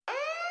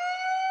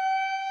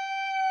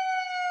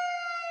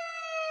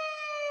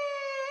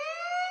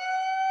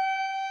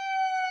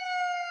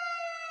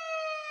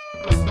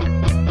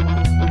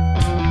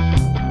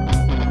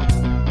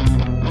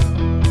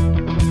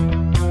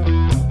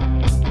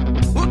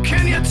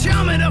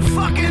tell me the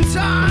fucking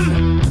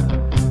time.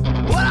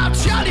 Well, I'll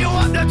tell you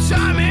what the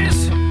time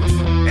is.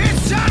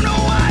 It's time to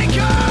wake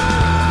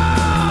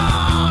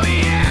up,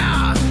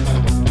 yeah.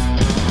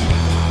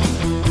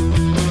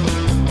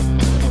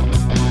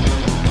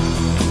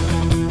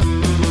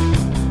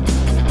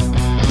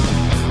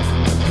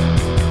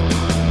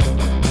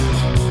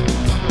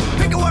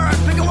 Pick a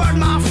word,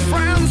 my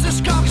friends.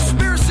 This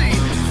conspiracy,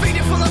 feed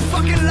it full of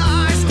fucking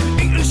lies.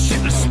 Eating shit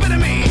and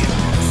spitting me.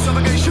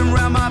 Suffocation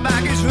round my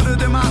back is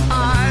hooded in my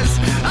eyes.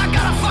 I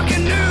got a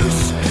fucking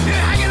noose. You're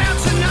hanging out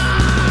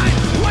tonight.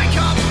 Wake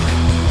up,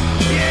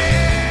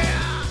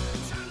 yeah.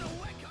 Time to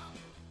wake up.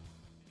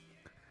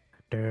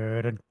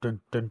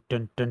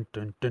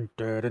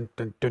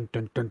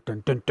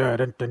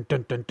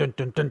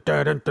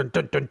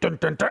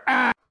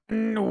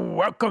 And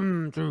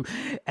welcome to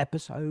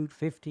episode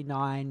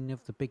 59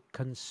 of the Big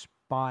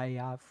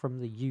Conspire from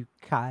the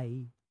UK.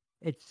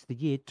 It's the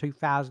year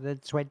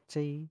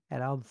 2020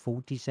 and I'm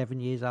 47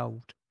 years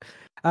old.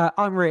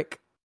 I'm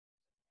Rick.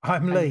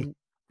 I'm Lee. And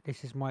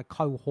this is my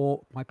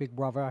cohort, my big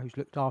brother, who's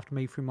looked after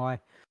me through my,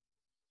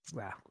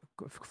 well,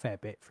 a fair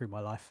bit through my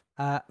life.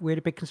 We're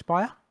the Big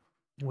Conspire.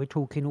 We're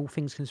talking all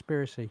things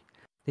conspiracy.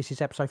 This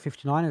is episode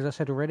 59, as I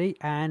said already,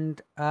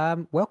 and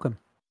welcome.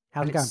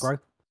 How's it going, bro?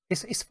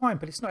 It's fine,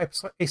 but it's not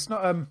episode. It's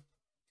not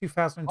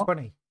 2020.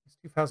 What? It's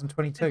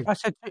 2022.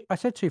 I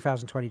said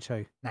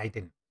 2022. No, you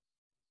didn't.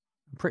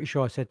 I'm pretty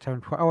sure I said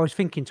 2020. Oh, I was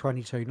thinking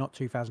 22, not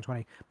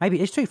 2020. Maybe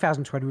it's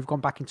 2020. We've gone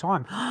back in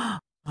time.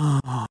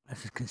 Oh,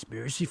 that's a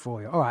conspiracy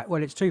for you. All right.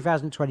 Well, it's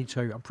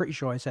 2022. I'm pretty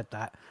sure I said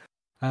that.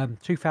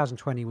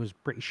 2020 was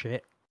pretty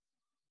shit.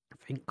 I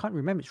think, can't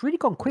remember. It's really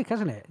gone quick,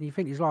 hasn't it? You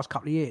think these last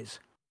couple of years?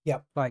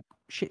 Yep. Like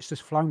shit's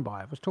just flown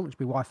by. I was talking to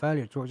my wife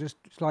earlier. So it's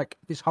like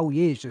this whole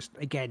year's just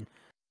again.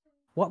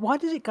 Why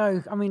does it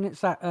go? I mean,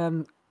 it's that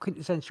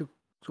quintessential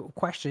sort of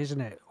question,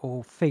 isn't it?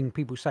 Or thing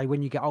people say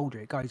when you get older,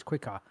 it goes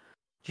quicker.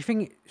 Do you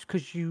think it's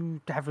because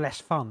you have less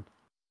fun?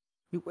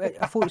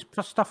 I thought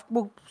it's stuff.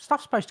 Well,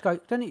 stuff's supposed to go.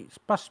 Don't it?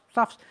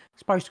 Stuff's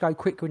supposed to go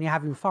quick when you're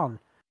having fun.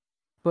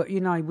 But you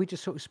know, we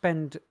just sort of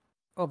spend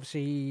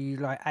obviously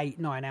like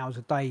 8-9 hours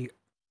a day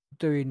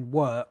doing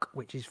work,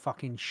 which is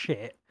fucking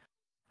shit.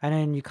 And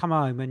then you come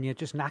home and you're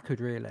just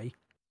knackered, really.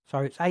 So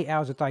it's 8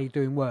 hours a day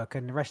doing work,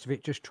 and the rest of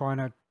it just trying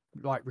to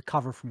like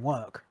recover from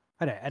work,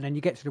 isn't it? And then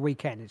you get to the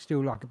weekend, it's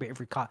still like a bit of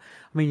recover.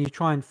 I mean, you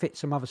try and fit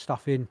some other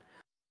stuff in,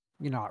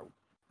 you know,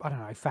 I don't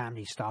know,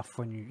 family stuff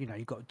when you know,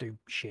 you got to do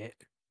shit,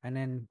 and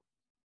then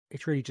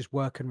it's really just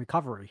work and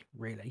recovery,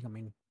 really. I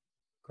mean,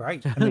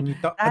 great. And then you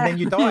and then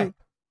you die.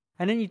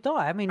 And then you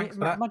die. I mean,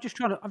 I'm just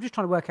trying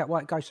to work out why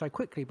it goes so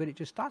quickly, but it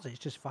just does. It's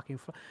just fucking.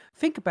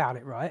 Think about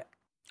it, right?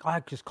 I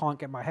just can't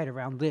get my head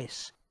around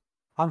this.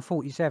 I'm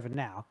 47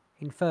 now.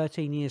 In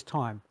 13 years'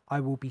 time, I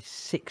will be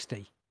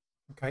 60.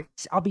 Okay.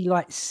 I'll be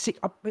like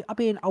I'll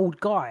be an old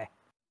guy.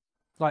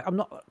 Like, I'm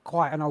not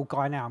quite an old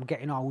guy now. I'm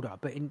getting older,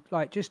 but in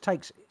like just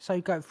takes. So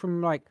you go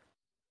from like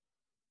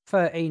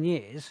 13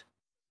 years.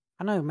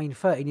 I know. I mean,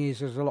 13 years.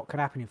 There's a lot can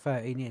happen in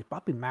 13 years. But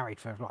I've been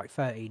married for like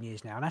 13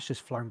 years now, and that's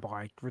just flown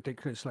by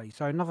ridiculously.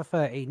 So another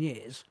 13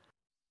 years,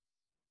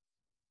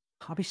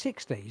 I'll be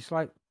 60. It's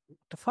like, what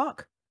the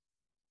fuck?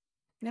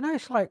 You know,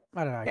 it's like,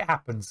 I don't know. It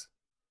happens.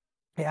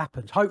 It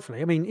happens.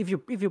 Hopefully, I mean, if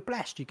you're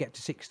blessed, you get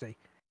to 60.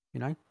 You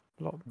know.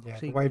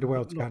 The way the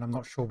world's going, I'm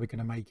not sure we're going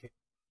to make it.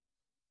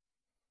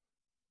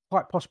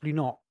 Quite possibly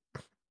not.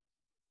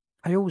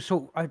 I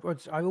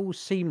always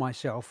see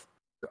myself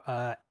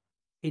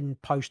in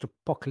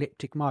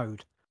post-apocalyptic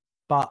mode,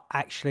 but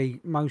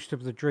actually, most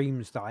of the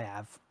dreams that I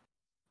have,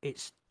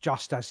 it's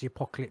just as the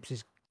apocalypse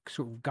is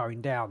sort of going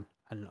down,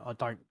 and I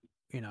don't,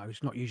 you know,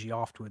 it's not usually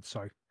afterwards.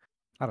 So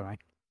I don't know.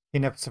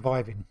 You're never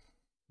surviving.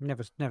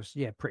 Never.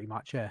 Yeah, pretty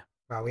much. Yeah.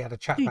 Well, we had a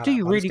chat. Do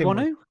you really want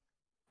to?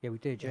 Yeah, we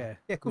did. Yeah.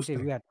 Yeah, of course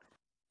we had.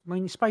 I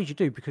mean, I suppose you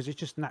do, because it's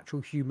just a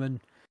natural human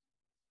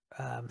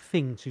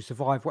thing to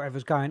survive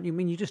whatever's going. I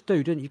mean, you just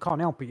do, don't you? You can't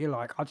help it. You're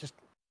like, I'm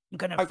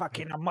gonna I've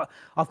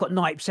got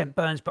 90%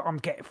 burns, but I'm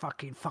getting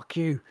fucking fuck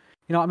you.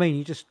 You know what I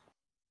mean?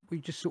 We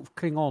just sort of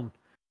cling on.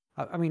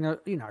 I mean,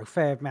 you know, a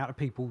fair amount of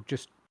people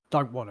just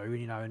don't want to,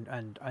 you know,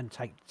 and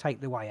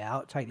take the way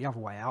out, take the other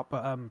way out.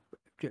 But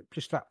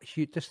just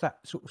that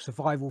sort of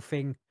survival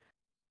thing.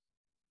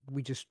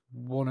 We just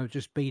want to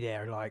just be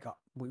there. Like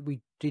we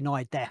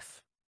deny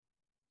death.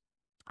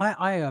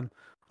 I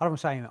don't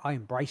say I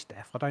embrace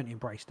death. I don't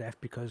embrace death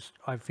because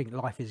I think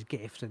life is a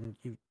gift, and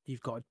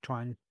you've got to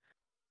try and,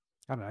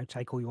 I don't know,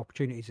 take all your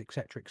opportunities,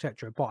 etc.,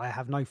 etc. But I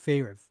have no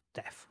fear of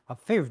death. I have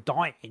fear of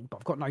dying, but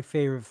I've got no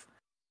fear of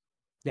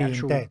the being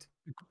actual dead.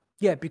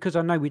 Yeah, because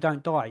I know we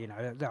don't die. You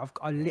know,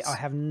 I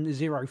have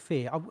zero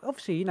fear.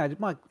 Obviously, you know,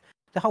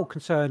 the whole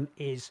concern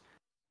is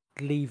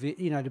leave it.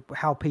 You know,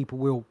 how people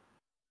will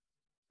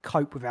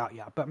cope without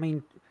you. But I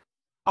mean,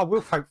 I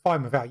will cope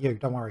fine without you.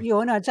 Don't worry.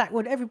 You know exactly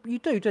what you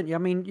do, don't you? I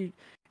mean,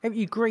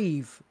 you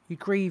grieve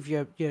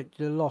your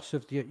the loss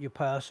of your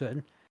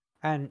person,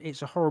 and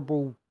it's a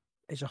horrible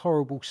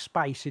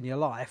space in your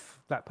life.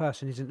 That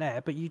person isn't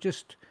there, but you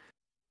just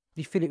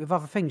you fill it with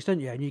other things, don't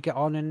you? And you get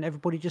on, and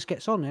everybody just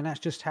gets on, and that's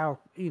just how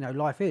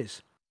life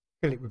is.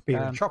 Fill it with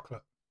beer and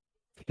chocolate.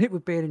 Fill it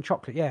with beer and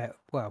chocolate. Yeah.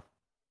 Well,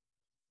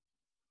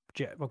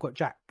 I've got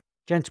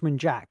Gentleman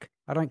Jack.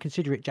 I don't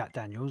consider it Jack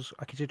Daniels.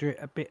 I consider it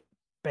a bit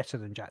better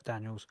than Jack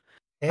Daniels.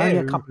 Only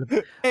a couple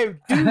of. Oh,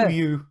 do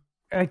you?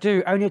 I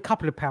do. Only a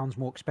couple of pounds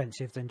more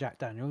expensive than Jack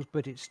Daniels,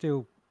 but it's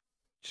still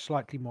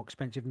slightly more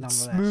expensive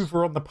nonetheless.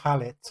 Smoother on the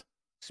palate.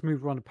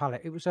 Smoother on the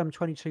palate. It was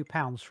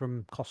 £22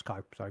 from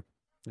Costco. So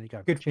there you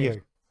go. Good Cheers.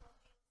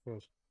 for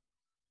you.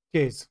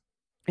 Cheers.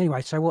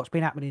 Anyway, so what's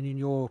been happening in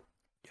your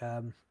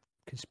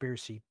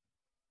conspiracy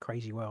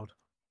crazy world?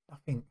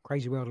 Nothing.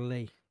 Crazy world of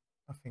Lee.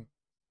 Nothing.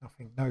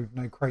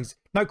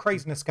 No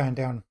craziness going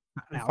down.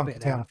 A bit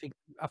there.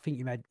 I think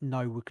you made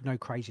no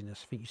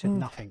craziness. I think you said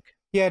nothing.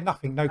 Yeah,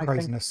 nothing. No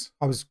craziness.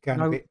 I was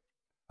going a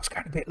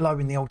bit low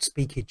in the old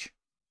speakage.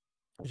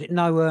 Was it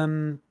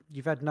no?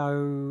 You've had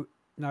no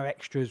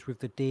extras with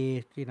the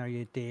deer.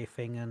 Your deer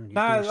thing and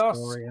your deer last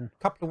story and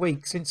couple of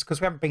weeks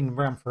because we haven't been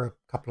around for a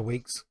couple of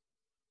weeks.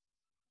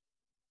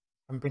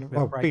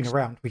 Been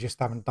around. We just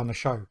haven't done a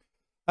show.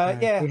 I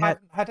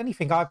haven't had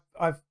anything.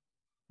 I've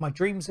my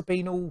dreams have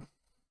been all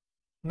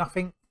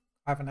nothing.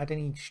 I haven't had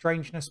any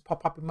strangeness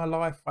pop up in my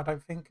life. I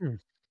don't think.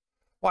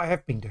 What I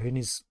have been doing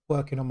is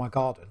working on my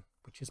garden,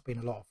 which has been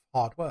a lot of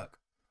hard work.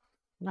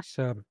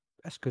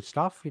 That's good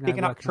stuff.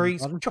 Digging up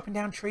trees, chopping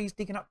down trees,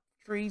 digging up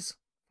trees.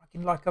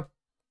 Fucking like a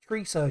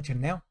tree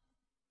surgeon now.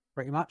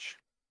 Pretty much.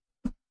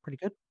 Pretty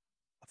good.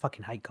 I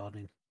fucking hate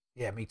gardening.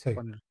 Yeah, me too.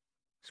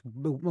 It's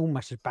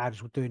almost as bad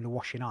as we're doing the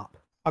washing up.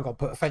 I got to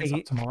put a fence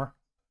up tomorrow.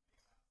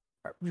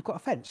 You've got a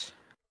fence?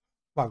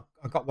 Well,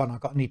 I got one. I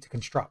need to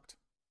construct.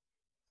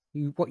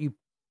 You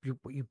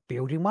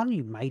building one?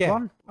 You made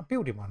one? I'm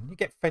building one. You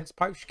get fence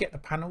posts, you get the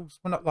panels.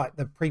 Well, not like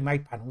the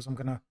pre-made panels. I'm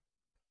gonna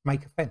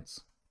make a fence.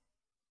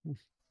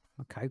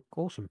 Okay,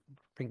 awesome. I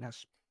think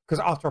that's because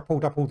after I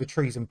pulled up all the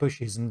trees and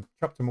bushes and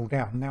chopped them all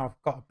down, now I've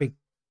got a big.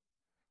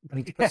 I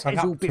need to put something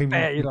up between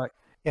me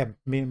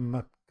and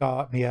my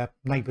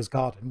neighbour's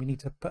garden. We need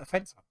to put a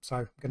fence up, so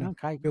I'm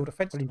gonna build a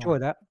fence. I'll enjoy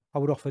that. I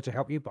would offer to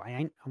help you, but I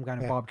ain't. I'm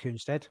going to barbecue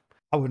instead.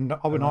 I wouldn't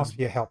ask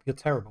for your help. You're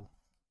terrible.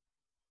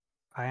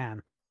 I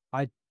am.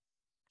 I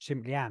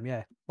simply am.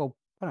 Yeah. Well,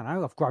 I don't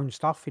know. I've grown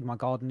stuff in my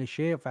garden this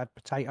year. I've had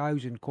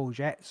potatoes and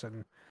courgettes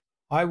and.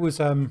 I was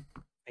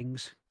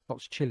things.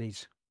 Lots of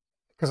chilies.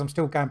 Because I'm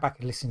still going back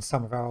and listening to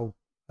some of our old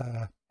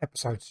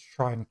episodes to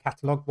try and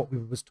catalogue what we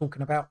was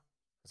talking about.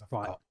 Because I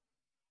forgot.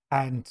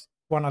 And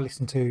one I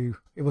listened to,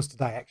 it was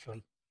today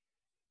actually.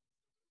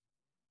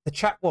 The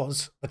chat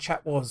was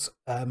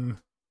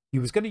you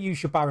was going to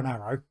use your bow and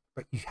arrow,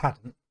 but you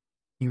hadn't.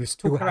 You was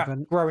talking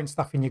about growing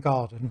stuff in your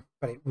garden,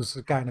 but it was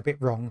going a bit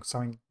wrong.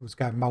 Something was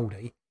going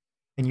mouldy.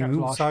 And you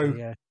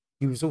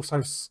was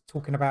also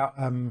talking about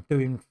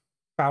doing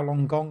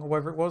Falun Gong or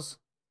whatever it was.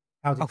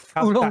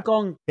 Falun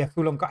Gong. Yeah,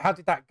 Falun Gong. How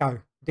did that go?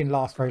 It didn't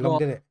last very long,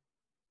 did it?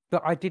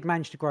 But I did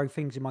manage to grow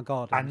things in my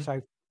garden.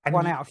 And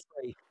 1 out of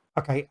 3.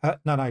 Okay,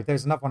 no,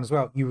 there's another one as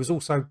well. You was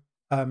also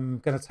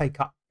going to take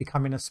up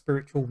becoming a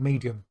spiritual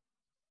medium.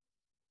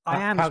 I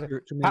am a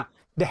spiritual medium.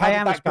 I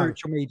am a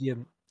spiritual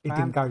medium. It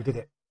didn't go, did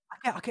it?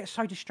 I get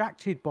so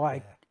distracted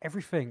by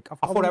everything. I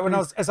thought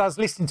that as I was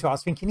listening to it, I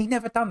was thinking, he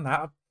never done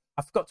that.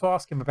 I forgot to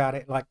ask him about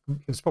it. Like,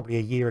 it was probably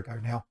a year ago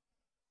now.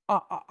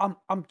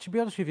 I'm to be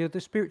honest with you,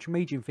 the spiritual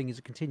medium thing is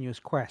a continuous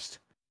quest.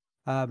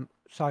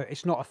 So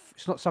it's not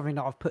something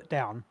that I've put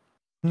down.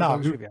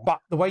 No,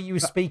 but the way you were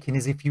speaking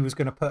is if you was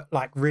going to put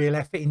like real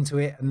effort into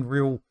it and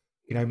real,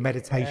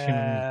 meditation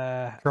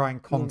and try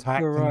and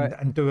contact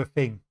and do a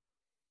thing.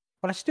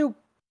 But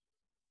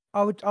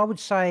I would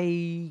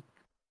say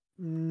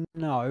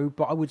no,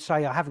 but I would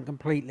say I haven't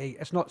completely.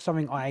 It's not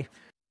something I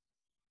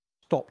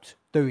stopped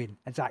doing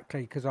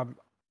exactly because I'd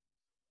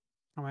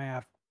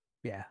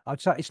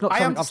say it's not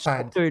something I've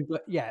stopped doing,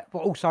 but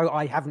also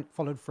I haven't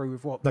followed through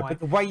with what. But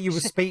the way you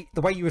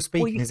were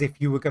speaking is if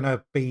you were going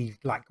to be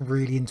like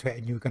really into it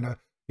and you were going to,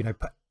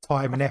 put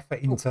time and effort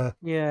into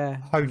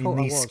honing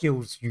these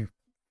skills you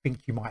think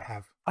you might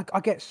have. I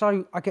get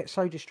so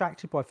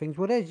distracted by things.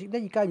 Well, there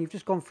you go. You've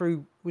just gone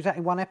through. Was that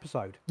in one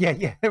episode?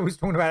 Yeah. It was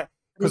talking about it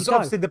because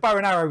obviously the bow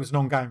and arrow was an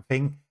ongoing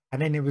thing,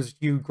 and then it was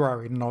you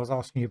growing, and I was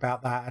asking you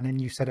about that, and then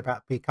you said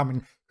about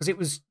becoming because it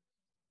was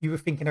you were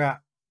thinking about.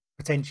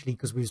 Potentially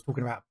because we was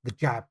talking about the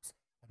jabs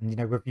and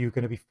whether you're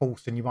going to be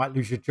forced and you might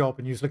lose your job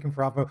and you was looking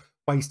for other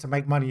ways to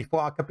make money. You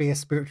thought I could be a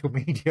spiritual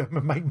medium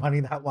and make money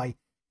that way,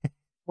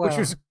 which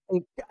was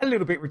a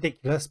little bit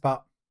ridiculous.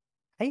 But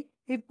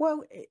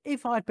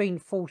if I'd been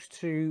forced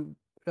to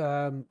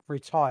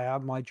retire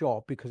my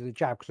job because of the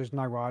jab, because there's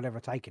no way I'd ever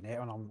taken it,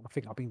 and I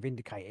think I've been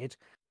vindicated.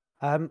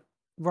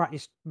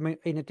 It's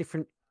in a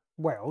different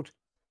world.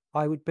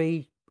 I would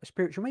be a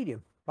spiritual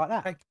medium like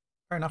that. Okay.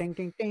 Fair enough. Ding,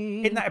 ding,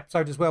 ding. In that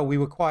episode as well, we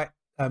were quite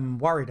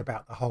worried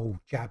about the whole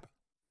jab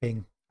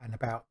thing and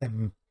about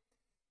them,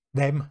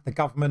 the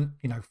government,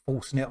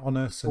 forcing it on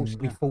us, and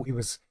we thought it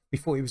was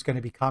going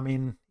to be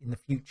coming in the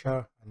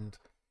future, and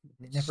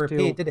it never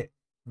appeared, did it?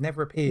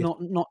 Never appeared.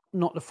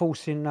 Not the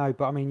forcing, no.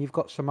 But I mean, you've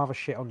got some other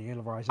shit on the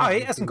horizon. Oh, haven't it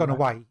you, hasn't for, gone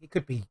away. It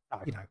could be,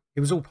 no. it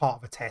was all part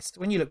of a test.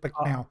 When you look back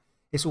Uh, now,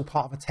 it's all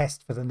part of a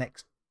test for the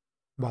next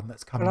one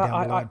that's coming But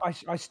down the line.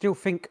 I still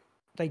think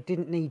they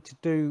didn't need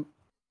to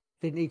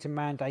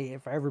mandate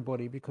it for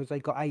everybody, because they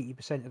got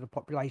 80% of the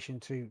population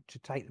to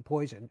take the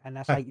poison, and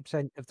that's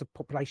 80% of the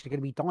population are going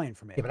to be dying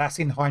from it. Yeah, but that's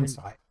in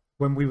hindsight.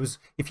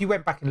 If you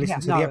went back and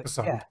listened to the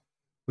episode,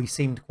 we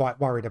seemed quite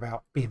worried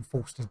about being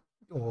forced to,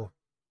 or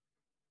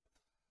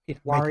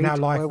making our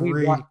life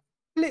really.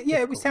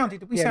 Yeah, we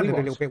sounded a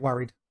little bit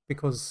worried,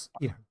 because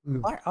we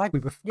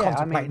were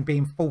contemplating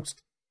being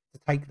forced to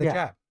take the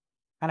jab.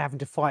 And having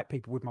to fight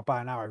people with my bow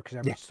and arrow because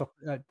they would stop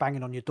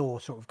banging on your door,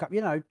 sort of.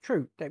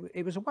 True.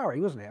 It was a worry,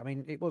 wasn't it? I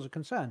mean, it was a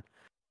concern.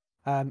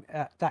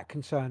 That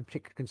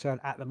particular concern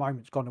at the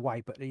moment, has gone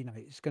away. But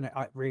it's going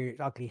to rear its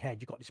ugly head.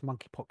 You've got this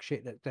monkeypox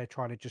shit that they're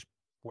trying to just,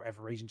 for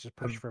whatever reason, just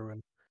push through.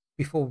 And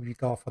before we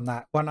go off on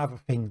that, one other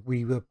thing,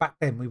 we were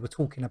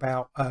talking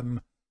about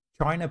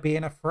China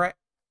being a threat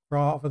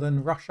rather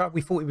than Russia. We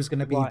thought it was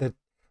going to be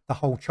the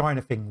whole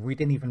China thing. We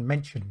didn't even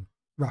mention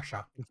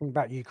Russia. Anything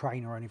about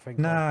Ukraine or anything?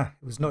 Nah,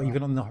 it was not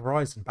even on the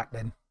horizon back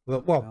then.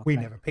 Well, we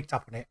never picked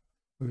up on it.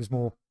 It was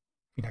more,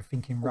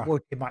 thinking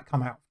it might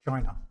come out of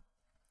China.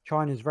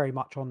 China's very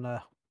much on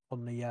the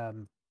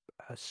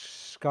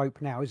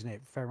scope now, isn't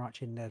it? Very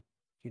much in the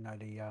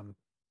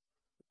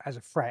as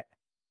a threat.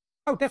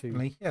 Oh,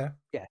 definitely, yeah,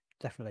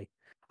 definitely.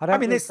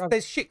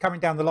 There's shit coming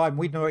down the line.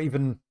 We're not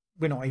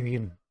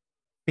even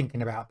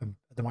thinking about them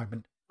at the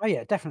moment. Oh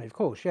yeah, definitely, of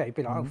course. Yeah, you'd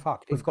be like, oh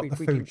fuck. We've got the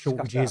food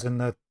shortages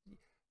and the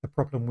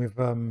problem with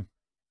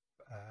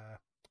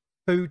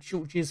food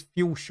shortages,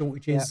 fuel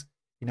shortages.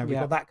 We've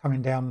got that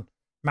coming down.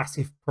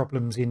 Massive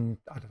problems in,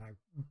 I don't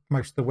know,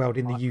 most of the world,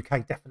 in the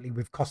UK, definitely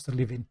with cost of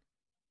living,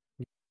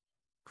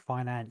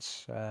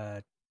 finance.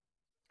 But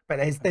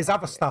there's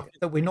other stuff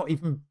that we don't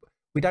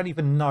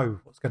even know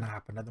what's going to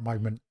happen at the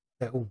moment.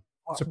 That will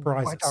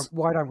surprise us.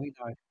 Why don't we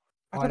know?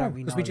 I don't know,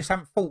 because we just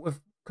haven't thought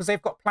of, because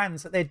they've got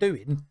plans that they're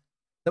doing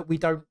that we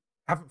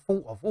haven't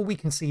thought of. All we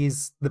can see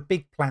is the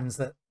big plans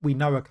that we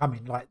know are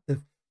coming, like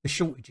the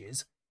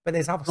shortages. But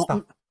there's other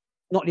stuff.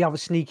 Not the other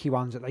sneaky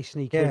ones that they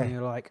sneak in, and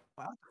you're like,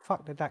 what the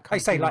fuck did that come? They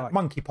say like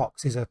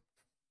monkeypox is a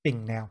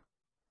thing now.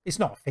 It's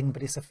not a thing,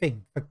 but it's a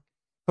thing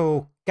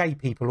for gay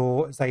people,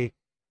 or as they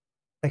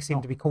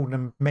seem to be calling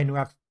them, men who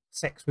have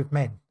sex with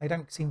men. They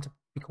don't seem to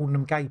be calling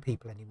them gay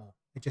people anymore.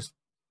 They just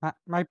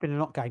maybe they're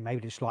not gay.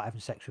 Maybe they just like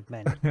having sex with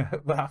men.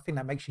 Well, I think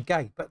that makes you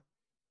gay, but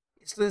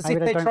it's as if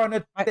they're trying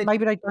to.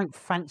 Maybe they don't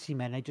fancy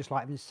men. They just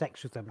like having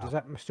sex with them. Does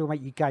that still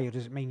make you gay, or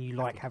does it mean you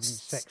like having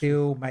sex?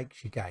 Still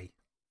makes you gay.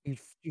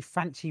 You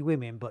fancy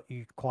women, but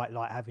you quite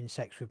like having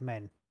sex with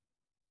men.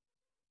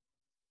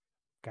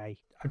 Gay.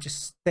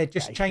 They're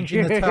just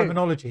changing the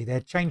terminology. They're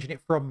changing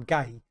it from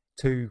gay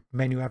to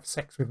men who have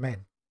sex with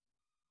men.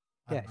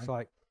 It's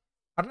like,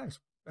 I don't know. It's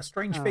a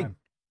strange thing.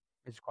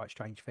 It's quite a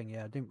strange thing.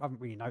 Yeah, I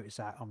haven't really noticed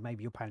that. Or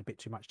maybe you're paying a bit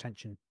too much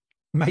attention.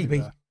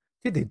 Maybe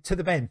to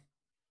the men.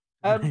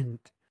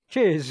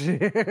 Cheers. Yeah,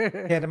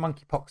 the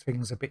monkeypox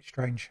thing's a bit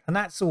strange, and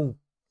that's all.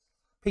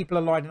 People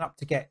are lining up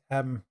to get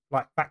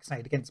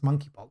vaccinated against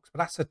monkeypox, but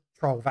that's a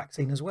trial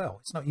vaccine as well.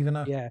 It's not even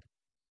a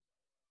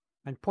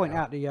And point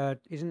out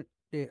isn't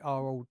the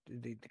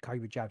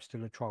COVID jab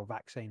still a trial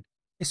vaccine?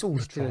 It's all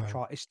still a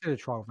trial. It's still a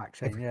trial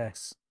vaccine.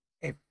 Everything's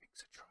a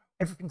trial.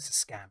 Everything's a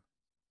scam.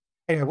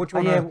 Anyway, what do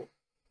you want to?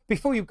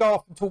 Before you go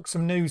off and talk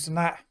some news and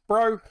that,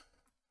 bro,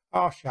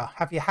 Arsha,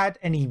 have you had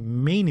any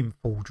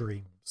meaningful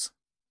dreams?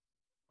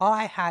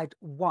 I had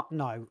one.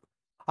 No.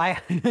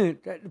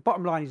 The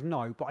bottom line is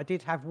no, but I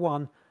did have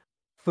one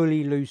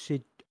fully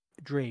lucid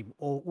dream,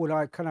 or would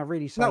I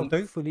really say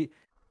fully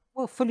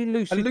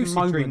lucid? A lucid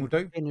moment dream will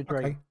do. In a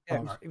dream,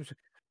 okay. It was.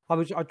 I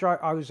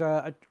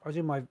was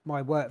in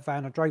my work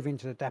van. I drove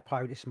into the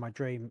depot. This is my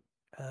dream.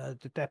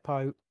 The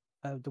depot,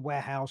 the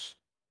warehouse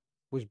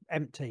was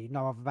empty.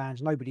 No other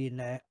vans. Nobody in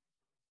there.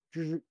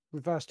 Just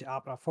reversed it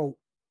up. And I thought,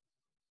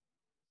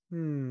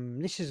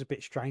 this is a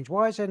bit strange.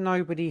 Why is there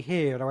nobody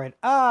here? And I went,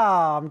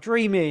 I'm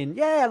dreaming.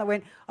 Yeah. And I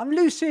went, I'm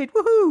lucid.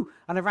 Woohoo.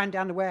 And I ran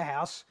down the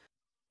warehouse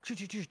just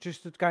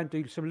to go and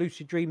do some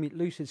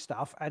lucid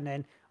stuff. And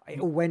then it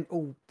all went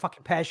all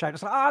fucking pear-shaped. I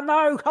was like, oh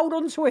no, hold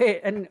on to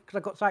it. And because I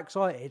got so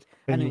excited.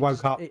 And you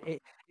woke up.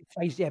 It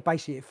phased,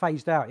 basically it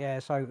phased out. Yeah.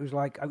 So it was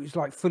like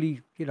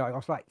fully, I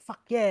was like,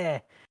 fuck yeah.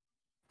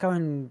 Go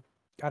and,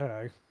 I don't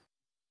know,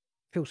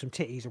 feel some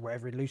titties or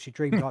whatever in lucid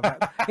dreaming like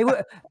that. It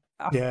was,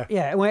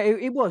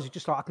 it was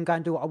just like I can go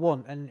and do what I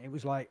want, and it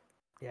was like,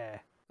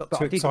 got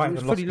too excited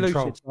and lost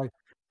control. So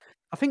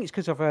I think it's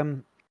because of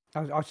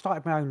I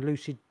started my own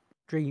lucid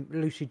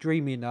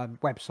dreaming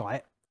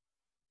website,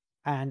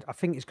 and I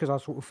think it's because I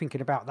was sort of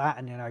thinking about that,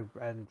 and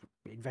and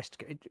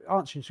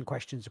answering some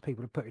questions that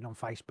people are putting on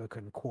Facebook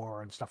and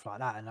Quora and stuff like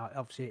that, and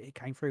obviously it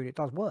came through and it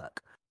does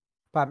work.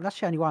 But that's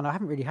the only one. I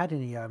haven't really had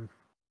any. I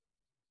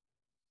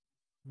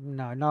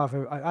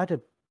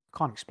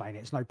can't explain it.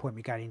 It's no point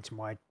me going into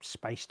my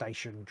space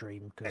station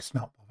dream. Let's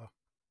not bother.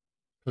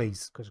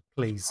 Please.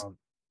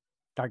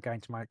 don't go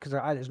into my because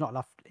there's not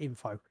enough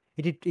info.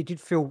 It did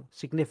feel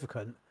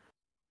significant,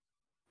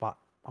 but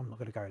I'm not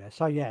going to go there.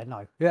 So yeah,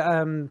 no.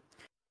 Yeah.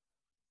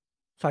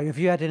 So have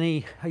you had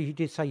any? You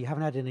did say you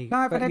haven't had any. No,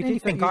 I haven't but had you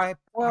did. anything. I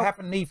Well,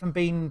 haven't even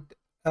been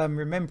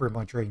remembering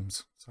my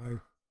dreams. So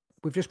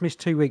we've just missed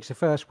 2 weeks. The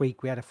first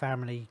week we had a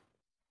family.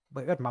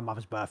 We had my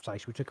mother's birthday,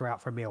 so we took her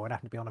out for a meal. It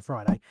happened to be on a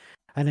Friday,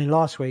 and then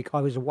last week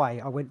I was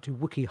away. I went to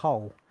Wookey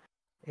Hole,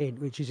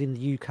 which is in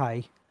the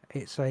UK.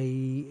 It's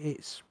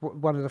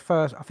one of the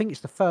first. I think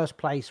it's the first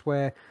place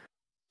where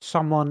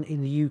someone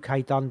in the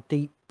UK done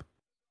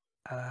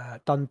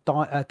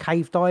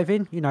cave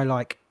diving. You know,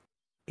 like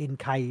in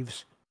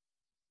caves,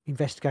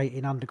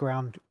 investigating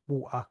underground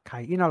water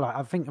cave. You know, like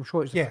I'm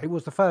sure it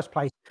was the first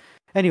place.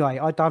 Anyway,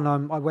 I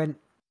went.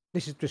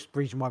 This is just the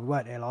reason why we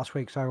weren't there last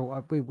week.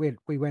 So we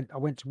went. I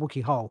went to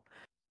Wookey Hole,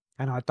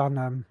 and I'd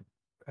done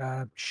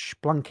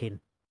spelunking,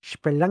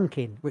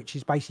 which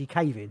is basically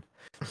caving.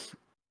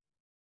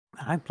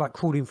 I'm like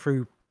crawling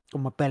through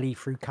on my belly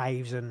through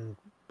caves and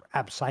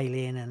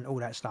abseiling and all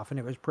that stuff, and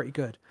it was pretty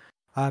good.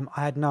 I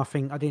had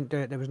nothing. I didn't do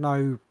it. There was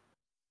no.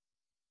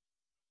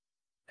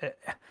 It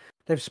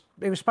was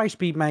supposed to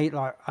be made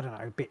like I don't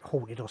know, a bit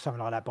haunted or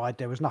something like that. But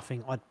there was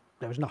nothing.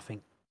 There was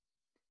nothing.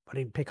 I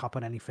didn't pick up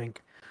on anything.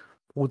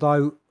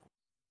 Although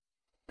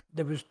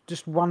there was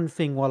just one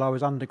thing while I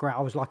was underground.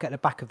 I was like at the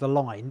back of the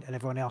line, and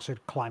everyone else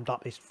had climbed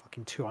up this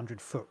fucking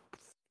 200-foot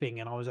thing,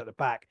 and I was at the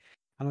back,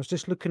 and I was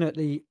just looking at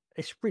the.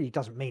 It really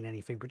doesn't mean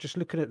anything, but just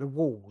looking at the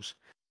walls,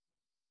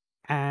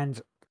 and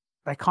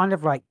they kind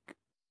of like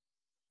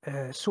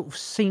sort of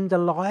seemed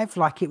alive,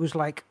 like it was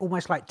like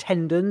almost like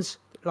tendons,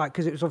 like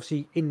because it was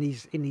obviously in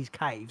these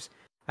caves,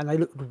 and they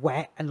looked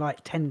wet and like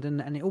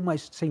tendon, and it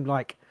almost seemed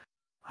like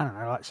I don't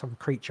know, like some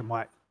creature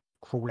might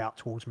crawl out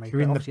towards me.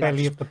 you're in the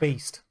belly of the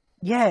beast.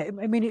 Yeah,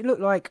 I mean, it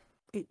looked like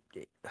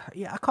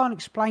yeah, I can't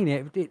explain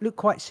it. It looked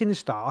quite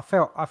sinister.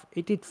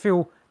 It did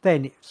feel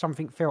then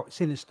something felt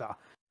sinister.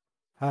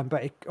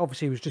 But it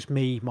obviously was just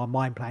me, my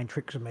mind playing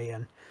tricks on me,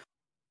 and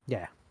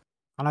yeah,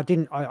 and I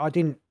didn't.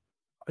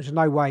 There's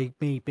no way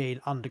me being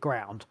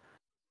underground,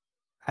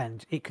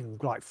 and it can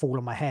like fall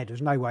on my head.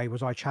 There's no way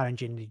was I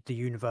challenging the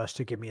universe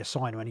to give me a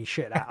sign or any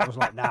shit. That I was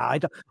like, nah, I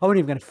wasn't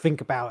even going to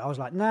think about it. I was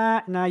like,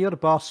 nah, you're the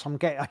boss. I'm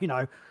getting,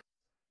 the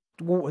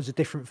water's a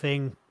different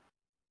thing.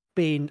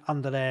 Being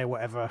under there,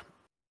 whatever.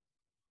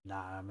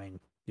 Nah, I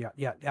mean. Yeah,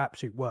 the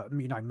absolute work,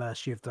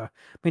 mercy of the. I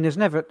mean, I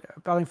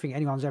don't think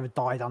anyone's ever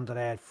died under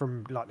there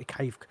from like the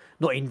cave,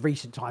 not in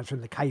recent times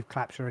from the cave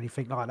collapse or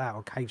anything like that,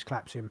 or caves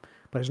collapsing.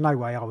 But there's no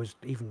way I was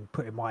even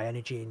putting my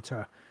energy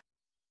into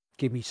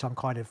give me some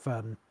kind of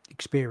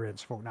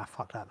experience. I thought, nah,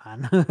 fuck that,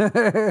 man.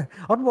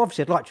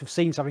 I'd like to have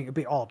seen something a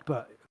bit odd,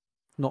 but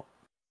not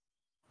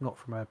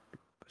from a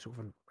sort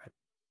of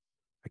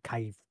a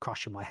cave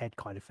crushing my head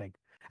kind of thing.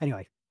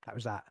 Anyway, that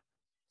was that.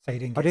 So you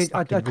didn't get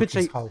stuck in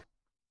Wookie's hole.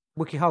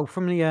 Wookey Hole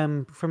from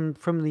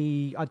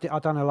the I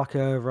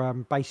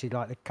done basically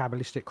like the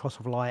Kabbalistic cross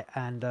of light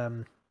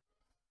and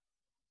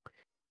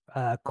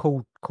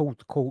called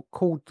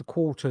the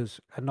quarters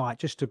at night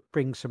just to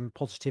bring some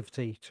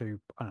positivity to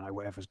I don't know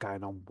whatever's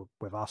going on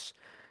with us.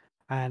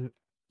 And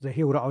the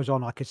hill that I was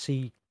on, I could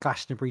see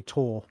Glastonbury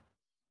Tor,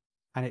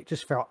 and it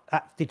just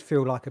did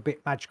feel like a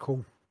bit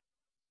magical.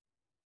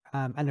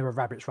 And there were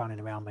rabbits running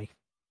around me,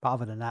 but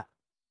other than that,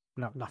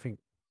 nothing.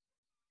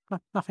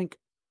 Nothing.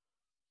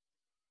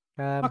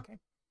 Okay.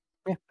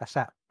 Yeah, that's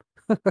that.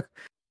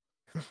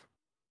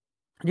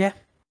 Yeah.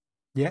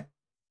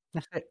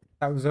 That's it.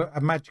 That was a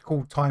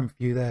magical time for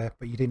you there,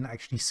 but you didn't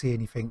actually see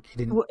anything. You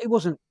didn't. It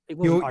wasn't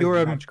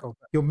Your magical.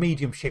 But... Your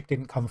mediumship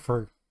didn't come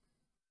through.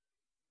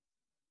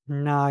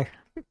 No.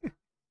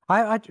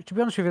 I to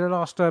be honest with you, the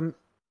last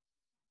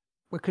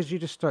because you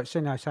just started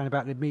saying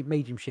about the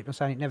mediumship and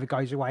saying it never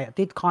goes away. I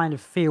did kind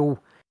of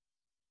feel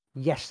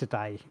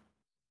yesterday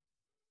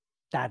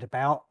Dad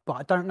about, but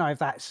I don't know if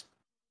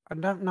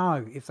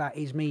that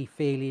is me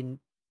feeling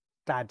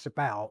Dad's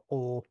about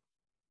or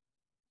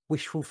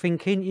wishful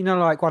thinking,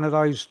 like one of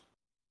those,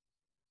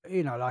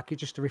 like it's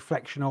just a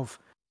reflection of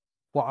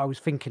what I was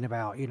thinking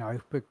about,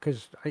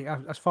 because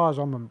as far as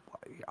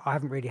I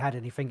haven't really had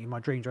anything in my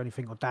dreams or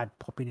anything or Dad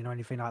popping in or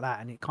anything like that.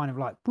 And it kind of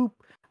like, boop,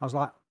 I was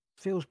like,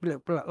 feels a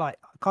little bit like,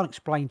 I can't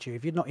explain to you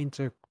if you're not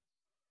into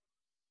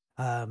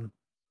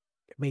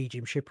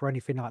mediumship or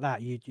anything like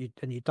that, you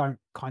don't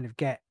kind of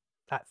get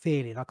that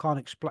feeling. I can't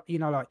explain,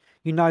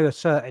 a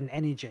certain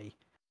energy.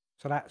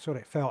 So that's what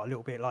it felt a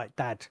little bit like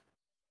Dad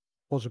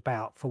was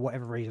about for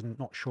whatever reason.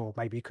 Not sure,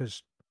 maybe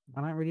because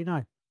I don't really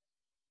know.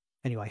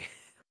 Anyway,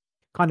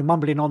 kind of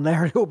mumbling on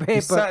there a little bit.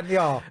 You certainly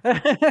are.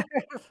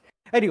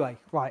 Anyway,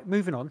 right,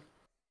 moving on.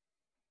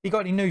 You got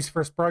any news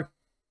for us, bro?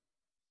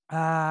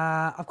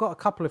 I've got a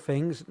couple of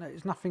things.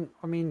 It's nothing.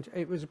 I mean,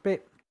 it was a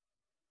bit.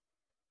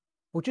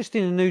 Well, just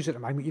in the news at the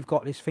moment, you've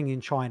got this thing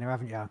in China,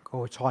 haven't you?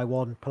 Or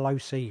Taiwan.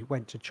 Pelosi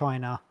went to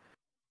China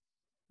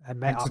and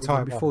met up with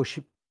them before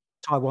she.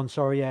 Taiwan,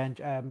 sorry, yeah.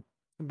 And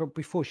but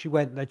before she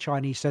went, the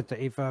Chinese said that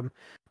if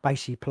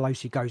basically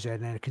Pelosi goes there,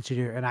 then they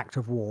consider it an act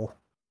of war,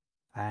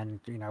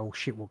 and all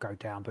shit will go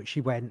down. But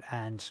she went,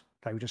 and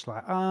They were just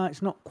like,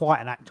 it's not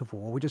quite an act of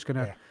war. We're just going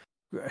to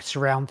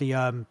surround the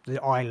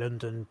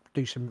island and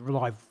do some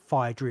live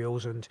fire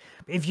drills. And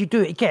if you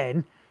do it again,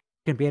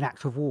 it's going to be an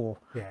act of war.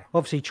 Yeah.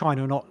 Obviously,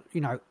 China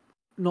are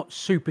not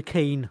super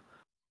keen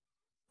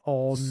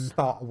on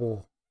start a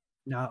war.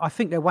 No, I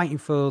think they're waiting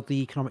for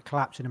the economic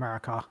collapse in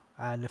America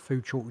and the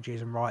food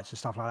shortages and riots and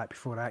stuff like that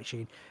before they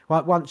actually.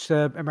 Well, once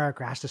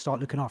America has to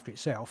start looking after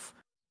itself,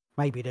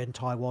 maybe then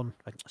China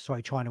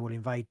will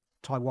invade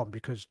Taiwan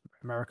because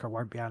America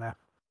won't be able to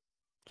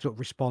sort of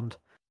respond.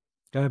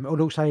 And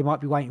also, they might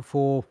be waiting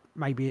for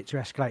maybe it to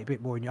escalate a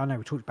bit more. I know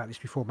we talked about this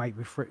before.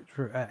 Maybe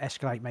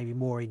escalate maybe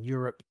more in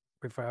Europe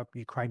with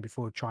Ukraine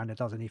before China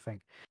does anything.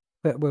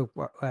 But we'll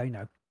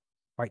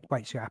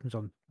wait see what happens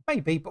on.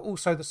 Maybe, but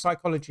also the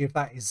psychology of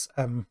that is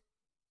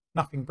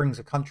nothing brings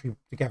a country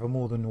together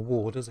more than a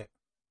war, does it?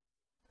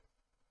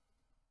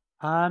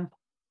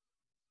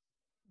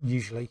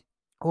 Usually.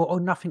 Or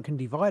nothing can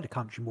divide a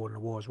country more than a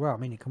war as well. I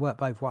mean, it can work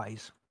both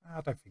ways.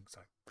 I don't think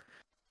so.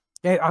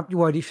 Yeah,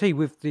 well, you see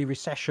with the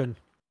recession,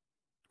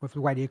 with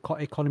the way the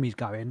economy's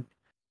going,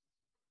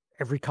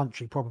 every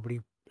country probably,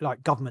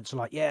 like governments are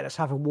like, yeah, let's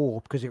have a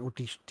war because it will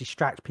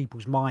distract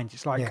people's minds.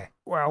 It's like,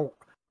 well,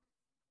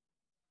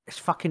 it's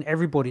fucking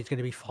everybody's going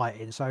to be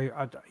fighting. So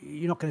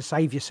you're not going to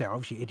save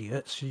yourselves, you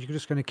idiots. You're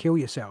just going to kill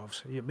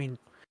yourselves. I mean,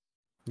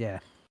 yeah.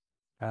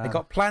 They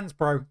got plans,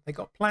 bro. They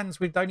got plans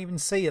we don't even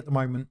see at the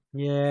moment.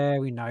 Yeah,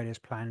 we know there's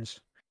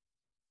plans.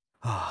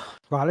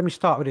 Right, let me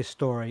start with this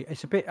story.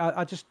 It's a bit,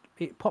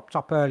 it popped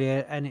up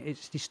earlier and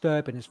it's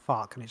disturbing as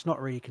fuck and it's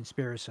not really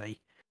conspiracy.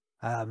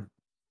 I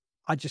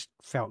just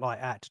felt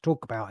like I had to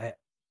talk about it.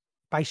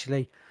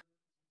 Basically,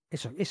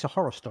 it's a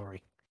horror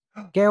story.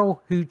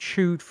 Girl who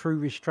chewed through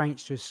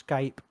restraints to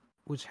escape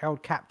was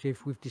held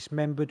captive with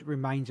dismembered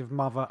remains of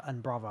mother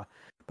and brother.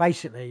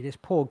 Basically, this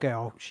poor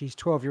girl, she's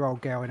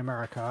 12-year-old girl in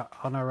America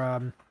on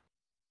her,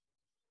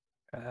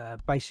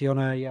 basically on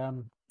a,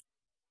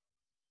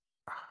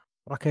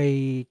 like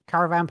a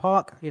caravan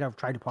park,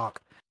 trailer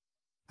park.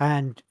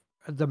 And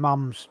the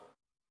mum's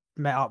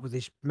met up with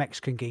this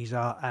Mexican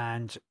geezer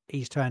and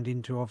he's turned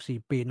into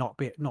obviously being not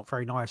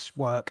very nice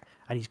work.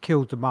 And he's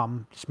killed the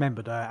mum,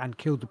 dismembered her and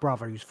killed the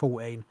brother who's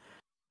 14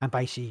 and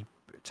basically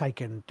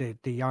taken the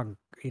young,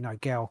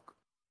 girl,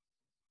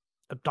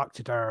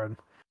 abducted her and,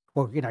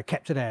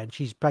 kept her there. And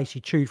she's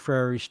basically chewed through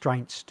her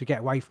restraints to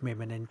get away from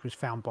him and then was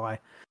found by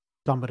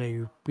somebody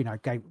who,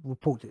 gave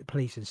report to the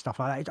police and stuff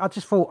like that. I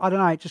just thought, I don't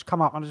know, it just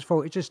come up and I just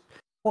thought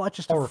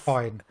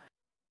horrifying.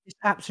 It's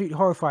absolutely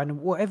horrifying.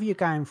 And whatever you're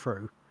going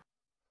through,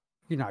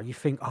 you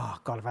think, oh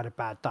God, I've had a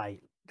bad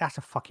day. That's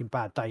a fucking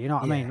bad day. You know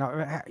what I mean?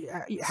 Like,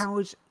 how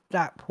is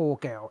that poor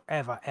girl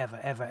ever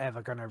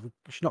gonna?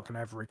 She's not gonna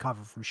ever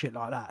recover from shit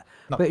like that.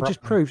 But it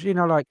just proves,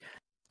 like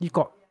you've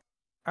got,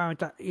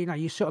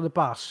 you sit on the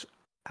bus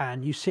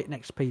and you sit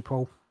next to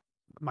people.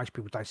 Most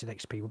people don't sit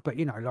next to people, but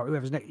like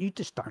whoever's next, you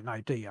just don't know,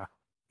 do you?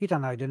 You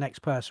don't know the next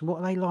person.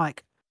 What are they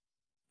like?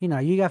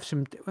 You have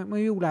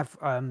we all have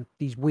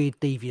these weird,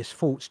 devious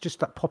thoughts just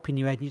that pop in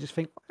your head and you just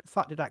think, where the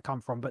fuck did that come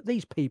from? But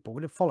these people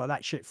would have followed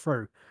that shit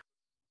through,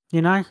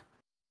 Yeah.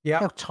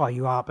 They'll tie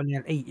you up and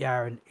then eat you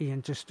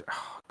and just,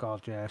 oh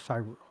God, yeah.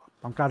 So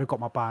I'm glad I've got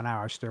my bow and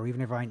arrow still,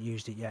 even if I ain't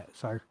used it yet.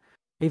 So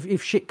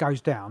if shit goes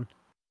down,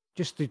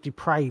 just the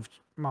depraved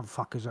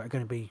motherfuckers that are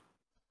going to be,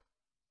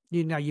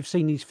 you've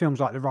seen these films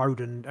like The Road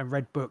and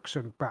Red Books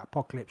and about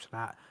apocalypse and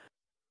that.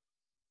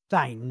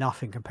 That ain't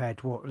nothing compared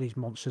to what these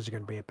monsters are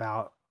going to be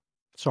about.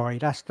 Sorry,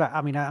 that's that.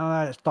 I mean, I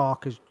know that's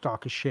dark as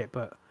shit,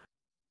 but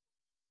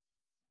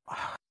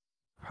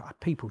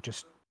people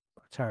just,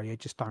 I tell you,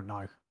 just don't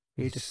know.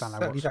 You just don't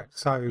know what.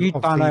 So you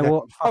don't know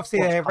what. Obviously,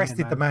 they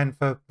arrested the man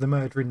for the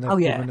murdering the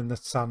woman and the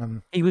son,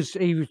 and he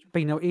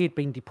had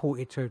been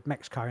deported to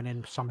Mexico and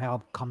then somehow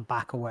come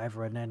back or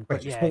whatever, and then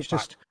it's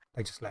just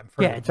they just let him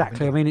through. Yeah,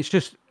 exactly. I mean, it's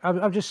just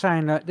I'm just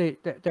saying that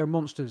they're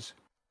monsters,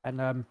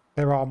 and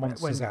there are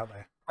monsters out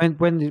there.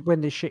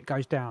 When this shit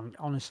goes down,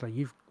 honestly,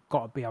 you've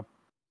got to be a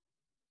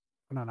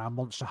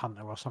monster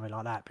hunter or something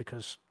like that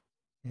because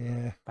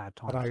bad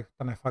times. I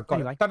don't know if I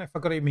got it. I don't know if I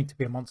got it in me to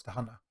be a monster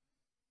hunter.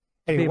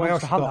 Anyway, what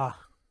else you got?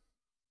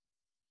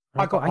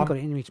 I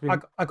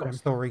got a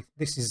story.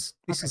 This is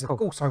cool.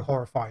 Also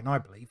horrifying, I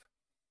believe.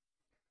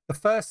 The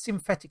first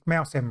synthetic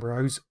mouse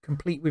embryos,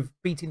 complete with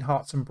beating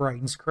hearts and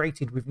brains,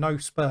 created with no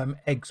sperm,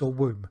 eggs, or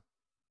womb.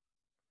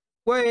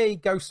 Way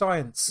go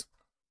science!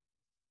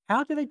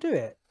 How do they do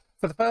it?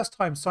 For the first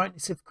time,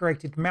 scientists have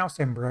created mouse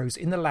embryos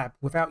in the lab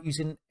without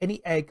using any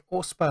egg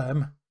or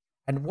sperm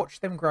and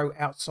watched them grow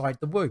outside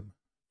the womb.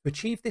 To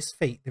achieve this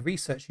feat, the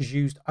researchers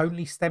used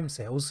only stem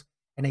cells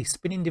and a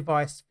spinning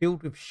device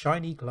filled with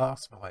shiny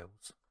glass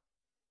vials.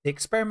 The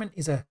experiment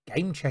is a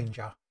game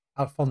changer,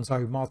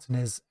 Alfonso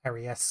Martinez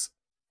Arias,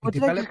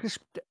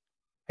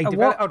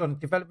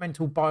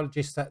 developmental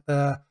biologist at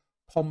the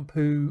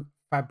Pompeu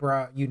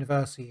Fabra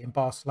University in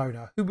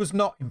Barcelona, who was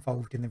not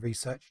involved in the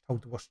research,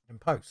 told the Washington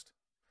Post.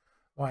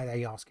 Why are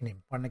they asking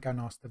him? Why don't they go and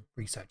ask the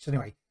research?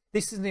 Anyway,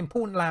 this is an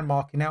important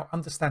landmark in our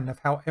understanding of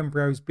how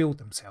embryos build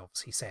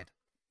themselves, he said.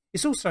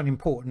 It's also an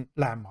important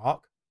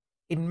landmark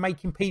in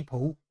making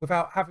people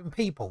without having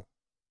people.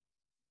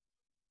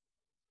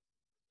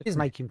 Isn't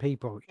it? Making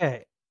people. Yeah.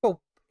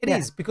 Well, it Yeah.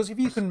 is, because if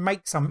you can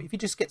make if you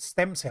just get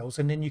stem cells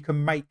and then you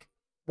can make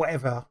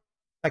whatever,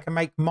 they can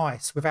make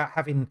mice without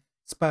having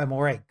sperm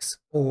or eggs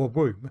or a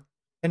womb,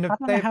 then I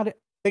don't know how they're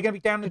going to be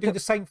down to do the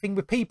same thing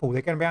with people.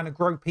 They're going to be able to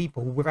grow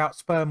people without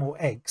sperm or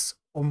eggs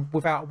or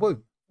without a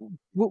womb.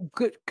 Well,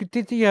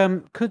 did the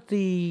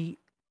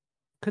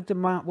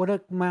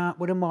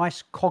were the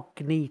mice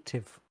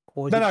cognitive,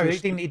 or is No, it it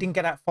just... didn't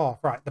get that far.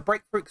 Right, the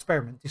breakthrough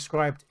experiment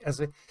described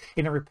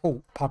in a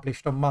report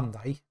published on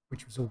Monday,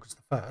 which was August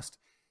the 1st,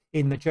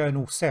 in the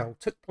journal Cell,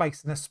 took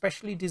place in a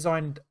specially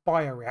designed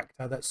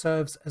bioreactor that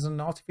serves as an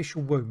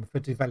artificial womb for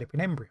developing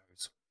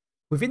embryos.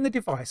 Within the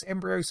device,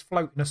 embryos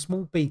float in a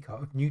small beaker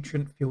of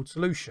nutrient-filled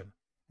solution,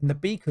 and the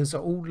beakers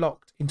are all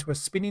locked into a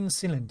spinning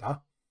cylinder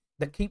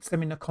that keeps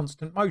them in a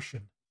constant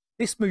motion.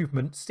 This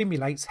movement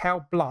stimulates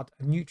how blood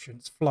and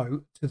nutrients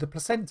flow to the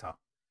placenta.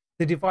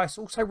 The device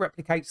also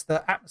replicates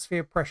the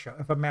atmosphere pressure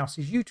of a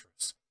mouse's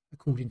uterus,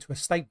 according to a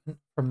statement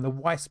from the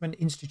Weizmann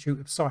Institute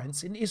of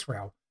Science in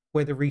Israel,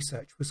 where the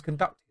research was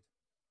conducted.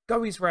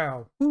 Go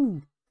Israel!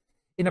 Woo!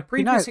 In a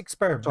previous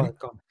experiment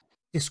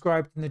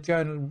described in the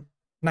journal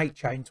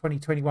Nature in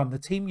 2021, the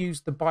team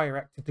used the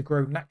bioreactor to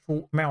grow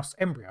natural mouse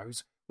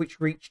embryos, which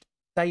reached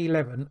day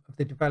 11 of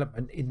the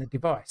development in the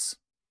device.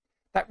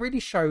 That really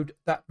showed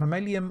that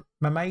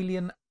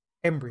mammalian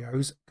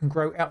embryos can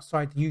grow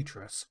outside the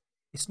uterus.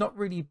 It's not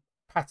really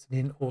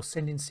patterning or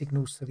sending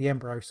signals to the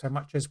embryo so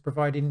much as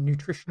providing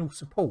nutritional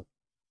support.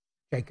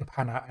 Jacob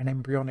Hanna, an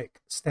embryonic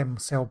stem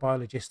cell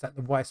biologist at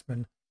the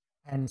Weizmann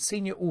and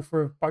senior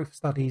author of both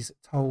studies,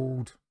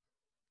 told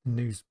the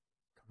news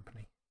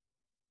company.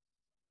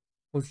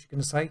 What was you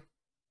going to say?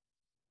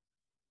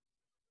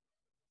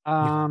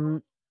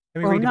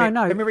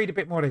 Let me read a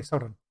bit more of this.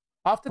 Hold on.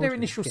 After their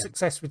initial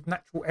success with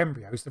natural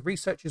embryos, the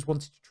researchers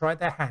wanted to try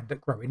their hand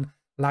at growing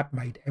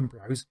lab-made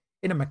embryos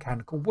in a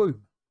mechanical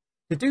womb.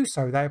 To do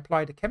so, they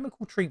applied a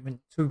chemical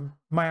treatment to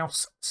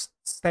mouse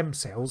stem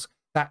cells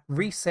that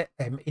reset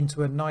them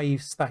into a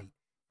naive state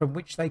from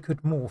which they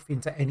could morph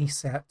into any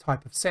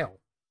type of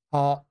cell,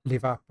 heart,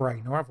 liver,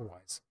 brain, or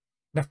otherwise.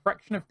 In a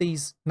fraction of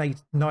these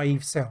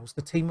naive cells,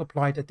 the team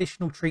applied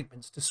additional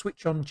treatments to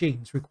switch on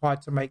genes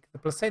required to make the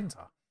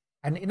placenta,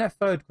 and in a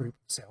third group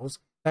of cells,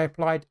 they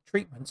applied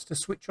treatments to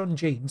switch on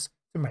genes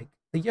to make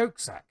the yolk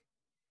sac.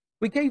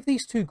 We gave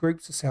these two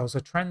groups of cells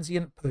a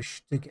transient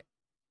push to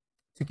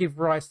give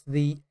rise to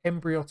the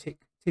embryotic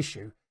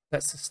tissue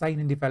that sustain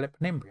and develop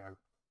an embryo.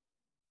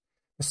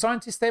 The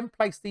scientists then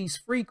placed these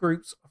three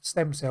groups of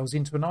stem cells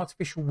into an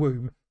artificial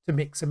womb to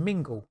mix and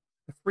mingle.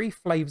 The three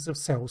flavours of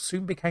cells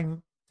soon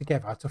became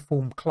together to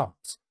form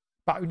clumps,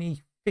 but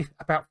only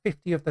about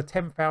 50 of the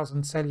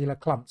 10,000 cellular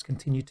clumps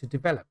continued to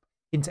develop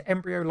into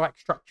embryo-like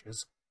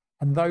structures,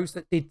 and those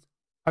that did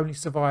only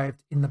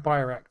survived in the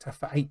bioreactor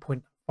for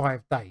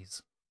 8.5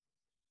 days.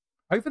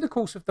 Over the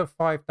course of the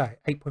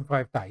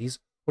 8.5 days,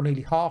 or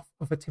nearly half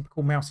of a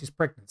typical mouse's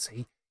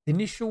pregnancy, the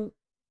initial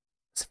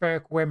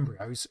spherical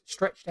embryos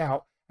stretched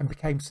out and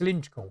became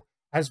cylindrical,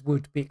 as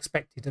would be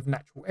expected of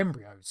natural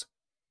embryos.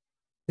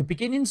 The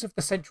beginnings of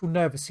the central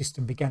nervous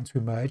system began to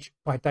emerge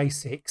by day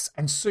 6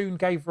 and soon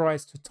gave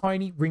rise to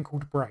tiny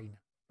wrinkled brain.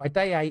 By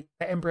day 8,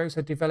 the embryos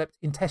had developed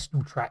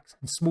intestinal tracts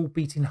and small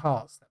beating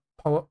hearts that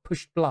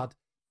pushed blood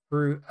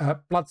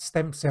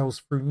stem cells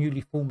through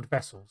newly formed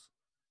vessels.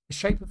 The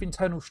shape of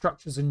internal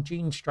structures and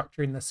gene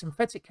structure in the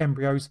synthetic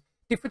embryos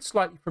differed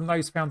slightly from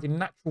those found in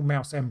natural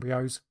mouse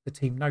embryos, the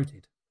team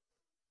noted.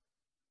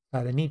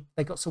 So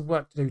they got some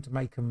work to do to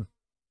make them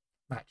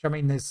match. I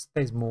mean, there's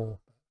more.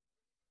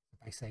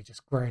 They say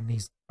just growing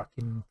these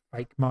fucking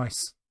fake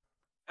mice.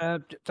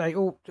 They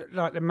all,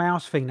 like the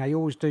mouse thing, they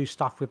always do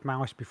stuff with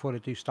mouse before they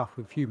do stuff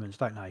with humans,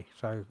 don't they?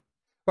 So,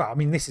 well, I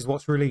mean, this is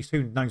what's released.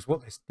 Who knows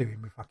what they're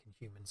doing with fucking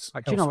humans?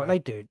 Like, do you know what they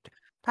do?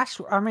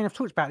 I mean, I've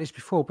talked about this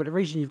before, but the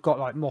reason you've got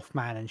like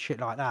Mothman and shit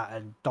like that,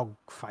 and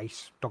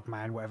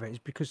Dogman, whatever, is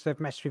because they've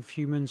messed with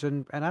humans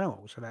and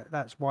animals, so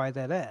that's why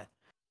they're there.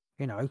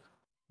 You know,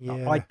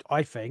 yeah.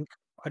 I think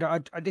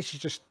this is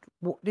just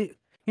what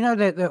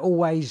they're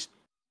always.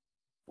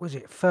 Was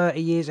it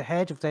 30 years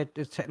ahead of the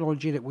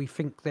technology that we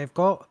think they've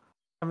got?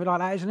 Something like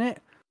that, isn't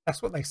it?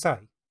 That's what they say.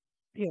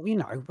 Yeah, you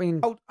know. I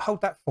mean,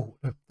 hold that thought.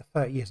 The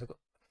 30 years ago.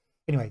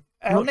 Anyway,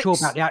 I'm not sure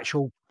about the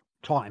actual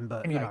time,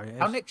 but anyway,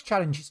 our next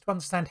challenge is to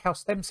understand how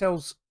stem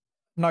cells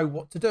know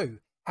what to do,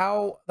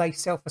 how they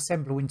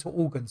self-assemble into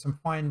organs and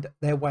find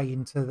their way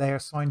into their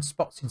assigned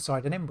spots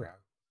inside an embryo.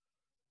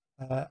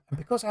 And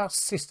because our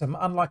system,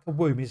 unlike a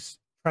womb, is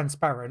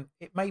transparent,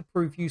 it may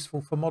prove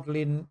useful for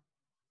modelling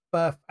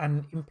birth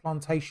and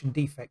implantation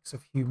defects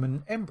of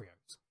human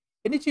embryos.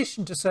 In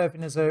addition to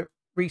serving as a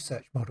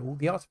research model,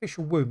 the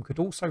artificial womb could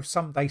also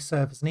someday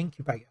serve as an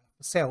incubator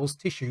for cells,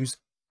 tissues,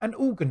 and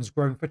organs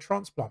grown for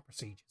transplant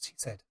procedures, he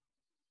said.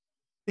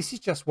 This is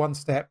just one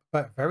step,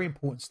 but a very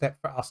important step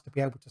for us to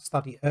be able to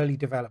study early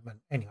development.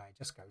 Anyway, it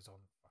just goes on.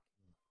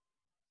 Fucking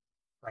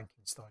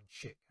Frankenstein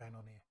shit going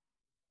on here.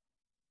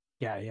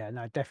 Yeah,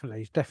 no,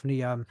 definitely. It's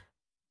definitely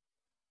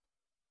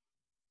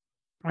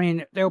I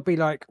mean, they'll be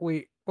like,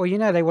 well,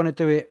 they want to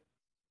do it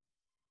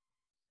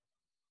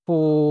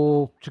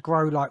to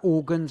grow like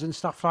organs and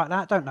stuff like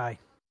that, don't they?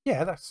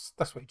 Yeah, that's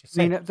what you just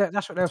I mean, said.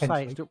 that's what they'll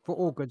say, is for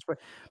organs. But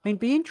I mean,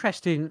 be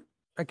interesting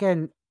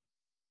again.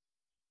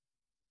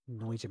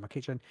 Noise in my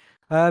kitchen.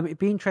 It'd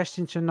be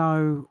interesting to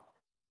know.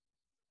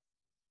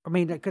 I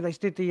mean, because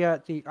they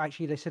did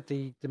actually they said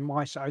the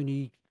mice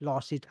only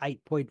lasted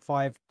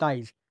 8.5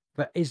 days,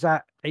 but is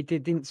that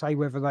didn't say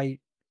whether they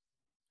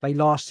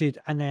lasted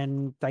and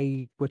then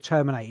they were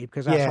terminated,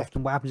 because that's Yeah,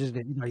 often what happens, isn't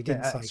it? You get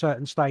didn't at a say.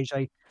 certain stage,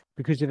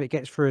 because if it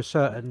gets through a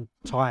certain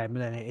time,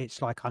 then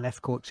it's like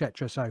unethical,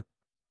 etc. So,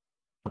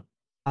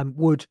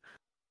 would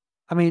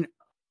I mean,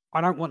 I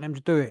don't want them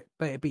to do it,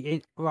 but it'd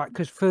be right,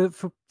 because for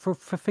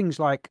things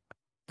like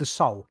the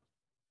soul,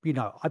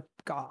 I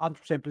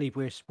 100% believe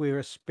we're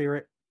a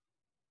spirit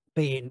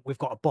being. We've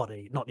got a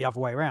body, not the other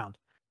way around.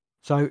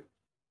 So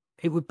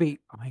it would be.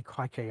 I mean,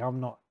 crikey, I'm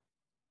not.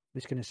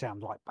 This is going to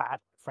sound like bad,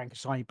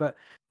 Frankenstein, but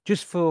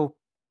just for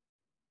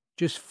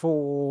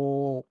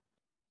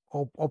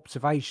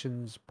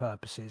observations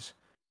purposes,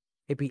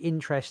 it'd be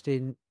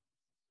interesting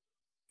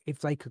if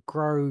they could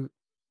grow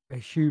a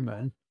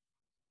human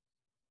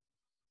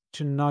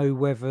to know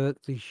whether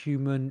the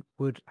human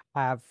would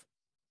have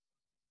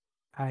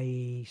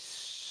a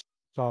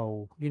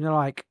soul.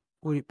 Like,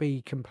 would it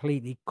be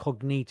completely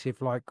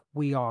cognitive like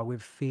we are,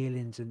 with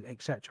feelings and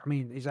etc.? I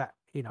mean, is that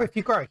But if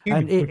you grow a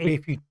and human, it would be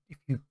if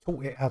you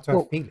taught it how to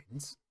have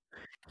feelings.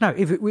 no,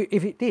 if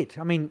it did,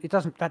 I mean, it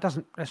doesn't. That's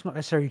not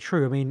necessarily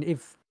true. I mean,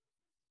 if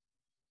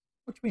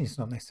What do you mean it's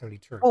not necessarily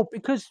true? well,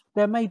 because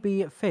there may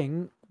be a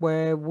thing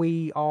where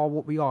we are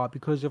what we are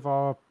because of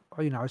our,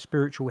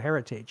 spiritual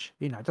heritage.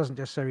 It doesn't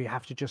necessarily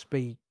have to just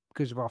be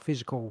because of our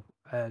physical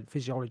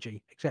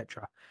physiology,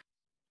 etc.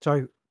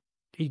 So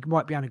he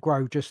might be able to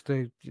grow just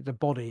the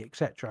body,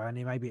 etc.,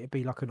 and maybe it'd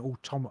be like an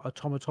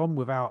automaton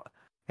without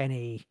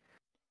any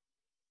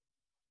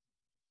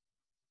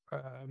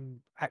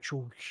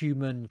actual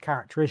human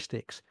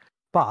characteristics.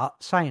 But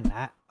saying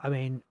that, I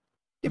mean,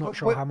 Yeah, not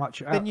sure how much.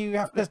 Then you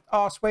have to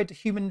ask, where do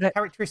human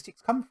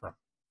characteristics come from?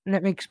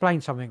 Let me explain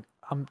something.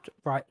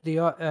 Right. The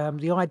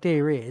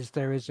idea is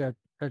there is a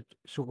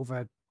sort of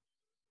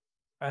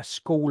a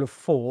school of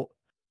thought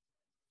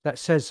that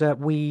says that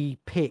we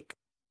pick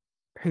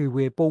who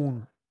we're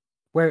born,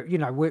 where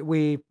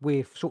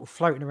we're sort of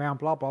floating around,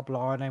 blah blah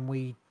blah, and then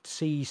we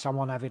see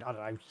someone having, I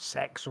don't know,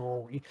 sex,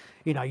 or you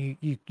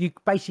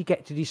basically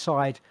get to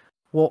decide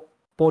what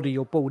body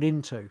you're born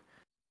into.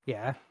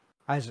 Yeah,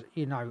 as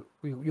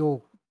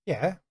you're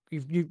Yeah,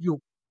 you're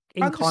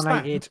I understand.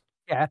 incarnated.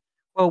 Yeah.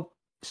 Well,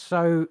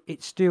 so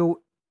it's still. Well,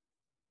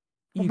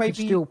 You could maybe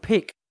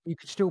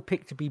still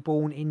pick to be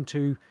born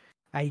into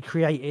a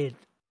created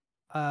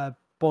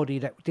body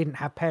that didn't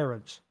have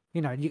parents.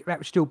 That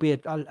would still be a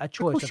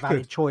choice, a you valid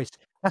could. choice.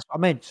 That's what I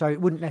meant. So it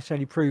wouldn't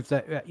necessarily prove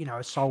that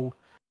a soul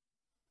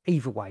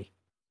either way.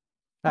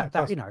 No, it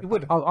does. It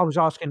wouldn't. I was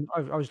asking. I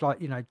was like,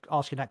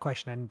 asking that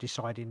question and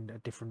deciding a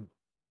different.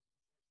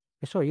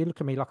 Sorry, you look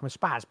at me like I'm a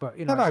spaz, but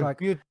No, it's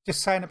like, you're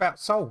just saying about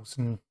souls,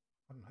 and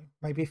I don't know,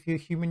 maybe if you're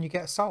human, you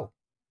get a soul,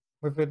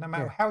 whether no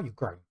matter how you've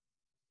grown.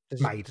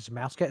 does a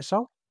mouse get a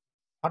soul?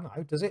 I don't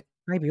know. Does it?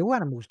 Maybe all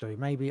animals do.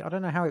 Maybe, I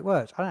don't know how it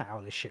works. I don't know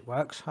how this shit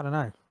works. I don't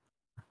know.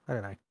 I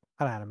don't know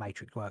how the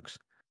Matrix works.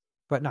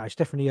 But no, it's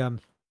definitely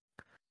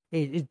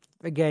it's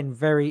again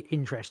very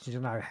interesting to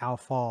know how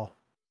far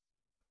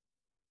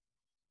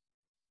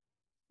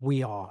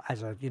we are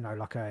as a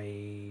like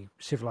a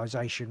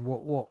civilization.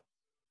 What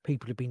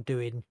people have been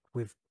doing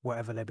with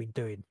whatever they've been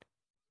doing.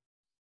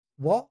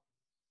 What?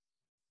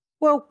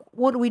 Well,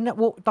 what do we know?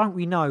 What don't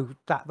we know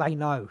that they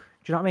know?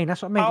 Do you know what I mean?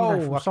 That's what I mean.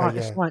 Oh, From okay, science,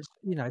 yeah.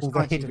 science, All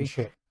the hidden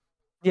shit.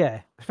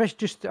 Yeah, especially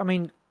just. I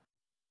mean,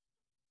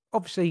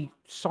 obviously,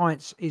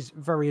 science is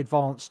very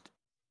advanced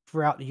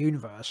throughout the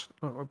universe,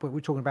 but we're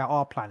talking about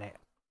our planet.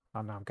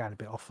 I know I'm going a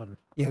bit off and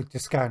Yeah,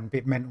 just going a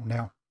bit mental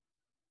now.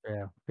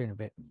 yeah, feeling a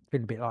bit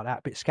like that,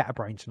 a bit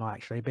scatterbrained tonight,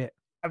 actually, a bit.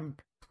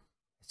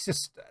 It's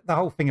just the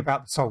whole thing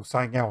about the soul,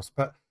 something else.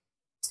 But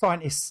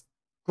scientists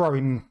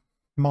growing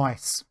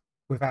mice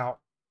without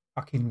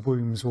fucking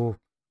wombs or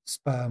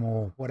sperm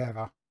or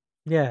whatever.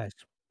 Yeah,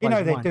 They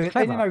do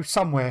it.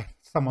 Somewhere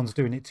someone's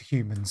doing it to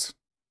humans.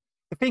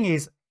 The thing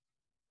is,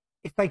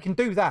 if they can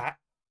do that,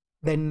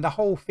 then the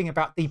whole thing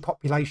about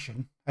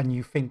depopulation, and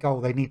you think, oh,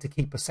 they need to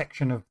keep a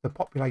section of the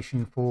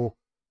population for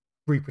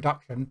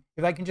reproduction.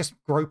 If they can just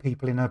grow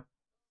people in a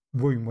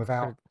womb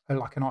without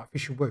like an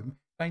artificial womb,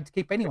 they don't need to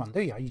keep anyone,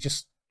 do you? You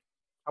just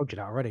told you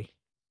that already.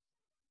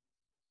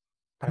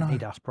 Don't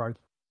need us, bro.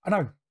 I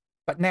know,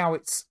 but now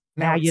it's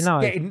now you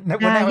know.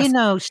 Now you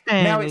know,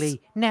 Stanley.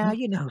 Now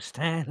you know,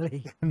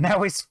 Stanley.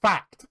 Now it's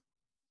fact.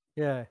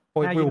 Yeah.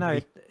 Or now it will you know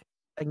be.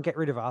 they can get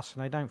rid of us,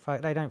 and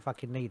they don't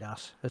fucking need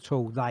us at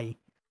all. They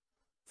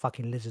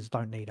fucking lizards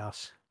don't need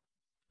us.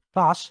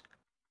 Plus,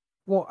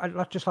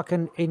 what just like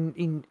an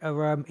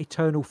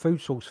eternal food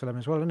source for them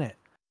as well, isn't it?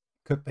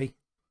 Could be.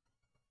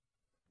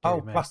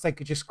 Dear plus they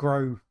could just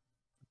grow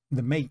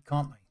the meat,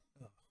 can't they?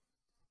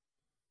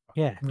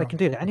 Yeah, they can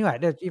do that anyway.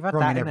 You've had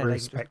Wrong that in in every there.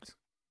 respect.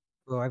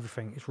 Well,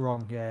 everything is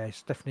wrong. Yeah,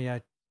 it's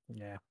definitely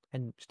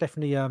and it's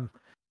definitely a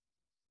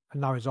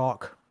Noah's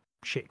Ark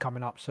shit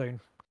coming up soon.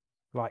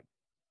 Like,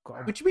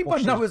 got What do you mean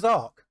by Noah's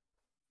Ark?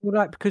 Well,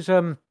 like because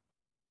the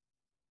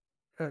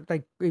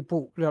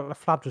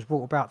flood was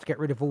brought about to get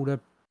rid of all the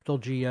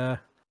dodgy I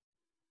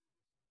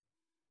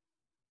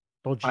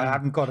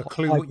haven't got a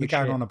clue what you're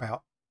going on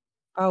about.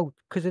 Oh,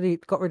 because they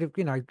got rid of,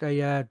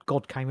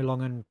 God came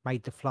along and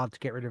made the flood to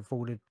get rid of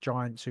all the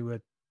giants who were, I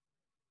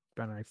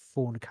don't know,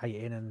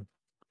 fornicating and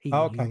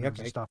eating humans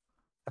and stuff.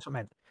 That's what I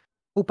meant.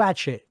 All bad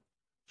shit.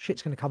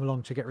 Shit's going to come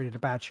along to get rid of the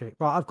bad shit.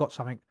 Right, I've got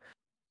something.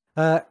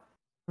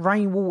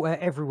 Rainwater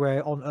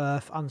everywhere on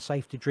Earth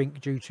unsafe to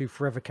drink due to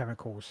forever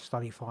chemicals,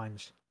 study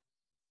finds.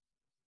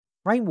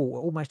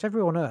 Rainwater almost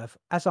everywhere on Earth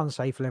has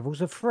unsafe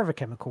levels of forever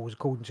chemicals,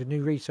 according to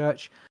new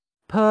research.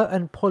 Per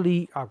and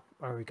poly... Oh,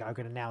 there we go. I'm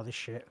going to nail this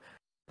shit.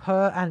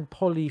 Per and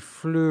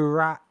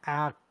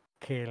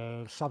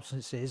polyfluoroalkyl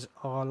substances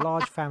are a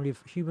large family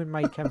of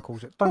human-made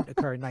chemicals that don't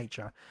occur in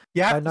nature.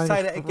 You have to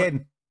say that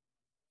again.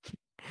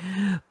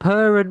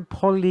 Per and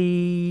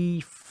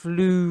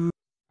polyfluoroalkyl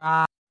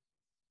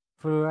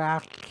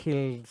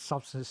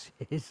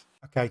substances.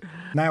 Okay,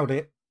 nailed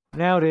it.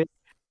 Nailed it.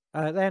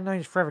 They're known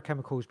as forever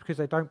chemicals because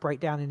they don't break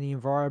down in the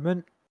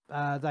environment.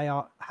 They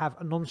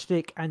have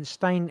non-stick and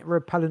stain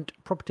repellent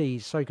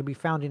properties, so can be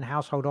found in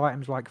household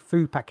items like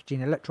food packaging,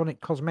 electronic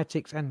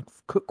cosmetics, and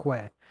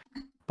cookware.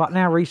 But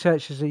now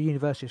researchers at the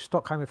University of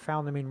Stockholm have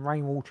found them in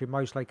rainwater in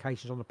most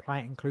locations on the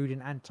planet,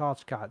 including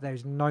Antarctica. There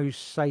is no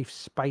safe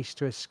space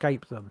to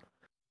escape them.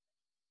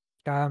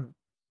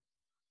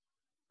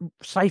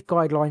 Safe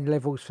guideline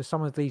levels for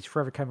some of these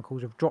forever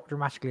chemicals have dropped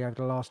dramatically over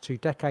the last 2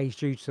 decades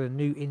due to the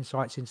new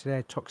insights into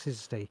their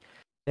toxicity.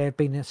 There have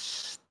been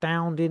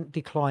astounding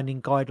decline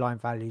in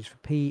guideline values for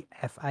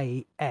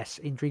PFAS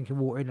in drinking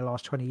water in the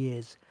last 20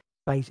 years,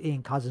 says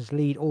Ian Cousins,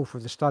 lead author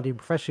of the study and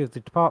professor of the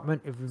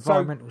Department of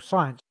Environmental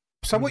Science.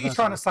 So what you're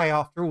trying to say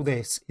after all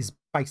this is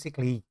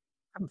basically...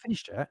 I haven't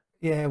finished yet.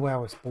 Yeah,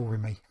 well, it's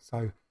boring me,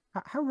 so...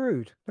 How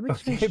rude. Let me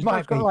just finish. It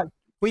might be.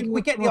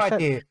 We get the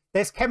idea.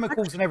 There's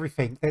chemicals and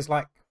everything. There's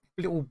like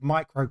little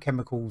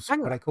microchemicals.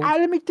 Hang on.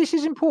 This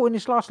is important,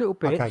 this last little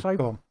bit. Okay, so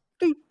go on.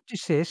 Do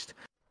desist.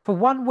 For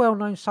one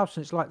well-known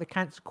substance like the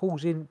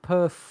cancer-causing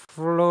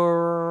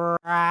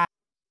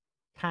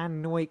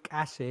perfluoroctanoic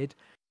acid,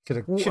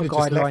 water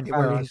guideline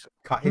values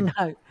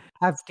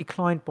have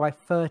declined by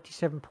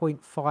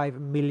 37.5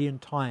 million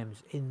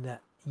times in the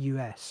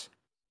US.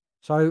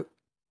 So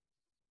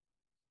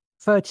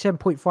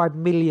 37.5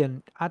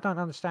 million. I don't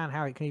understand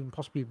how it can even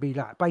possibly be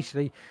that.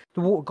 Basically, the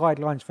water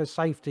guidelines for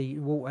safety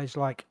in water is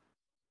like,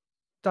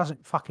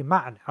 doesn't fucking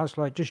matter. I was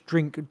like, just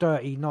drink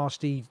dirty,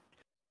 nasty,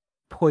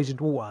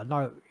 poisoned water.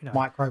 No,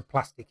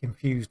 microplastic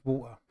infused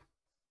water.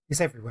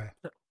 It's everywhere.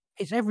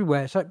 It's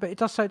everywhere. So, but it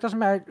doesn't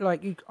matter.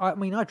 Like, I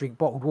drink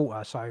bottled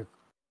water, so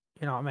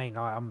you know what I mean.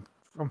 I'm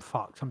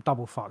fucked. I'm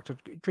double fucked. I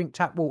drink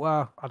tap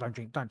water.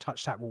 Don't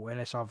touch tap water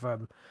unless I've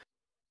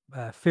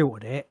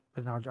filtered it,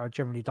 and I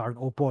generally don't,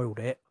 or boiled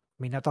it.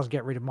 I mean, that does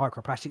get rid of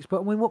microplastics,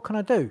 but I mean, what can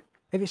I do?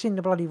 If it's in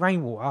the bloody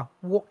rainwater,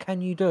 what can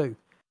you do?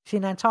 It's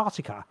in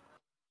Antarctica.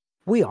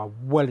 We are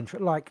well into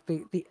like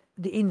the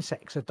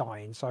insects are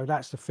dying, so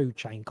that's the food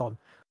chain gone.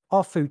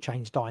 Our food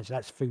chain's dying, so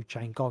that's the food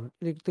chain gone.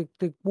 The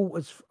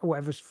water's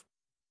whatever's,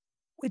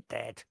 we're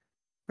dead.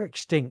 We're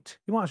extinct.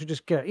 You might as well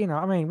just get,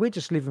 we're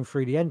just living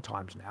through the end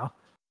times now.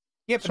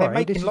 Yeah, but they're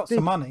making lots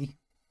of money.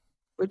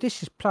 But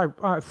this is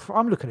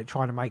I'm looking at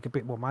trying to make a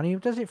bit more money.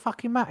 Does it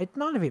fucking matter?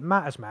 None of it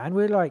matters, man.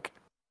 We're like,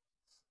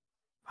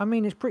 I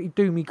mean, it's pretty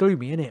doomy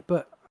gloomy, isn't it?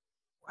 But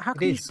how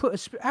can you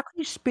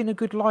spin a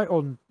good light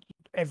on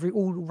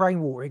all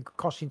rainwater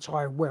across the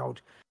entire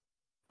world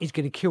is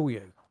going to kill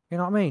you? You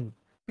know what I mean?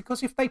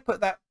 Because if they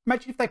put that,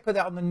 imagine if they put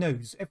that on the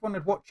news, everyone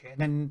would watch it,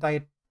 and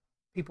then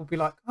people would be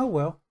like, oh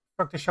well,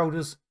 shrug their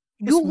shoulders.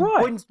 You're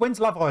right. When's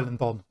Love Island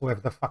on?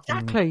 Whoever the fucking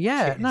exactly,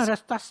 yeah. No,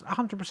 that's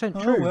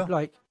 100% true. Well.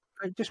 Like,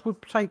 it just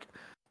would take.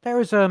 There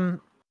is I've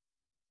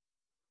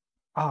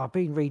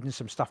been reading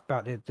some stuff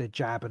about the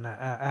jab and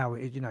how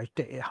it,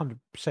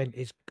 100%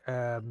 is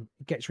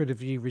gets rid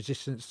of your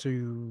resistance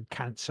to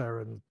cancer,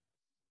 and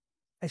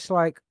it's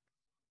like,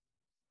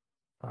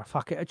 oh,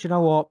 fuck it. Do you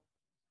know what?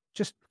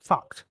 Just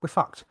fucked. We're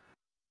fucked.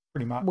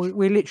 Pretty much.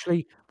 We're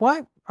literally.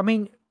 Why? I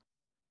mean,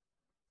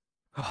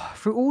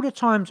 through all the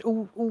times,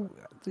 all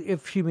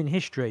of human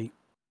history,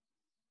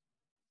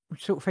 I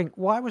sort of think,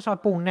 why was I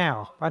born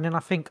now? And then I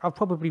think I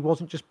probably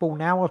wasn't just born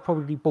now. I was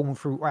probably born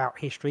throughout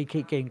history,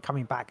 keep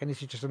coming back, and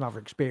this is just another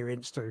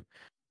experience to,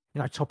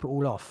 top it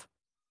all off.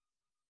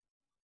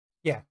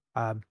 Yeah.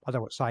 I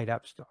don't want to say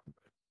that.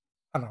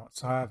 I don't know what to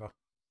say either.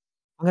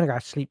 I'm going to go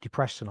to sleep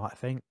depressed tonight, I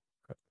think.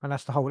 And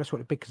that's what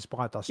the Big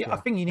Conspire does. Yeah, I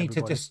think you need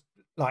to just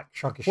like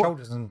shrug your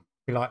shoulders and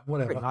be like,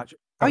 whatever. Oh,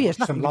 yeah, there's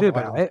nothing you can do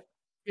about it.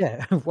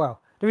 Yeah,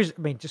 well, there is.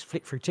 I mean, just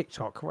flick through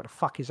TikTok. What the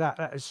fuck is that?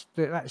 That is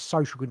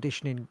social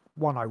conditioning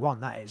 101.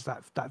 That is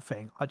that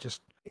thing. It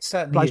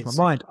certainly blows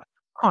my mind. I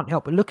can't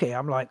help but look at it.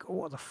 I'm like,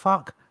 what the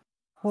fuck?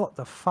 What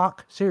the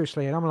fuck?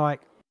 Seriously, and I'm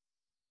like,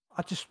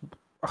 I just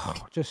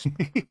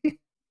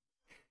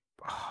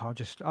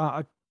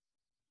I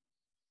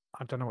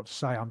don't know what to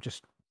say. I'm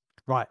just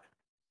right.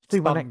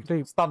 Do my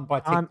next. Stunned by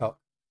TikTok.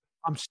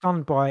 I'm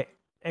stunned by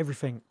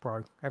everything,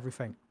 bro.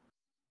 Everything.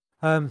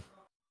 Oh,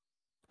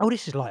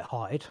 this is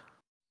light-hearted.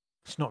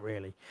 It's not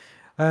really.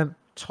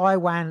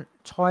 Taiwan.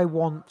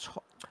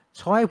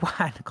 I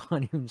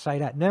can't even say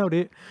that. Nailed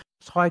it.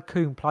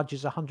 Tycoon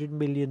pledges $100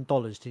 million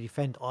to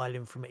defend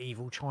island from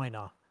evil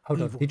China.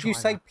 Hold on. Did you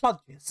say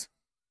pledges?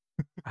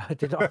 I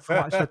thought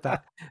I said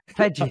that.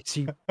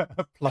 Pledges.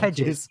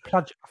 Pledges.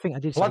 I think I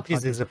did say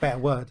pledges. Is a better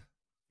word.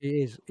 It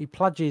is. He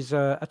pledges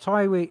a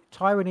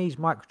Taiwanese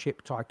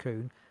microchip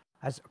tycoon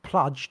has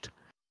pledged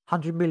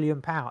 $100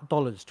 million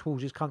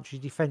towards his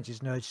country's defences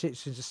and urged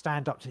citizens to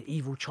stand up to the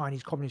evil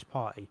Chinese Communist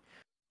Party.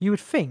 You would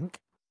think.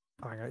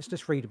 Hang on, let's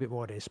just read a bit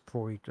more of this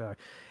before we go.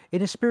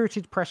 In a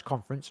spirited press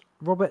conference,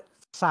 Robert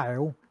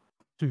Sale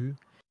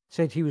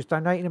said he was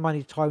donating the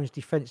money to Taiwan's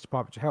Defence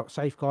Department to help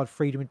safeguard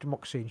freedom and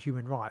democracy and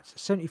human rights. The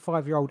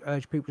 75-year-old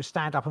urged people to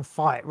stand up and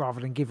fight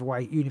rather than give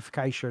away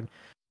unification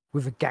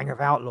with a gang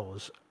of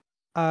outlaws.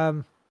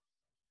 I'd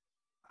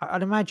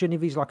imagine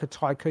if he's like a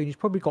tycoon, he's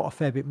probably got a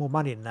fair bit more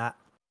money than that.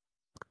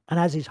 And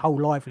as his whole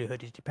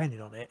livelihood is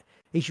dependent on it,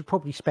 he should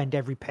probably spend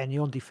every penny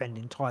on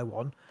defending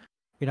Taiwan.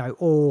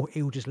 Or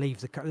he'll just leave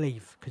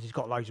because he's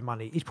got loads of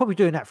money. He's probably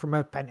doing that from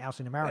a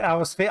penthouse in America. I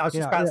was just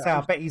about to say,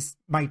 I bet he's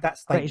made that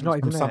statement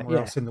from somewhere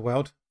else in the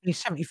world. He's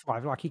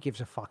 75, like he gives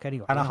a fuck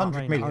anyway. And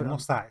 100 million,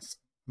 what's that?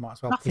 Might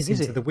as well piss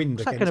into the wind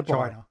against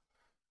China.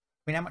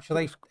 I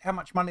mean, how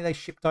much money they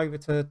shipped over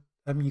to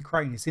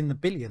Ukraine? It's in the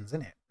billions,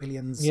 isn't it?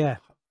 Billions,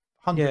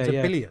 hundreds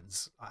of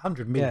billions.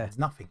 100 million is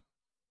nothing.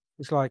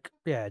 It's like,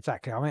 yeah,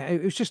 exactly. I mean,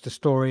 it was just a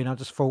story, and I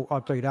just thought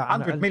I'd do that.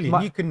 100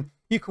 million,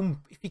 you can,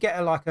 if you get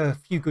a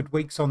few good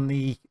weeks on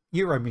the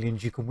Euro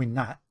Millions, you can win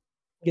that.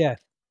 Yeah,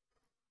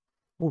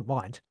 wouldn't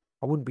mind.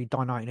 I wouldn't be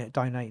donating it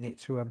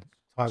to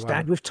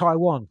Stand with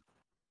Taiwan.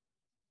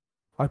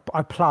 I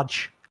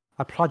pledge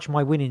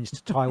my winnings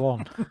to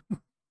Taiwan.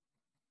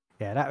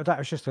 Yeah, that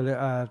was just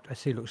a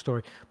silly little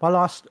story. My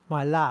last.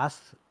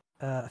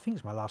 I think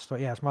it's my last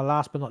story. Yeah, it's my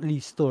last but not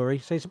least story.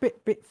 So it's a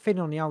bit thin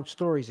on the old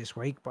stories this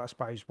week, but I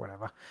suppose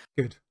whatever.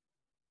 Good,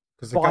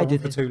 because they go on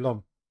for too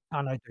long.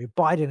 I know. The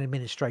Biden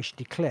administration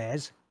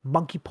declares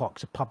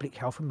monkeypox a public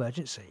health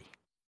emergency.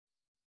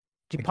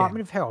 Department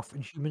of Health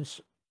and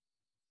Humans.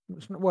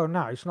 Well,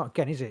 no, it's not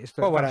again, is it? It's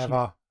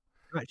whatever.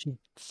 Actually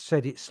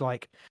said it's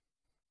like,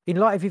 in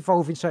light of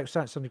evolving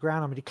circumstances on the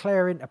ground, I'm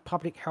declaring a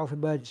public health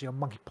emergency on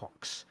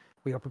monkeypox.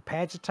 We are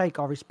prepared to take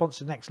our response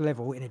to the next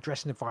level in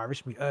addressing the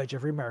virus. We urge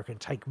every American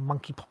to take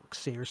monkeypox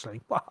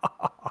seriously.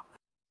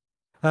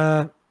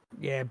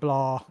 Yeah,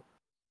 blah.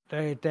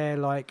 They're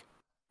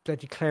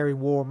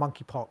declaring war on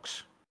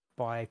monkeypox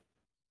but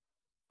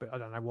I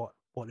don't know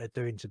what they're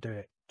doing to do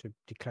it, to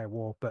declare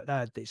war. But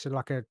it's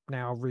like a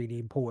now really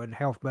important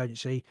health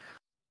emergency.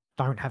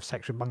 Don't have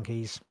sex with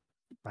monkeys.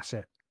 That's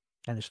it.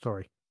 End of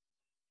story.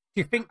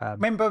 Do you think?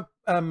 Remember,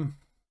 it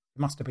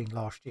must have been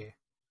last year.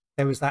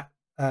 There was that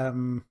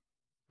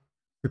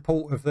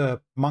report of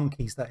the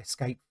monkeys that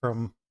escaped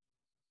from.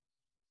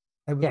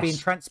 They were being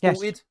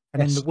transported,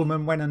 and then the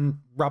woman went and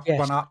rubbed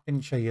one up,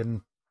 didn't she?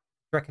 And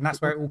I reckon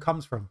that's where it all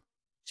comes from.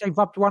 She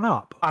rubbed one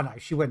up? I know.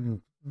 She went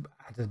and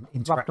had an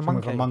interaction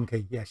with a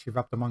monkey. Yeah, she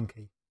rubbed a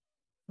monkey.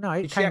 No,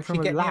 it came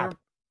from a lab.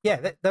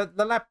 Yeah,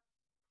 the lab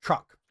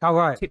truck. Oh,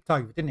 right. Tipped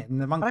over, didn't it?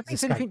 And the monkeys. I don't think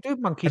it's anything to do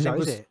with monkeys, though,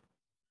 is it?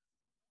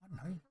 I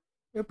don't know.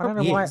 It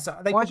probably is.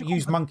 They probably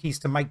use monkeys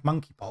to make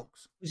monkeypox.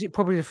 Is it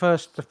probably the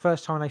first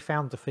time they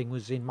found the thing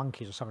was in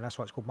monkeys or something? That's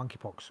why it's called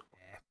monkeypox.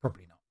 Yeah,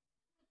 probably not.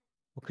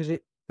 Because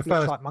it the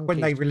first like monkeys,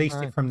 when they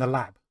released it from the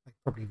lab, they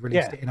probably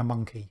released it in a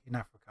monkey in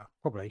Africa.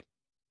 Probably,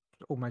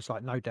 almost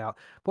like no doubt.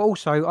 But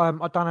also, I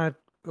don't know.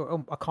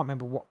 I can't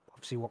remember what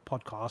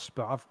podcast,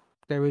 but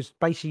there was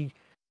basically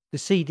the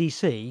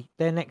CDC.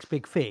 Their next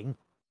big thing,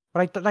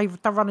 but they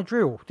run a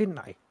drill,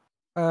 didn't they?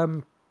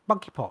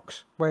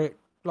 Monkeypox, where it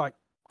like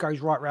goes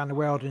right around the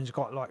world and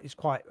it's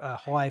quite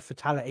high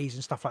fatalities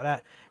and stuff like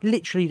that. They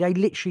literally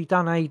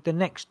done the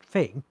next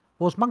thing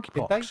was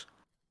monkeypox.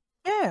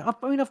 Yeah,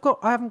 I mean,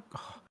 I haven't.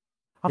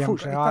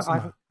 Unfortunately,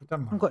 I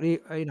haven't got the.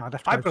 I'd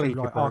have to go through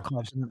like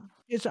archives. And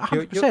it's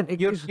 100%.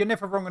 You're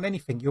never wrong on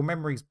anything. Your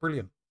memory's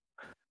brilliant.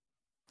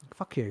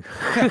 Fuck you.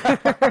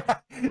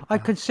 I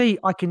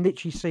can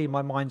literally see in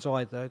my mind's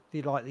eye the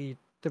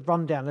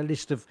rundown, the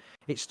list of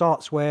it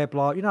starts where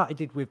blah. I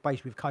did with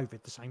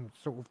COVID, the same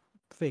sort of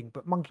thing,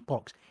 but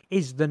monkeypox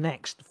is the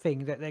next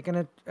thing that they're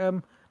going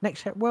to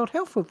next World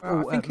Health.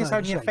 I think it's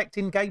only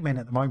affecting gay men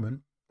at the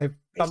moment. They've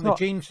done the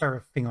gene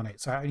therapy thing on it,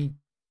 so it only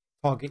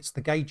targets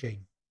the gay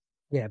gene.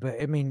 Yeah,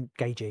 but I mean,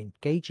 gay gene.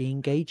 But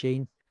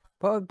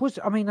I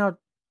don't know.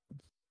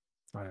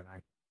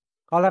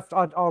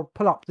 I'll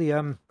pull up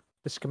the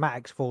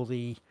schematics for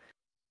the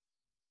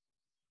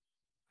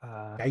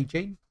gay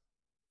gene.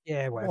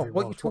 Yeah, whatever.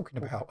 What are you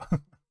talking about?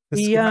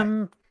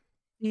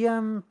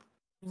 the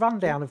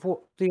rundown of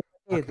what the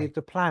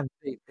plan.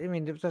 I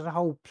mean, there's a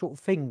whole sort of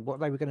thing what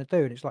they were going to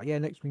do, and it's like,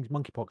 next thing's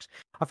monkeypox.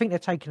 I think they're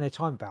taking their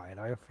time about it.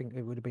 I think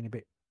it would have been a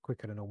bit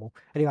quicker than normal.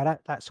 Anyway,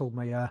 that's all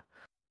my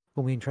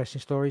all the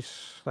interesting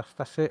stories.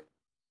 That's it.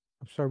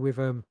 I'm sorry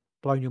we've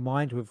blown your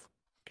mind with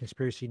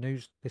conspiracy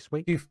news this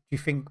week. Do you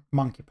think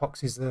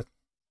monkeypox is the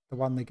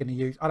one they're going to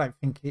use? I don't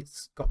think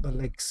it's got the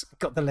legs,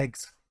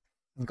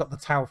 and got the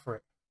tail for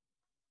it.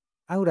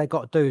 All they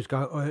got to do is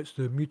go, oh, it's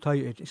the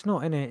mutated. It's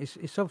not in it.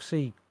 It's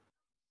obviously,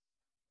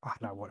 I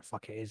don't know what the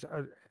fuck it is.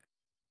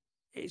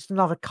 It's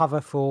another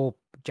cover for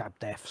jab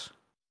deaths,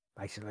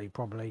 basically.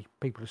 Probably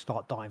people will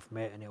start dying from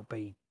it, and it'll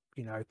be,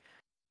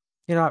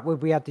 like when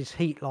we had this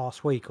heat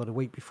last week or the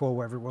week before,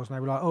 wherever it was, and they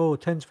were like, oh,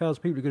 tens of thousands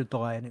of people are going to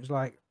die, and it was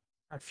like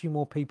a few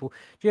more people.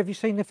 Have you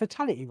seen the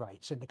fatality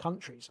rates in the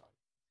countries?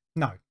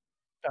 No.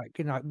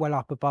 Like, well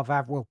up above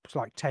average. Well, it's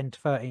like 10 to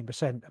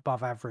 13%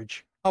 above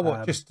average. Oh,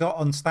 what? Just not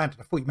on standard?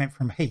 I thought you meant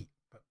from heat.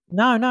 But...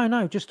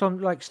 No. Just on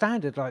like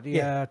standard, like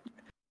the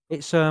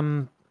it's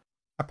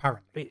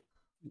apparently.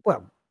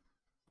 Well,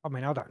 I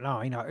mean, I don't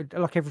know.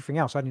 Like everything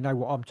else, I only know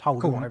what I'm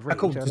told.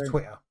 According to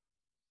Twitter.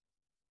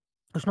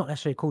 It's not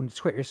necessarily according to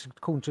Twitter. It's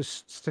according to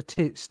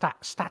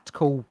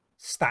statistical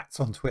stats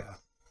on Twitter.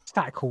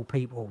 Statistical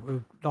people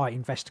who like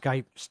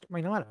investigate. I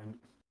mean, I don't.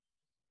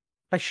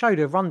 They showed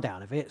a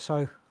rundown of it,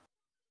 so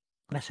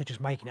unless they're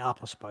just making it up,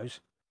 I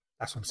suppose.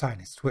 That's what I'm saying.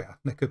 It's Twitter.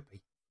 There could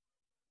be.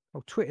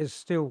 Well, Twitter's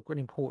still an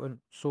important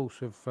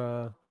source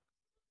of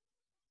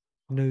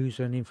news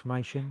and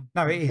information.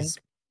 No, it is.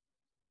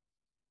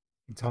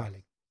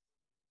 Entirely.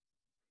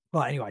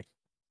 Right, anyway.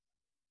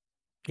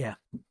 Yeah.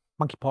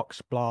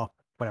 Monkeypox, blah,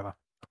 whatever.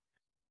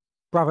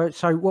 Brother,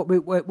 so what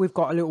we've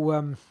got a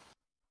little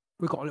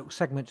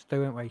segment to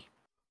do, haven't we?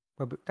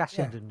 Well, that's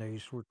the end of the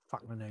news.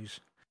 Fuck the news.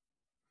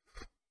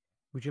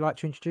 Would you like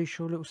to introduce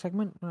your little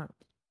segment? No.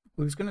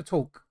 We was going to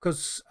talk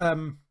because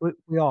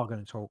we are going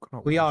to talk.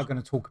 We are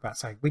going to talk about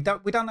something. We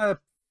done an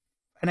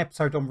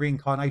episode on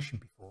reincarnation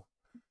before,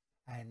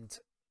 and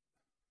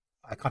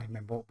I can't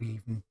remember what we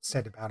even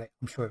said about it.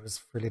 I'm sure it was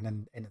thrilling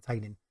and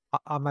entertaining.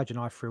 I imagine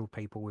I thrilled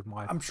people with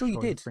my. I'm sure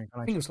you did.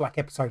 I think it was like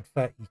episode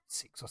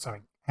 36 or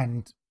something,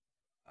 and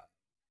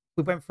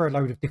we went through a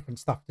load of different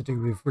stuff to do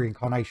with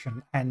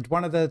reincarnation. And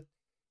one of the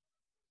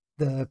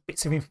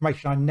bits of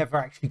information I never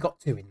actually got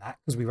to in that,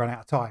 because we ran out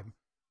of time,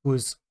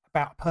 was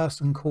about a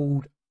person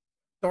called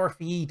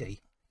Dorothy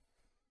Eady,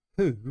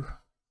 who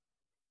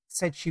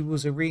said she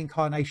was a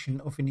reincarnation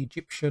of an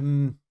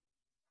Egyptian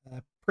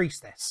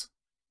priestess,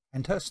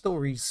 and her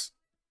story's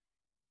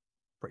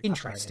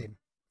interesting.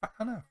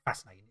 I know,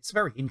 fascinating. It's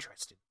very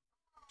interesting.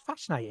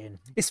 Fascinating.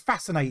 It's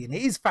fascinating.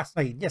 It is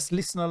fascinating. Yes,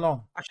 listen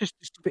along. That's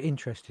just a bit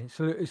interesting.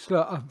 So it's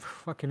like,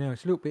 fucking hell,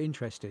 it's a little bit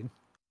interesting.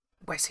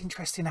 Well, it's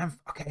interesting and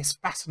okay, it's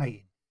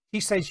fascinating. She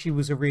says she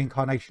was a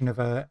reincarnation of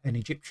an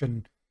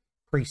Egyptian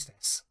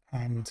priestess,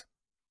 and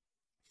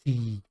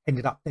she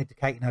ended up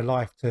dedicating her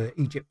life to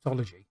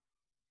Egyptology.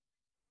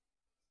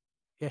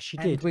 Yes, she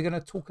did. We're going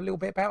to talk a little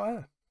bit about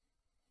her.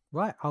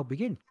 Right, I'll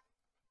begin.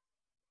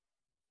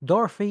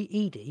 Dorothy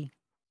Eady.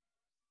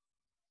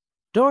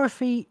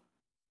 Dorothy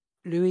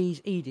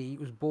Louise Eady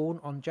was born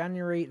on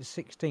January the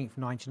 16th,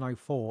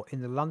 1904,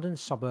 in the London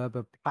suburb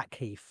of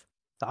Blackheath,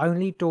 the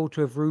only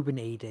daughter of Reuben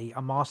Eady,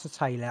 a master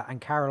tailor,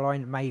 and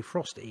Caroline May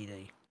Frost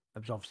Eady.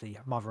 That was obviously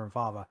her mother and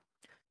father.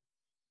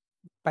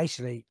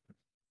 Basically,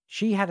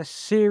 she had a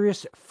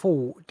serious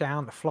fall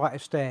down a flight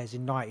of stairs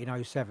in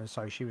 1907,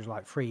 so she was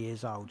like 3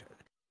 years old.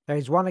 There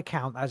is one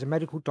account as a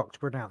medical doctor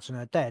pronouncing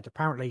her dead.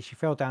 Apparently, she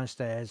fell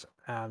downstairs.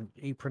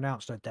 He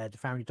pronounced her dead. The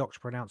family doctor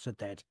pronounced her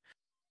dead.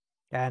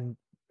 And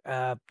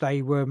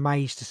they were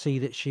amazed to see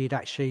that she had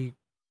actually,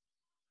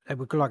 they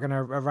were like going to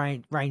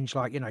arrange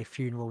like,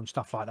 funeral and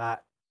stuff like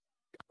that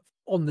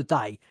on the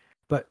day.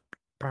 But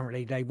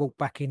apparently they walked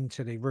back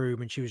into the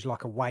room and she was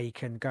like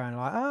awake and going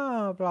like,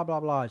 oh, blah, blah,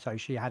 blah. So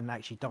she hadn't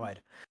actually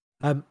died.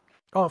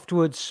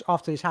 Afterwards,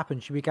 after this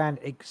happened, she began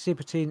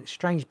exhibiting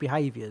strange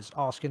behaviours,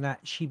 asking that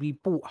she be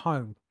brought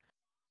home.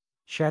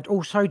 She had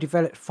also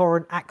developed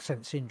foreign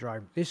accent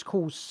syndrome. This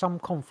caused some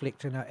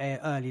conflict in her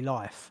early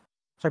life.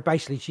 So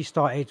basically, she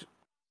started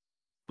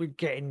with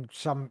getting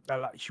some.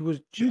 She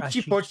was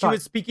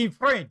speaking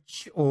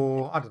French,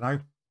 or I don't know,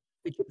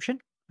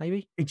 Egyptian,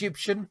 maybe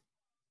Egyptian,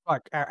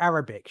 like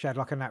Arabic. She had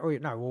like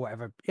or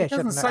whatever. Yeah, it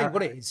doesn't say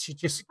what it is. She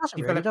just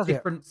developed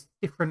really,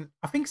 different.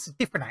 I think it's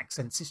different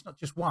accents. It's not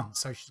just one.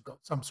 So she's got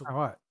some sort. All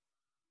right.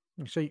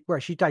 So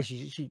she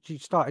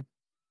started.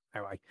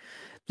 Anyway,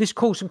 this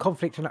caused some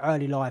conflict in her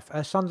early life.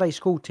 Her Sunday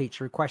school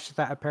teacher requested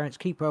that her parents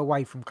keep her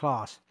away from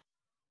class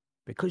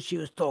because she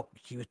was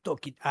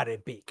talking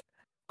Arabic,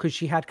 because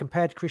she had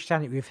compared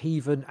Christianity with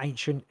heathen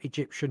ancient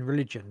Egyptian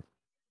religion.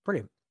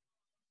 Brilliant.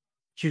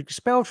 She was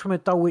expelled from a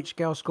Dulwich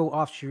girls' school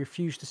after she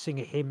refused to sing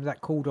a hymn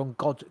that called on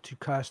God to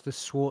curse the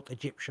swart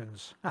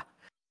Egyptians.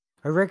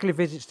 Her regular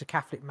visits to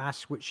Catholic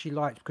Mass, which she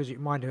liked because it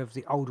reminded her of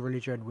the old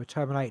religion, were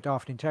terminated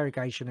after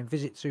interrogation and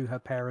visits to her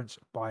parents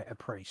by a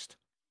priest.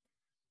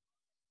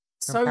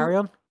 So carry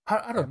on.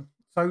 I don't.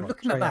 So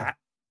looking at that,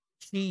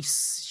 she's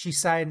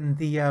saying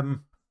the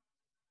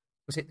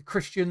was it the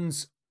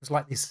Christians was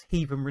like this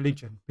heathen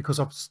religion because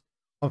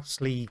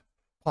obviously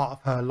part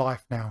of her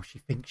life now she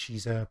thinks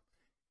she's a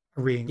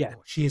Yeah.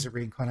 she is a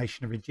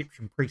reincarnation of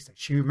Egyptian priestess.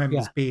 She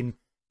remembers Yeah. being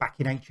back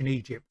in ancient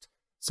Egypt.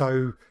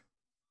 So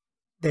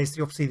there's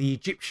obviously the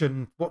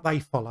Egyptian, what they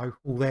follow,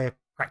 all their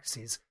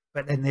practices,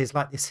 but then there's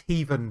like this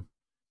heathen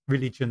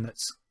religion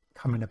that's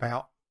coming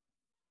about.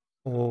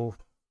 Or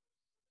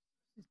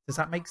does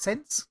that make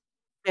sense?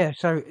 Yeah.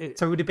 So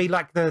So would it be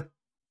like the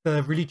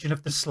religion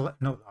of the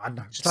no, I don't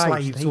know,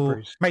 slaves, the slaves, or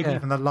Hebrews. maybe Yeah.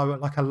 even the lower,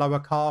 like a lower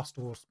caste,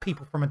 or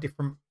people from a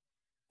different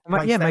Yeah,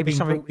 place that have maybe been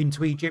something. brought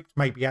into Egypt,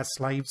 maybe as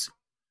slaves?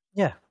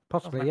 Yeah,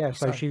 possibly. Yeah. Like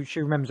So you say.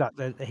 she remembers that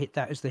the hit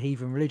that as the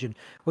heathen religion.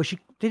 Well, she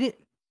did it.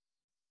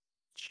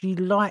 She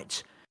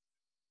liked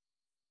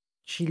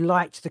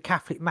the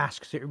Catholic Mass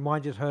because it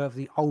reminded her of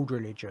the old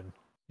religion.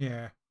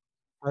 Yeah.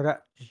 So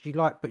that she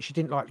liked, but she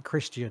didn't like the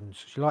Christians.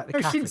 She liked the No,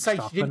 she didn't Catholic say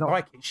stuff. she didn't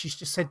like it. She's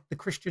just said the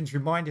Christians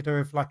reminded her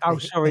of like Oh,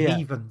 the sorry, yeah.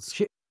 heathens.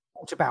 She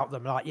talked about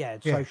them, like, yeah.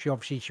 So Yeah. she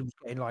was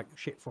getting like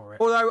shit for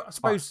it. Although I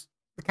suppose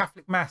the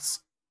Catholic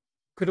Mass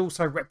could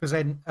also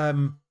represent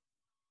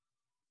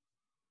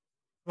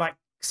like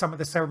some of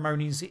the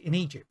ceremonies in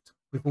Egypt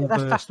with all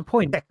That's the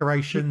point.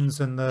 decorations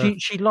and the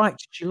She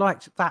liked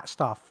that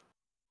stuff.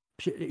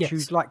 She Yes.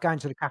 was like going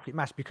to the Catholic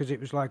Mass because it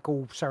was like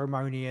all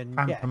ceremony and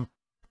pamp and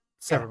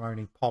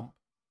ceremony, pomp,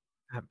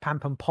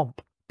 pamp and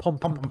pomp,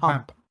 pomp and pump.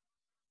 pamp,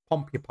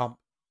 pomp your pump.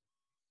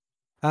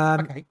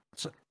 Okay,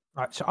 So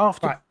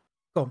after right,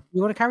 go on.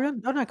 you want to carry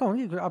on? Oh no, go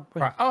on.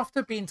 Right,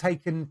 after being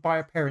taken by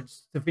her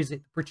parents to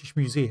visit the British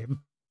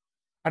Museum,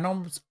 and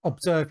on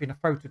observing a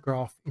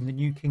photograph in the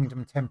New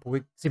Kingdom Temple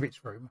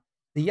exhibits room,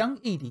 the young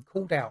Edie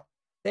called out,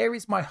 "There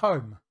is my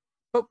home.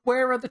 But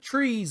where are the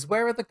trees?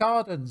 Where are the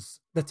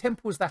gardens? The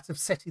temple is that of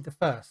Seti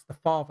I, the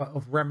father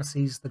of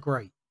Ramesses the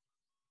Great."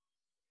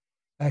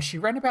 She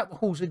ran about the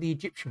halls of the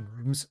Egyptian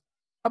rooms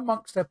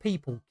amongst her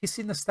people,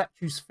 kissing the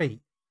statue's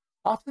feet.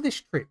 After this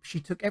trip,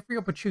 she took every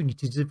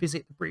opportunity to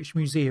visit the British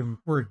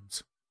Museum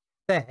rooms.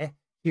 There,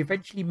 she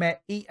eventually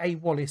met E.A.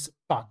 Wallace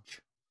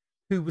Budge,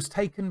 who was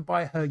taken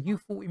by her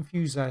youthful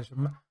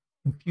enthusiasm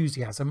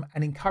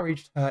and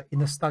encouraged her in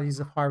the studies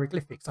of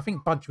hieroglyphics. I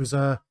think Budge was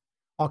an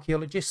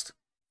archaeologist.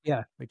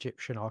 Yeah,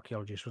 Egyptian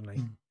archaeologist, wasn't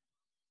he? Mm.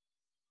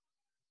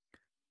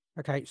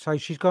 Okay, so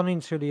she's gone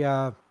into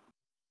the.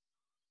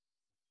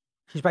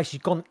 She's basically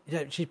gone.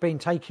 She's been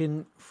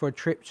taken for a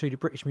trip to the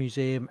British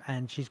Museum,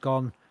 and she's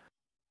gone.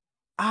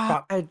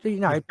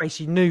 Basically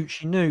she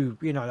knew,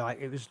 like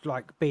it was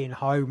like being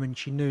home, and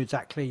she knew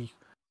exactly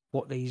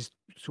what these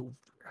sort of,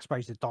 I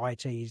suppose,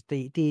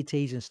 the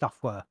deities and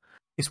stuff were.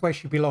 It's where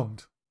she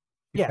belonged.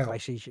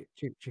 Basically,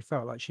 she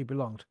felt like she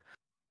belonged.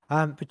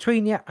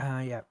 Between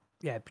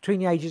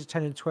the ages of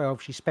 10 and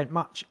 12, she spent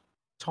much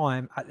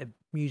time at the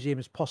museum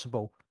as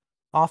possible.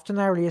 After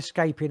narrowly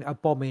escaping a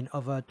bombing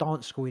of a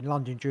dance school in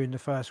London during the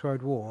First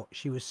World War,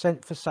 she was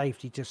sent for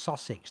safety to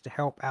Sussex to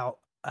help out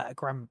at a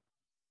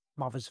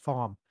grandmother's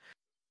farm.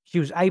 She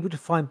was able to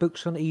find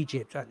books on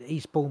Egypt at the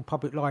Eastbourne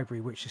Public Library,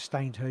 which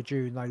sustained her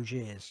during those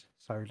years.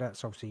 So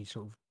that's obviously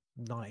sort of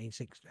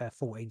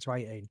 14 to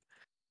 18.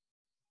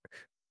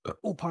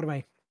 Oh, pardon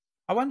me.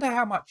 I wonder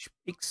how much,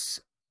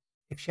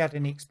 if she had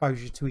any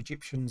exposure to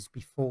Egyptians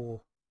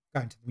before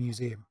going to the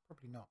museum.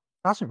 Probably not.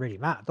 Doesn't really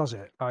matter, does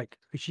it? Like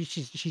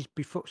she's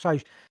before, so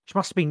she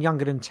must have been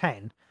younger than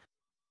 10.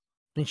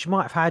 And she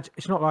might have had.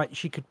 It's not like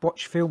she could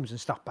watch films and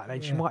stuff back then.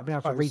 She might have been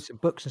able to read some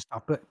books and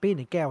stuff. But being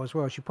a girl as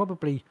well, she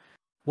probably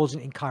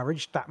wasn't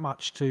encouraged that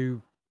much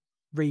to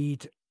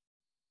read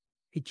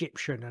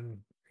Egyptian and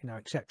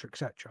etc.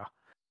 etc.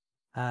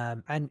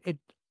 And it.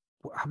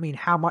 I mean,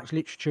 how much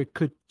literature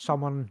could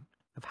someone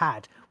have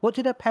had? What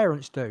did her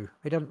parents do?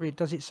 It doesn't really.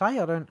 Does it say?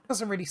 It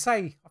doesn't really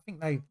say. I think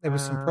there were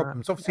some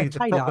problems. Obviously, the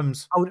Taylor,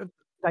 problems.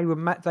 They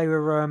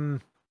were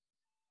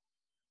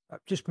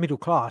just middle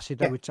class.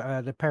 They were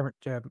the parent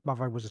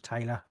mother was a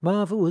tailor.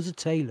 Mother was a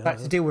tailor. Had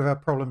to deal with her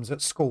problems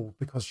at school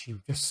because she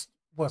just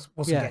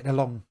wasn't getting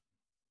along.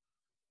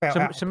 Out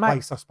of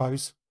place, I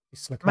suppose.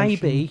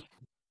 Maybe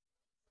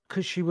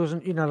because she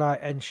wasn't,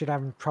 and she'd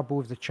having trouble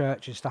with the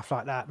church and stuff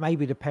like that.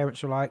 Maybe the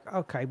parents were like,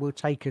 "Okay, we'll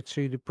take her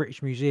to the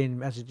British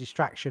Museum as a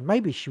distraction."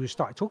 Maybe she was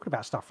started talking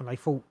about stuff, and they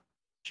thought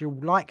she'll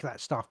like that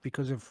stuff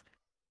because of.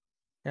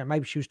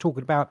 Maybe she was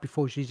talking about it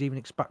before she's even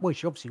explained. Well,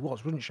 she obviously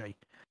was, wasn't she?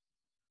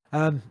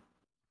 Oh,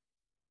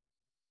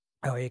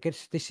 yeah, I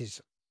guess this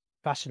is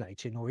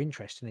fascinating or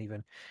interesting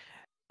even.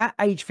 At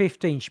age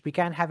 15, she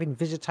began having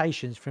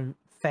visitations from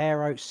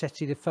Pharaoh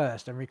Seti I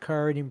and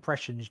recurring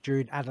impressions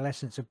during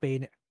adolescence of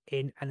being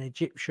in an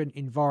Egyptian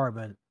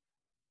environment.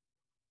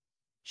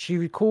 She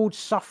recalled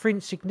suffering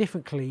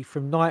significantly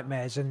from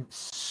nightmares and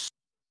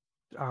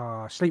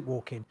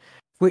sleepwalking,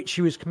 which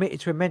she was committed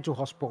to a mental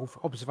hospital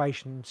for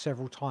observation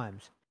several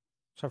times.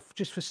 So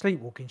just for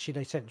sleepwalking,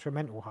 they sent her to a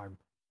mental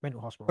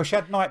hospital. Well, she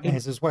had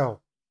nightmares as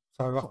well.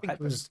 So I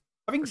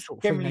think it's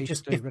generally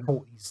just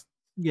difficulties.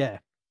 Yeah.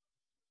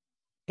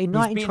 In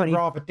 1920, being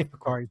rather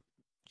difficult.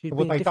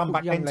 What they done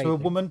back then to a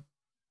woman?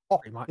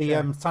 Off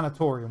the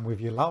sanatorium with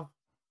you, love.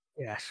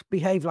 Yes,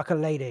 behave like a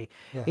lady.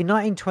 Yeah. In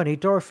 1920,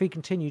 Dorothy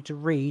continued to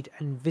read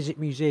and visit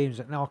museums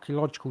and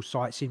archaeological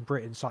sites in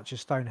Britain, such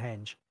as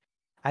Stonehenge.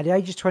 At the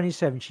age of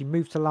 27, she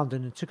moved to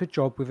London and took a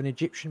job with an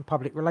Egyptian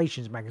public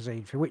relations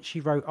magazine, for which she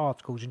wrote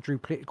articles and drew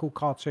political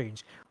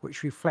cartoons,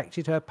 which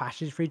reflected her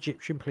passion for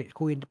Egyptian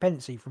political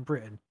independency from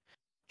Britain.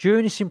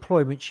 During this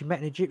employment, she met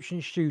an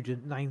Egyptian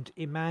student named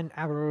Iman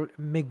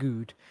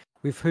al-Megoud,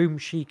 with whom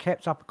she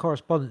kept up a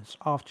correspondence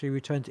after he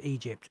returned to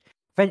Egypt.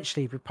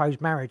 Eventually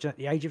proposed marriage at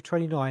the age of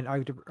 29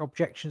 over the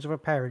objections of her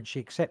parents. She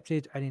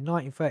accepted, and in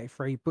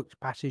 1933 booked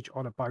passage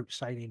on a boat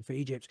sailing for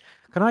Egypt.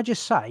 Can I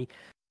just say,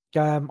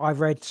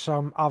 I've read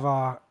some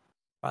other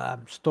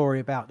story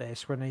about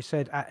this when they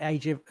said at the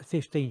age of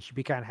 15 she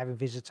began having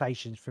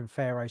visitations from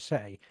Pharaoh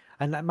Seti,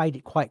 and that made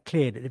it quite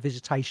clear that the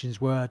visitations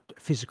were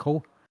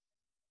physical,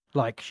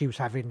 like she was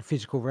having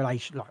physical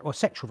relation, like or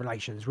sexual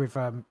relations with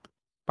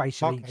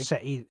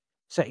basically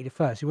Seti the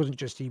first. It wasn't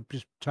just he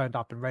just turned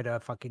up and read her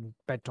fucking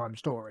bedtime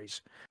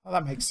stories. Well,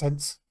 that makes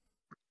sense.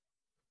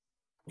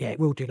 Yeah, it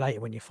will do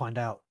later when you find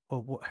out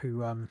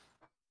who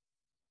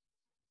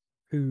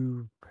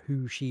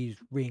she's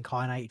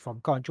reincarnated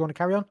from. Go on, do you want to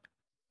carry on?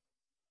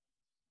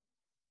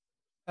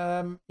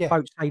 Yeah.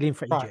 Boat sailing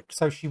for Right. Egypt.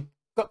 So she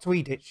got to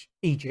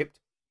Egypt.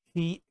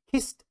 She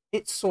kissed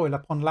its soil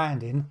upon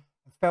landing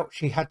and felt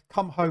she had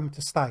come home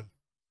to stay.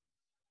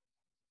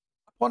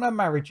 Upon her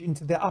marriage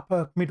into the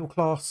upper middle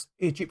class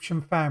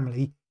Egyptian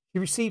family, she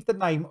received the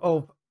name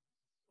of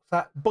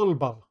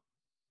Bulbul,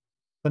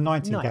 the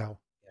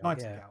nightingale.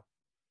 Yeah.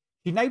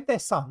 She named their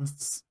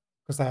sons,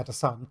 because they had a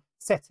son,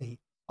 Seti,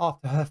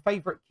 after her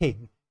favourite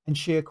king, and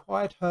she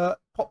acquired her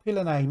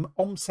popular name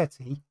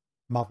Seti,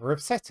 Mother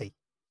of Seti.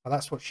 Well,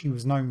 that's what she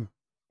was known.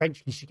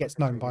 Eventually, she gets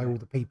known by all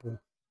the people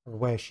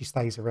where she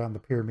stays around the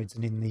pyramids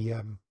and in the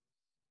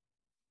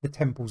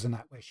temples and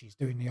that, where she's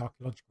doing the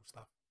archaeological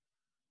stuff.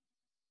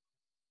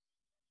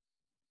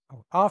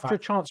 After a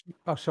chance,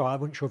 sorry, I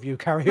wasn't sure if you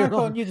carry No, on. go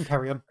on, you can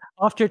carry on.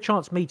 After a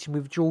chance meeting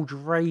with George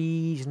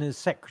Reisner's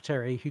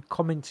secretary, who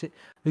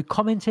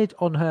commented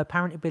on her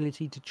apparent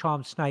ability to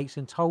charm snakes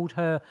and told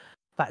her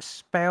that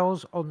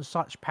spells on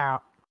such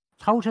powers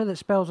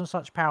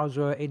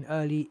were in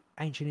early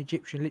ancient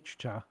Egyptian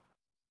literature.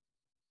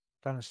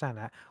 Don't understand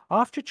that.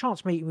 After a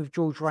chance meeting with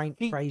George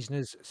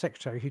Reisner's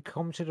secretary, who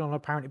commented on her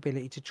apparent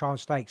ability to charm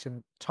snakes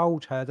and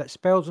told her that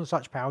spells and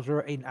such powers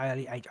were in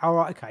early age. Oh,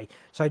 right, okay.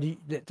 So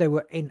they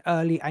were in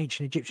early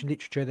ancient Egyptian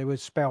literature. There were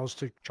spells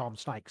to charm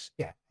snakes.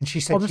 Yeah, and she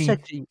said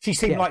she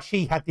seemed like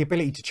she had the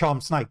ability to charm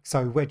snakes.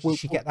 So where did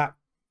she get that?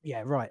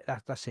 Yeah, right.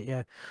 That's it.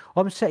 Yeah,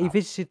 Seti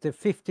visited the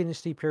 5th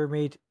Dynasty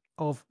pyramid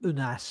of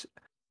Unas.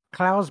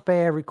 Klaus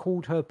Baer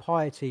recalled her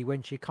piety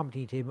when she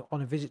accompanied him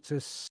on a visit to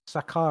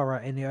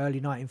Saqqara in the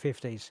early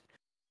 1950s.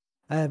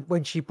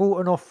 When she brought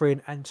an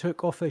offering and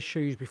took off her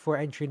shoes before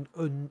entering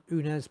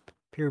Unas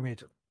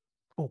pyramid.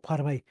 Oh,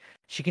 pardon me.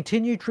 She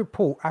continued to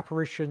report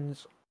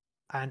apparitions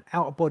and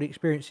out-of-body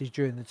experiences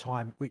during the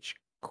time, which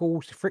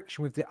caused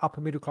friction with the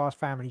upper middle-class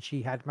family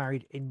she had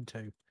married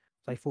into.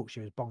 They thought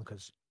she was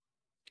bonkers.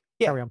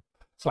 Yeah. Carry on.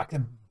 It's like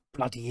a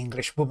bloody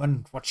English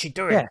woman. What's she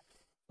doing? Yeah.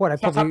 Well,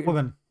 shut up,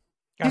 woman.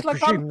 She's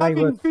like, I'm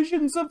having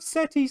visions of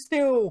Seti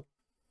still.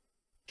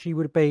 She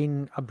would have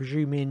been, I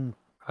presume they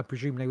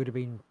would have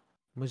been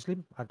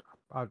Muslim.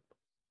 I'm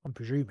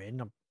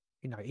presuming,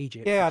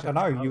 Egypt. Yeah, I don't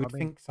know. You would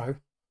think so.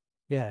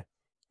 Yeah.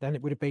 Then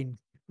it would have been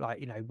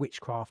like,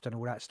 witchcraft and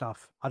all that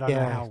stuff. I don't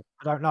know how.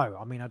 I don't know.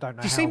 I mean, I don't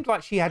know. She seemed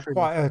like she had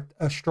quite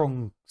a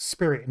strong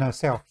spirit in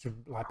herself.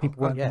 Like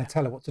people weren't going to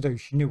tell her what to do.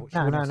 She knew what she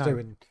wanted to do,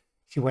 and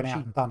she went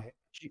out and done it.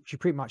 She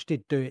pretty much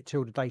did do it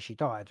till the day she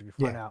died. If you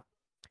find out.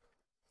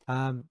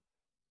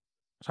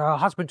 So her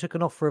husband took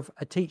an offer of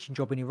a teaching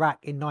job in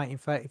Iraq in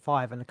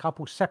 1935, and the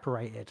couple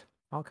separated.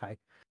 Okay.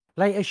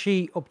 Later,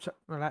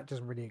 that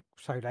doesn't really.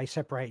 So they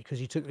separated because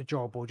he took the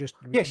job, or just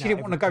she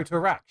didn't want to go to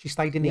Iraq. She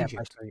stayed in Egypt.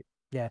 Basically.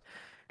 Yeah.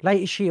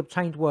 Later, she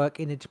obtained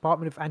work in the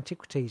Department of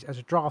Antiquities as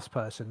a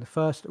draftsperson, the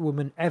first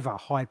woman ever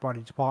hired by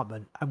the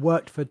department, and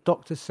worked for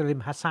Dr.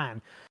 Salim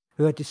Hassan,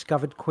 who had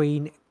discovered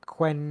Queen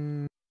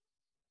Quen.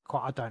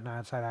 I don't know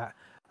how to say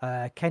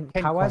that.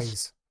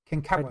 Kenkawaz.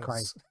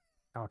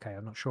 Okay,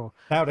 I'm not sure.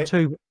 Nailed it.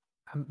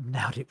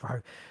 Nailed it, bro.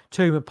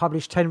 Tomb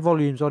published 10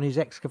 volumes on his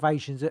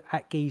excavations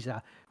at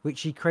Giza, which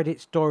he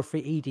credits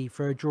Dorothy Eady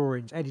for her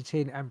drawings,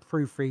 editing and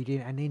proofreading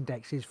and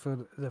indexes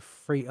for the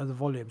 3 other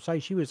volumes. So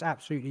she was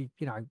absolutely,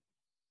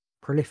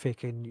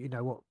 prolific in,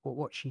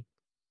 what she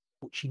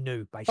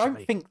knew,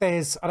 basically.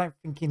 I don't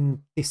think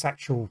in this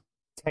actual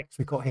text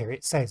we got here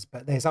it says,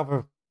 but there's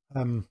other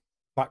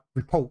like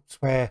reports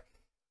where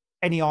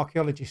any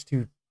archaeologist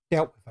who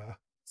dealt with her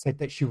said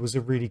that she was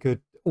a really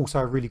good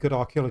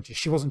archaeologist.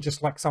 She wasn't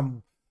just like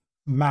some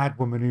mad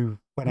woman who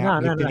went out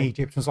and lived in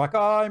Egypt and was like,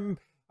 I'm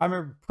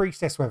a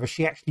priestess, whether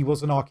she actually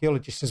was an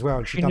archaeologist as well.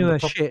 And she knew her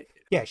shit.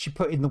 Yeah, she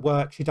put in the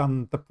work. She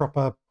done the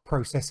proper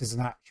processes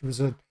and that. She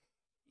was a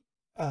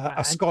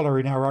scholar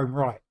in her own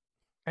right.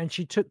 And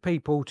she took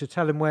people to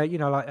tell them where,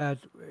 I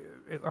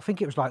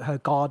think it was like her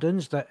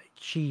gardens that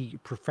she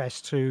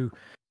professed to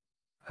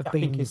have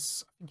been. I think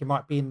it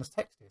might be in the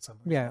text here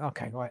somewhere. Yeah.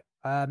 Okay. Right.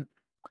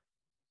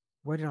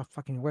 Where did I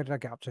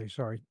get up to?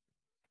 Sorry.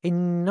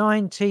 In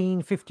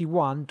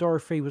 1951,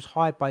 Dorothy was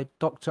hired by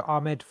Dr.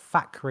 Ahmed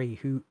Fakhri,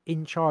 who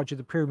in charge of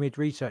the Pyramid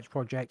Research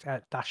Project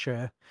at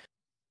Dashur.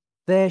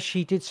 There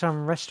she did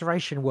some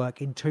restoration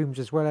work in tombs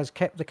as well as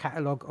kept the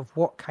catalogue of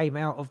what came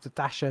out of the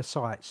Dashur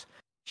sites.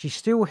 She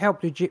still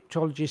helped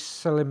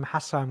Egyptologist Salim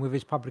Hassan with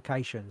his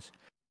publications.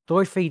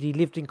 Dorothy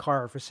lived in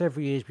Cairo for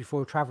several years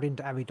before travelling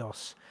to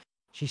Abydos.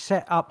 She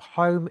set up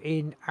home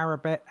in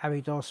Arabet,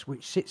 Abydos,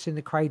 which sits in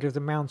the cradle of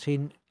the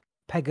mountain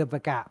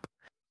Pegaba Gap.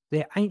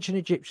 The ancient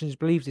Egyptians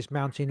believed this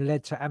mountain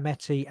led to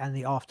Ameti and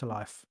the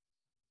afterlife.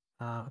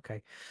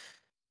 Okay.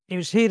 It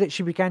was here that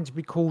she began to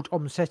be called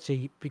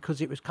Omseti because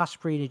it was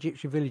customary in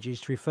Egyptian villages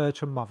to refer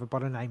to a mother by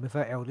the name of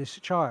her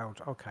eldest child.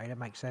 Okay, that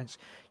makes sense.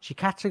 She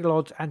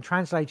catalogued and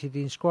translated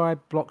the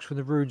inscribed blocks from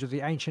the ruins of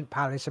the ancient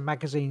palace and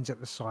magazines at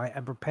the site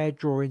and prepared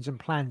drawings and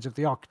plans of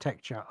the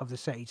architecture of the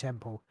Seti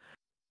temple.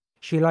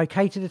 She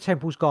located the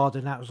temple's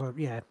garden, that was,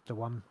 the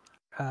one,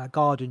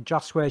 garden,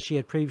 just where she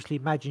had previously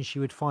imagined she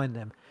would find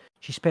them.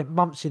 She spent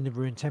months in the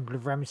ruined temple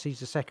of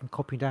Ramesses II,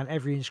 copying down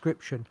every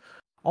inscription.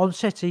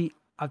 Onseti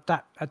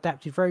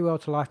adapted very well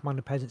to life among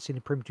the peasants in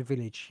the primitive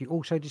village. She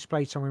also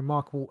displayed some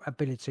remarkable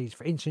abilities.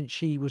 For instance,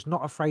 she was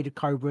not afraid of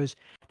cobras,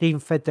 even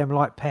fed them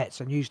like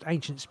pets, and used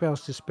ancient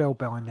spells to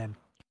spellbind them.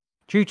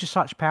 Due to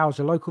such powers,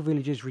 the local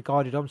villagers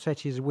regarded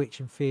Onseti as a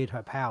witch and feared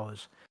her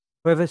powers.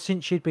 However,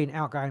 since she had been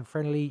outgoing and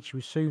friendly, she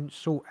was soon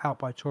sought out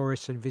by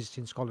tourists and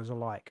visiting scholars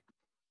alike.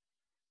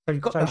 So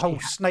you've got the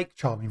whole snake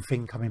charming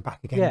thing coming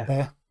back again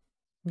there.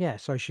 Yeah,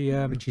 so she...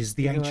 which is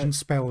the ancient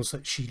spells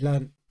that she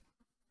learnt.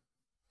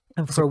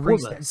 And for a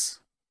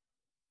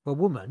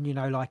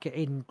woman, like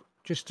in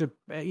just to,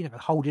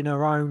 holding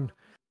her own,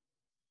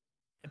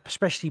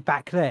 especially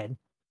back then,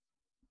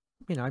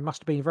 it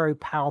must have been a very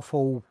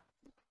powerful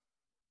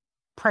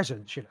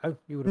presence, you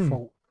would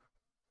have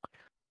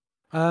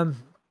thought.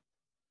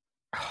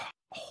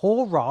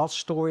 Hora's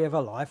story of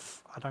her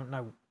life, I don't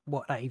know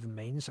what that even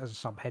means as a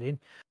subheading.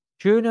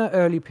 During her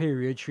early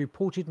period, she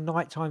reported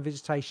nighttime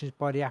visitations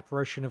by the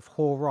apparition of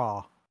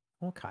Hora.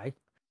 Okay.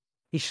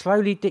 He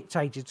slowly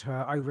dictated to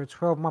her over a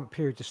 12-month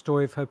period the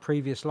story of her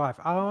previous life.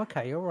 Oh,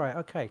 okay, all right,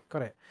 okay,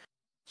 got it.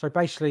 So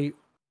basically,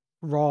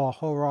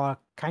 Hora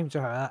came to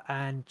her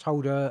and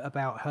told her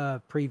about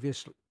her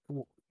previous,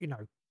 who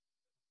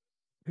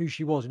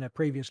she was in her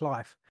previous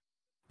life.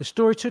 The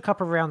story took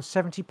up around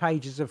 70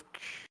 pages of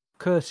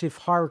cursive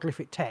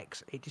hieroglyphic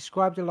text. It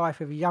described the life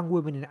of a young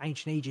woman in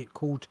ancient Egypt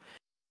called,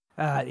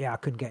 I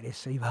couldn't get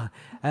this either,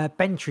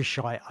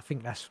 Bentrishite, I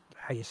think that's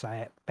how you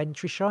say it,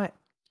 Bentrishite.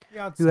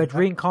 Yeah, who had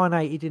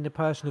reincarnated in the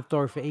person of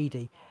Dorothy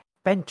Eady.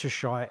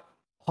 Bentrishite,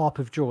 Harp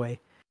of Joy,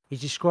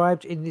 is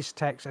described in this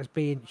text as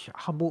being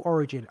humble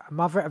origin, a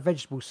mother a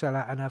vegetable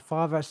seller and her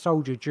father a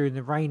soldier during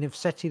the reign of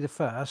Seti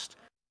I,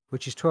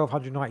 which is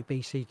 1290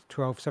 BC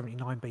to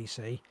 1279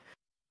 BC.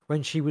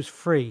 When she was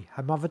free,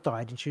 her mother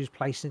died and she was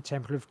placed in the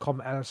temple of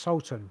Kom el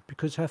Sultan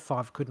because her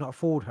father could not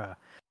afford her.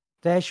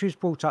 There she was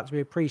brought up to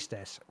be a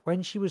priestess.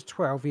 When she was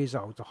 12 years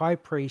old, the high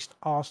priest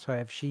asked her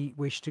if she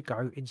wished to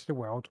go into the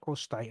world or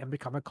stay and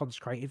become a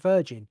consecrated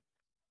virgin.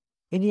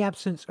 In the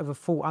absence of a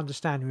full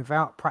understanding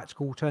without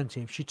practical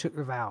alternative, she took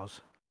the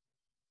vows.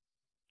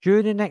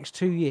 During the next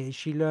 2 years,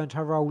 she learned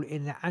her role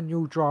in the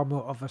annual drama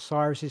of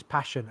Osiris's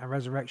Passion and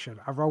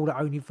Resurrection, a role that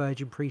only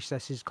virgin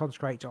priestesses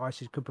consecrated to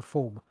Isis could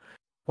perform.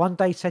 One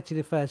day, Seti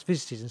I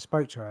visited and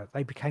spoke to her.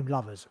 They became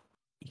lovers.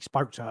 He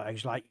spoke to her. He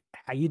was like,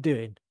 "How you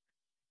doing?"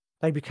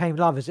 They became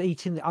lovers,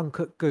 eating the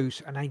uncooked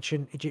goose, an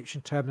ancient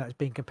Egyptian term that has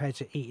been compared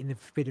to eating the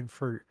forbidden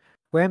fruit.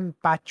 When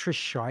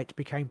Batrishite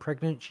became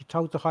pregnant, she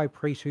told the high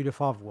priest who the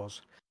father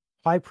was.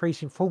 The high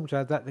priest informed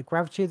her that the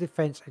gravity of the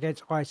offence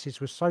against Isis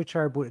was so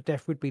terrible that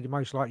death would be the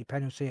most likely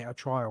penalty at a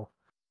trial.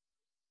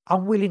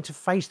 Unwilling to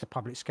face the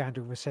public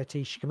scandal of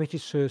Seti, she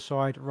committed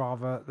suicide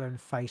rather than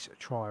face a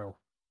trial.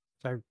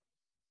 So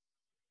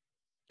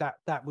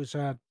that was...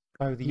 so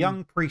the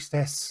young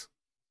priestess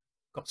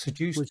got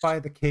seduced by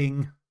the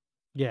king.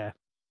 Yeah,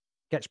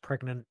 gets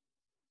pregnant.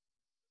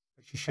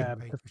 But she shouldn't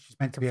be. She's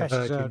meant to be a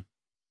virgin.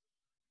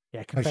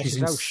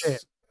 Confesses,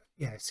 shit.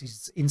 Yeah,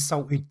 she's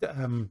insulted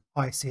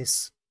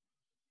Isis.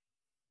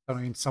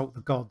 Going to insult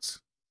the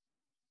gods.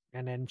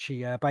 And then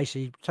she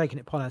basically taken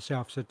it upon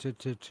herself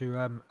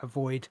to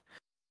avoid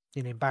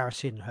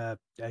embarrassing her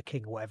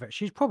king or whatever.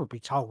 She's probably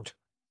told,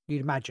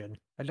 you'd imagine.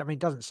 I mean, it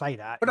doesn't say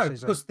that. But no,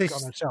 because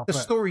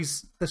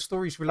the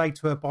stories relayed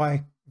to her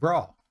by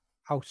Ra.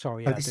 Oh,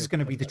 sorry. So this is going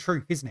to be the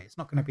truth, isn't it? It's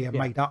not going to be a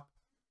made up.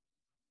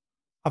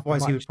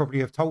 Otherwise, he would probably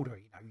have told her,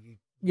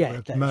 you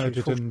were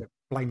murdered and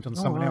blamed on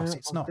someone else.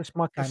 It's not. This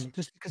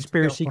the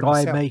conspiracy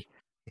guy in me.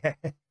 Yeah.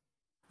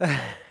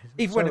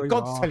 Even when a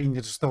God's telling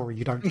you the story,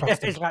 you don't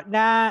trust him. It's like,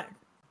 nah,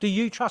 do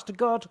you trust a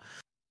God?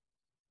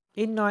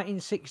 In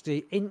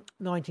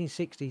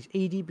 1960s,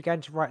 Edie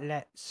began to write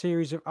a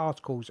series of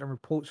articles and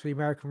reports for the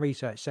American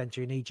Research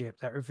Center in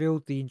Egypt that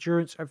revealed the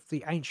endurance of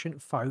the ancient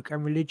folk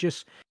and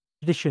religious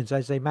traditions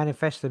as they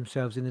manifest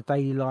themselves in the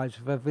daily lives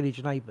of her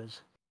village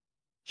neighbours.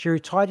 She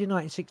retired in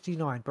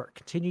 1969, but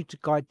continued to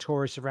guide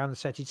tourists around the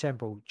Seti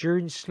temple.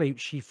 During sleep,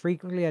 she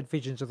frequently had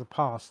visions of the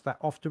past that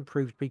often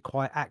proved to be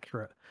quite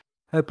accurate.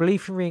 Her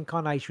belief in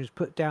reincarnation was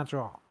put down to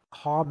a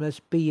harmless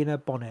bee in her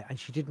bonnet, and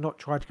she did not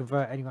try to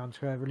convert anyone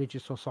to her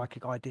religious or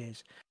psychic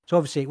ideas. So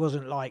obviously, it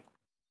wasn't like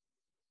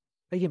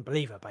they didn't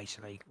believe her,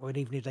 basically, or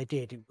even if they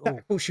did, I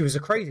thought she was a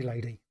crazy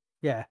lady.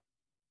 yeah.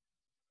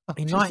 Oh,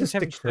 In she's just a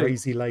 1972,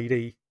 crazy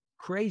lady.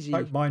 crazy.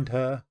 Don't mind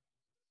her.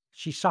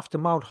 She suffered a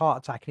mild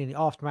heart attack and in the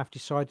aftermath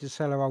decided to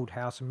sell her old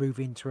house and move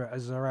into it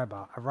as a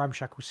zareba, a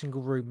ramshackle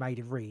single room made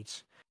of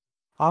reeds.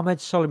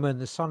 Ahmed Solomon,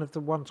 the son of the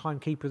one-time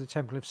keeper of the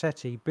Temple of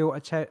Seti,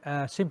 built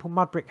a simple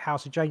mud brick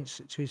house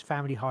adjacent to his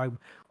family home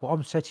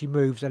where Seti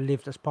moves and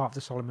lived as part of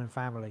the Solomon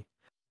family.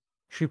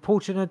 She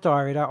reported in her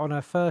diary that on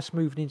her first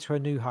moving into her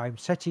new home,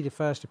 Seti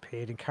I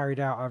appeared and carried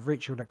out a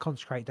ritual that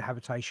consecrated the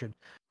habitation.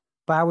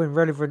 Bowing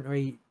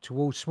reverently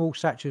towards small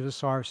statues of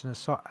Osiris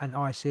and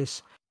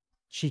Isis,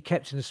 she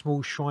kept in a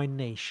small shrine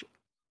niche.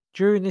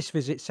 During this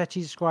visit,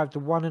 Seti described the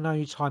one and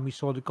only time he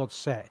saw the god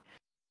Set,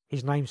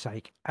 his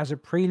namesake. As a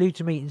prelude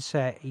to meeting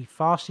Set, he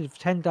fasted for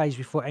 10 days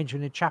before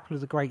entering the Chapel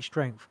of the Great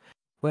Strength,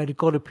 where the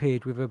god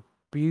appeared with a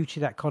beauty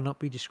that cannot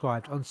be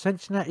described. On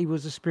sensing that he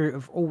was the spirit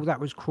of all that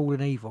was cruel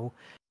and evil,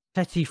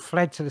 Seti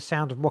fled to the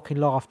sound of mocking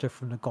laughter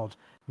from the god,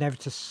 never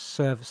to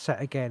serve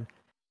Set again.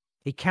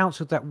 He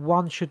counselled that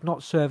one should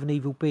not serve an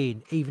evil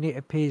being, even if it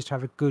appears to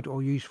have a good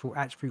or useful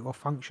attribute or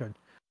function.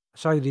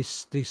 So the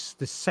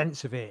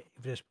sense of it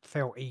just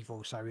felt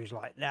evil. So he was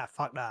like, "Nah,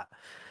 fuck that."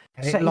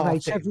 And Seti it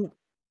laughed at him.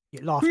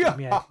 It laughed at him.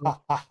 Yeah.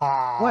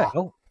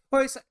 Well,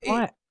 it's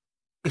can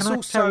I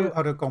also. tell you?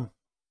 I'd have gone.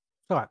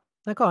 Right.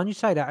 Now go on. You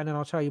say that, and then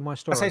I'll tell you my I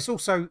story. say it's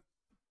also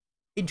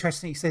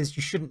interesting. It says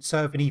you shouldn't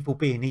serve an evil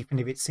being, even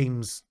if it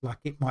seems like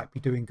it might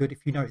be doing good.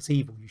 If you know it's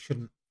evil, you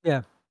shouldn't.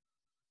 Yeah.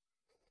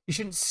 You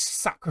shouldn't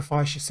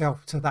sacrifice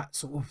yourself to that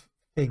sort of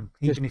thing,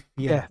 even if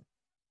yeah.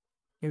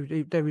 He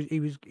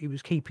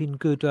was keeping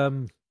good. I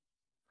don't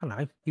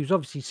know. He was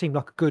obviously seemed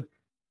like a good.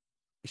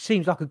 He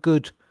seems like a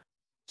good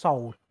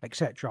soul,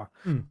 etc.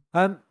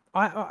 I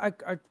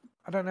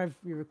don't know if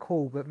you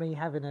recall, but me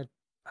having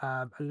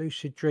a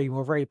lucid dream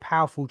or a very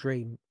powerful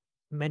dream.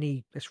 That's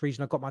the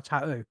reason I got my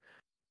tattoo.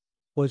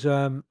 Was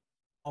of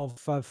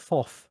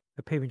Thoth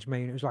appearing to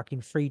me, and it was like in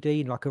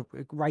 3D, in like a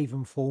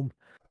raven form.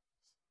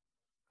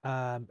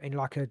 In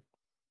like a, it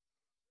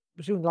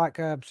was doing like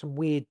some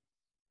weird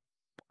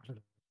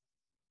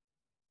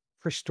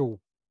crystal,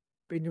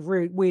 in a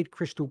really weird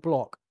crystal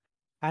block,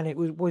 and it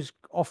was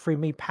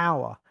offering me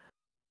power,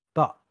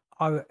 but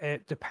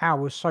the power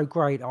was so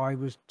great I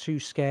was too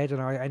scared,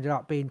 and I ended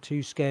up being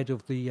too scared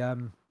of the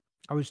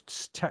I was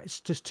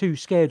just too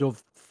scared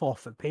of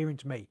Thoth appearing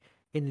to me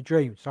in the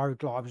dream. So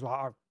I was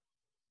like,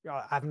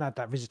 I haven't had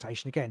that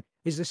visitation again.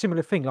 It's a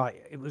similar thing.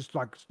 Like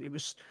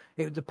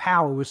the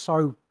power was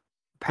so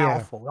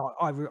powerful.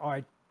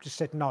 I just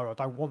said no, I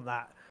don't want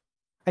that.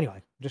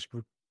 Anyway, I don't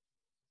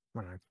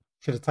know.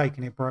 Should have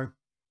taken it, bro.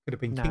 Could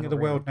have been king of the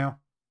world now.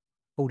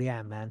 Already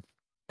am, man.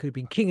 Could have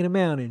been king of the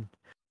mountain.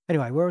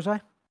 Anyway, where was I?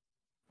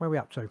 Where are we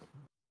up to?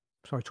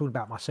 Sorry, talking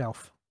about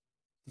myself.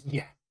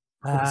 Yeah.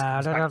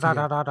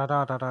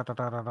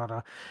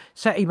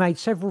 Seti made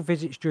several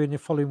visits during the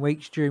following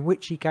weeks, during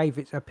which he gave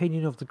its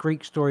opinion of the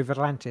Greek story of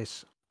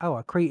Atlantis.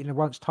 A Cretan had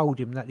once told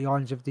him that the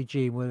islands of the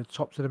Aegean were the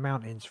tops of the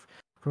mountains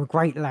from a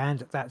great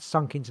land that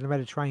sunk into the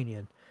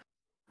Mediterranean.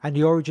 And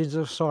the origins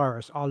of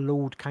Osiris, our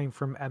Lord, came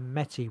from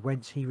Ameti,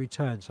 whence he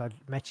returned. So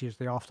Ameti is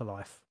the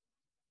afterlife.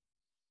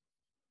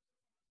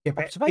 Yeah,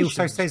 but he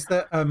also says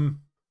that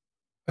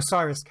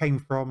Osiris came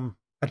from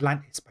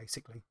Atlantis,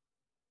 basically.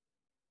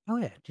 Oh,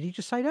 yeah. Did he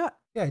just say that?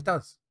 Yeah, it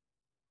does.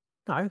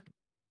 No.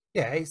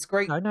 Yeah, it's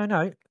great.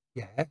 No.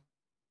 Yeah. It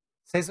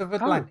says of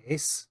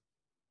Atlantis,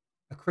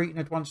 a Cretan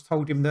had once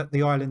told him that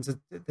the islands of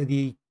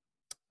the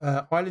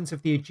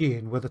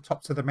Aegean were the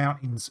tops of the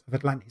mountains of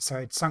Atlantis. So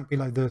it sunk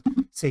below the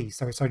sea.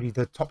 So it's only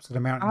the tops of the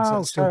mountains that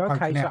are still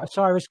poking out.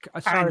 So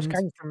Osiris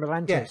came from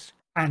Atlantis.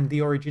 Yeah, and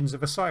the origins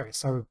of Osiris.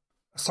 So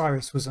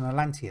Osiris was an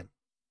Atlantean.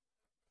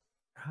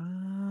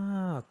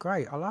 Ah,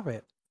 great. I love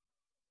it.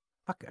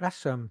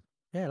 That's I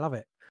love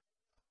it.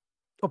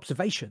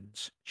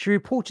 Observations. She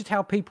reported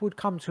how people would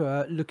come to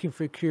her looking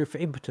for a cure for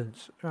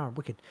impotence. Oh,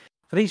 wicked.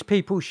 For these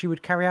people, she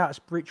would carry out a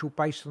spiritual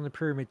based on the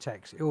pyramid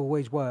text. It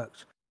always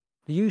worked.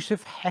 The use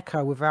of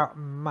Heka without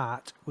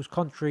Mat was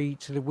contrary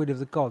to the will of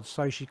the gods,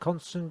 so she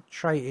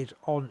concentrated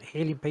on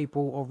healing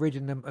people or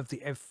ridding them of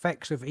the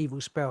effects of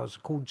evil spells,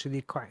 according to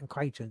the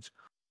Cretans.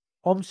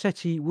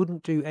 Seti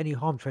wouldn't do any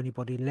harm to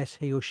anybody unless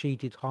he or she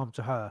did harm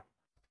to her.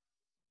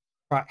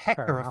 Right,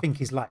 Heka, I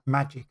think, is like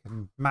magic,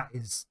 and Mat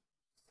is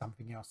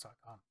something else. I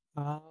can't.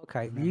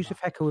 Okay. The use of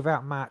Heka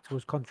without Mat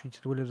was contrary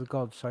to the will of the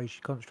gods, so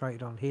she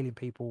concentrated on healing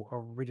people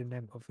or ridding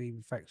them of the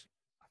effects.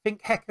 I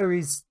think Heka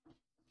is.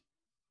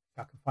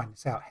 If I can find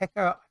this out.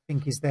 Heka, I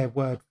think, is their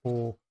word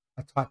for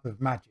a type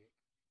of magic.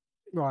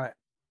 Right.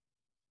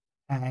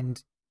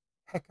 And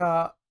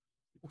Heka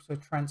also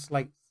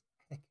translates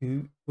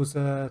Heku was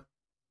the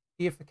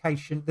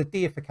deification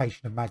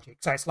of magic.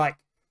 So it's like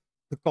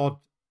the god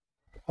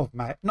of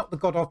not the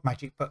god of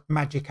magic, but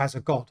magic as a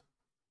god.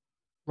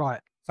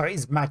 Right. So it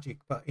is magic,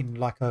 but in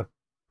like a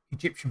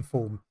Egyptian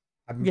form.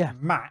 And Yeah.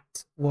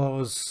 Mat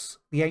was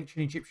the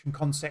ancient Egyptian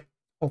concept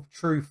of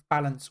truth,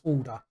 balance,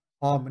 order,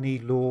 harmony,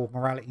 law,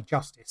 morality,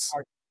 justice.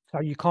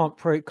 So you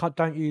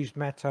don't use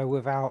meta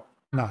without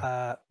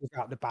No,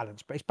 without the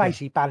balance, but it's Yeah.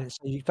 basically balance.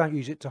 So you don't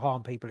use it to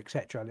harm people,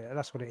 etc.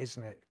 That's what it is,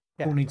 isn't it?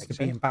 Yeah, all needs to makes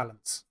be sense. in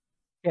balance.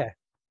 Yeah.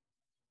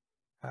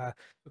 A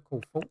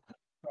cool thought.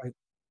 Right.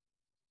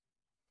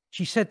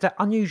 She said that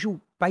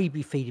unusual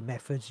baby feeding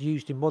methods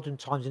used in modern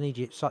times in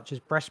Egypt, such as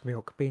breast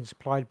milk being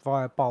supplied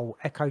via a bowl,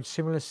 echoed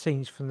similar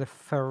scenes from the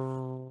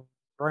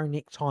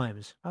pharaonic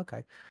times.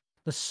 Okay.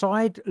 The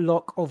side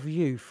lock of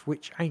youth,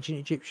 which ancient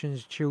Egyptian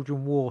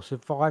children wore,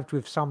 survived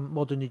with some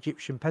modern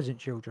Egyptian peasant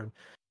children,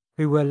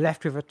 who were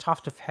left with a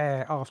tuft of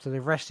hair after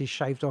the rest is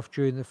shaved off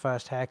during the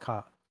first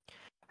haircut.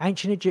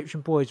 Ancient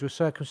Egyptian boys were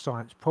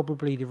circumcised,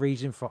 probably the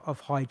reason of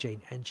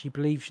hygiene, and she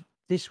believes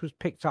this was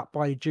picked up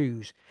by the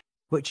Jews,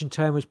 which in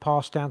turn was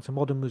passed down to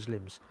modern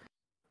Muslims.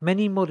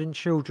 Many modern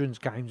children's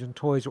games and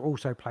toys were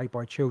also played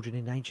by children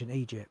in ancient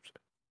Egypt.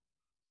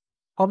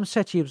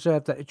 Seti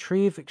observed that a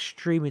tree of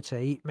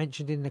extremity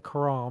mentioned in the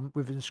Quran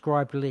with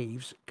inscribed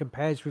leaves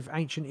compares with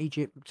ancient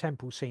Egypt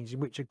temple scenes in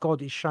which a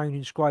god is shown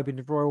inscribing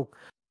the royal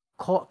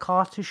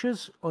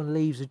cartouches on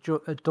leaves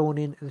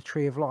adorning the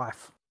tree of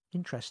life.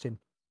 Interesting.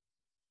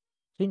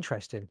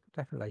 Interesting,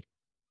 definitely.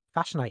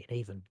 Fascinating,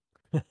 even.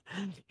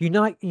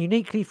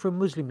 Uniquely from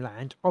Muslim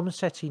land,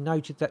 Seti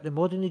noted that the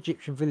modern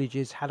Egyptian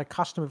villages had a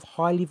custom of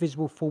highly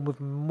visible form of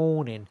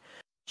mourning.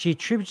 She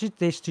attributed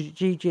this to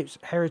Egypt's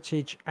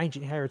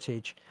ancient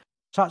heritage.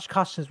 Such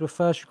customs were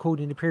first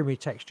recorded in the pyramid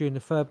text during the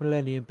 3rd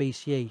millennium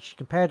BCE. She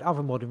compared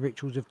other modern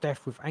rituals of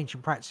death with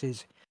ancient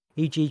practices,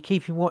 e.g.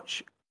 keeping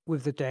watch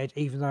with the dead,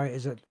 even though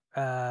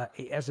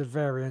it has a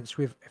variance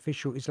with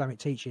official Islamic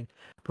teaching,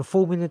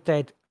 perfuming the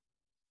dead,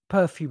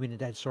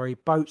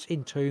 boats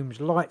in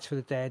tombs, lights for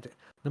the dead,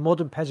 the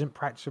modern peasant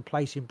practice of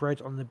placing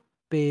bread on the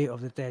bier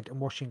of the dead and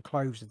washing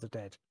clothes of the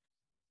dead.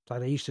 So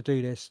they used to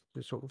do this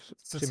sort of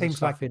So it similar seems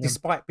stuff like,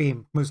 despite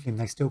being Muslim,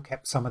 they still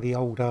kept some of the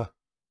older,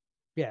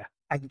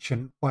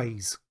 ancient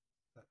ways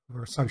that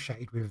were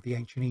associated with the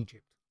ancient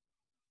Egypt.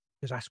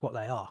 Because that's what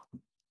they are.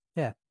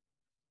 Yeah.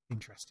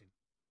 Interesting.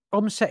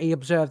 Seti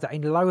observed that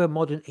in lower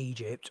modern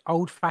Egypt,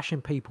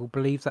 old-fashioned people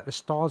believed that the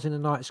stars in the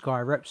night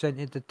sky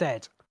represented the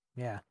dead.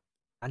 Yeah.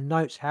 And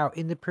notes how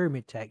in the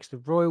pyramid text, the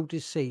royal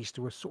deceased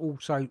was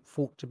also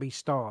thought to be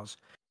stars.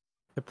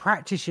 The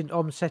practice in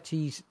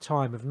Seti's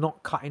time of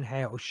not cutting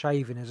hair or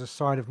shaving as a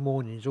sign of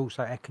mourning is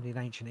also echoed in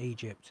ancient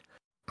Egypt.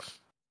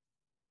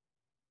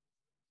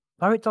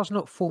 Though it does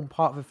not form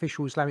part of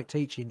official Islamic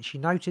teaching, she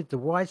noted the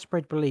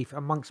widespread belief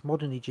amongst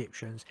modern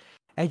Egyptians,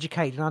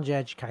 educated and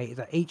uneducated,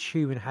 that each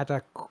human had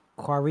a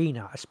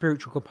qarina, a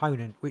spiritual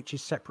component, which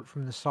is separate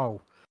from the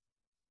soul.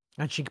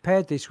 And she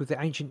compared this with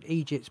the ancient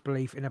Egypt's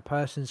belief in a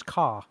person's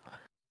car.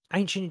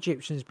 Ancient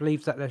Egyptians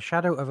believed that the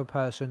shadow of a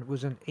person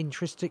was an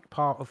intrinsic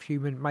part of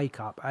human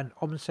makeup, and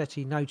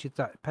Seti noted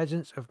that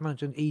peasants of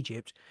modern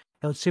Egypt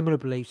held similar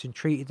beliefs and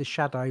treated the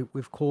shadow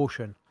with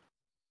caution.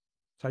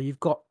 So you've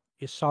got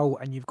your soul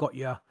and you've got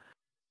your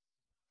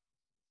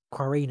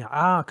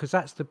qarina. Because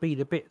that's the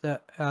bit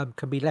that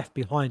can be left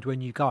behind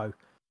when you go.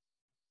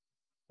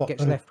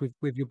 Gets left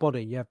with your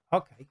body, yeah.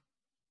 Okay.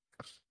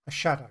 A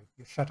shadow,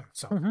 your shadow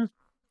soul. Mm-hmm.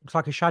 It's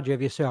like a shadow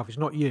of yourself. It's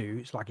not you,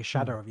 it's like a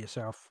shadow of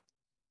yourself.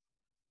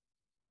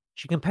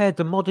 She compared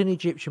the modern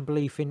Egyptian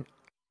belief in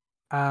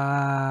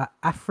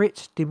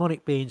Afrit,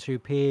 demonic beings who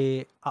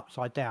appear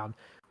upside down,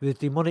 with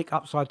demonic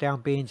upside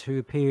down beings who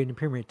appear in the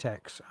pyramid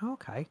text.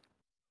 Okay.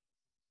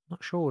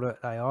 Not sure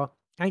that they are.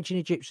 Ancient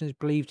Egyptians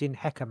believed in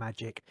Heka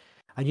magic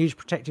and used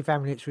protective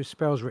amulets with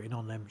spells written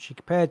on them. She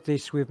compared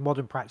this with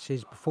modern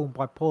practices performed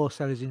by poor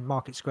sellers in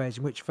market squares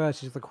in which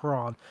verses of the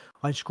Quran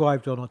are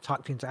inscribed on or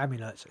tucked into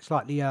amulets. It's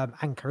like the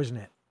anchor, isn't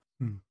it?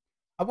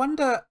 I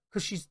wonder,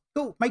 because she's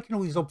still making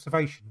all these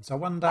observations, I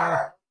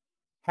wonder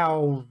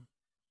how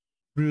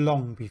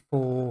long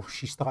before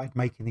she started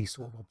making these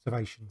sort of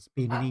observations,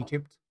 being in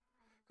Egypt.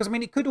 Because, I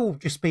mean, it could all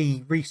just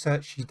be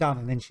research she's done,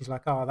 and then she's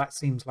like, oh, that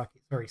seems like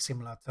it's very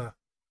similar to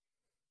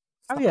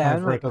stuff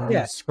I've read on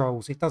these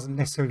scrolls. It doesn't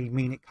necessarily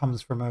mean it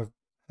comes from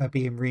her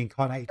being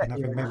reincarnated and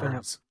having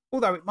memories.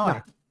 Although it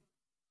might. No.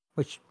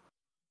 Which,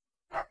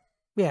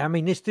 yeah, I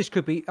mean, this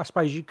could be, I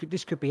suppose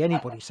this could be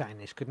anybody saying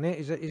this, couldn't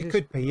it? It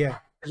could be, yeah.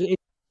 Is it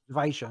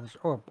observations?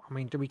 Or, I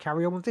mean, do we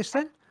carry on with this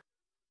then?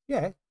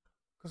 Yeah,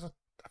 because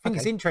I think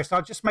it's interesting.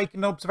 I'll just make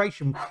an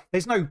observation.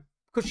 There's no,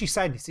 because she's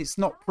saying this, it's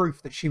not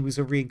proof that she was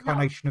a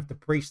reincarnation of the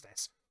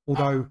priestess,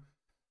 although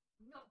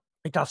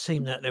it does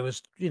seem that there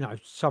was,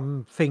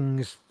 some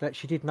things that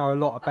she did know a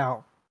lot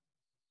about,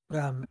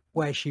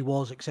 where she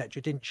was,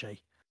 etc., didn't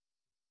she?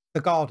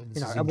 The gardens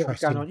is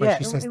interesting. Where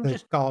she says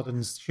the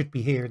gardens should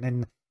be here, and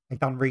then they've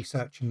done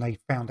research and they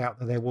found out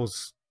that there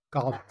was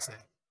gardens there.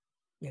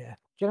 Yeah.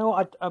 Do you know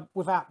what?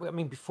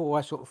 Before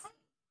I sort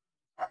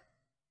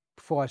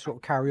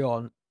of carry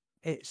on,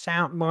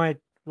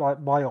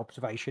 my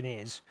observation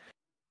is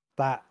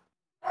that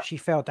she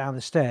fell down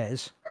the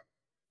stairs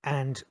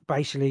and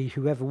basically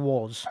whoever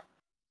was,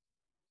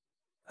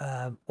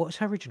 what's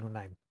her original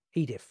name?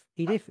 Edith.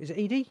 Edith, is it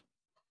Edie?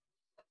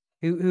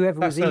 Whoever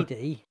was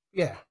Edie.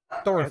 Yeah,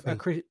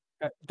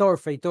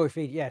 Dorothy.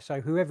 Dorothy. Yeah.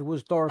 So whoever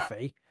was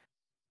Dorothy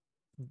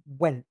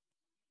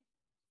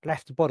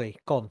left the body,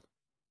 gone,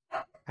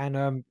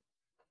 and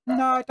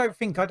No, I don't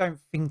think. I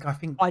think.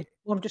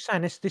 I'm just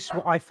saying this is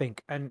what I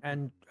think,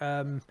 and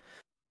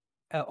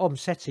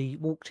Seti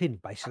walked in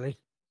basically.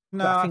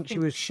 No, but I think she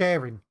was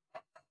sharing.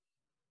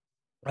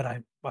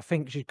 I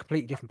think she's a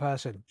completely different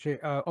person.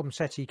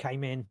 Seti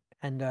came in,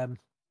 and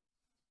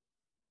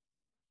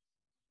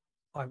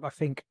I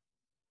think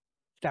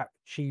that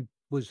she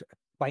was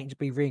waiting to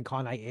be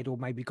reincarnated, or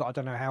maybe I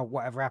don't know how,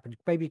 whatever happened.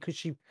 Maybe because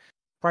she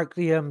broke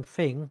the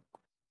thing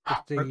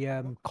with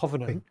the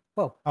covenant.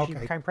 Well, she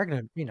became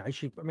pregnant. You know,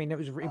 I mean, it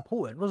was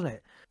important, wasn't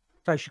it?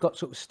 So she got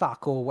sort of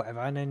stuck or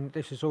whatever, and then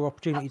this was her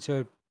opportunity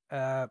to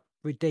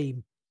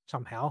redeem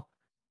somehow,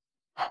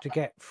 to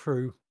get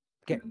to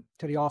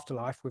the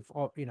afterlife with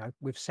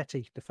with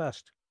Seti the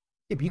first.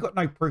 Yeah, but you got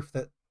no proof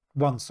that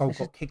one soul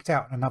got kicked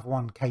out and another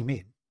one came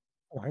in.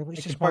 Well,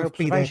 it's just my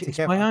observation. It's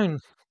my own.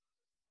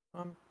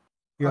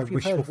 Your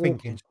wishful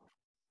thinking.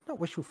 Not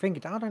wishful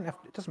thinking. I don't have.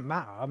 It doesn't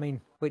matter. I mean,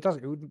 well, it does.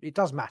 It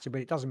does matter,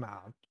 but it doesn't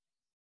matter.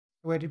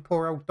 Where did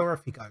poor old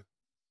Dorothy go?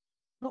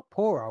 Not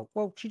poor old.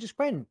 Well, she just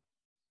went.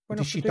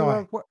 Did she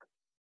die?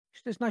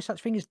 There's no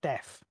such thing as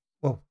death.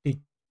 Well,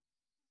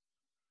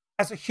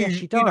 as a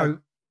human,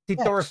 did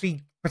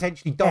Dorothy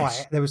potentially die?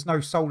 Yes. There was no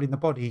soul in the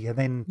body, and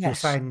then you're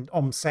saying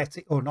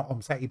Seti, or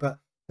not Seti, but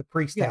the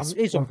priestess.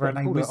 Her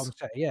name was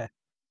Seti, yeah,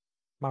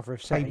 mother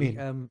of Seti.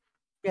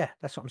 Yeah,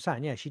 that's what I'm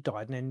saying. Yeah, she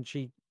died, and then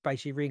she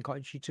basically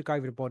reincarnated. She took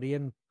over the body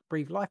and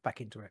breathed life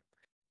back into it.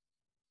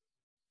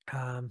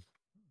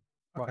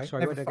 Right,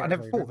 sorry, I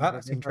never thought that.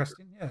 That's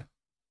interesting. Yeah,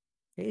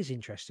 it is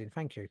interesting.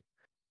 Thank you.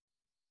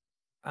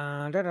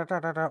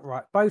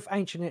 Right. Both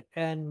ancient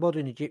and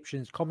modern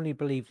Egyptians commonly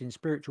believed in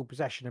spiritual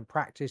possession and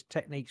practiced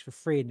techniques for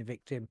freeing the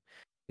victim.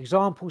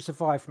 Examples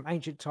survive from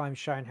ancient times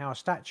showing how a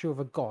statue of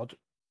a god,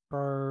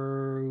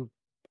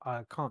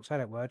 I can't say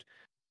that word,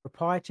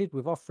 provided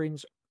with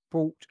offerings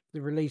brought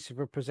the release of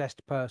a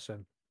possessed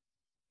person.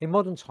 In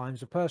modern times,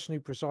 the person who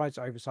presides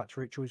over such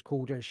ritual is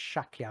called a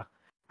shakya,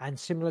 and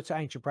similar to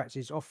ancient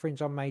practices,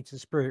 offerings are made to the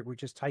spirit which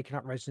has taken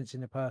up residence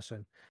in the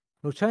person.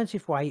 An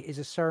alternative way is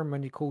a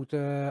ceremony called,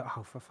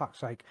 for fuck's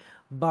sake,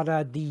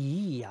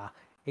 Badadiyya,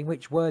 in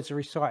which words are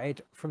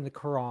recited from the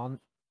Quran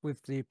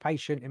with the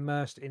patient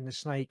immersed in the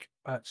smoke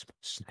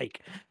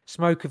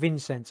of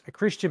incense. A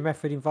Christian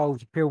method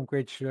involves a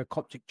pilgrimage to a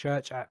Coptic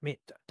church at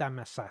Mit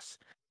Damascus.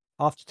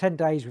 After 10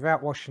 days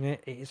without washing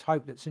it, it is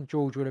hoped that St.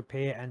 George will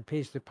appear and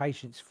pierce the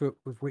patient's foot,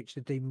 with which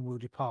the demon will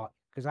depart.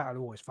 Because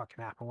that'll always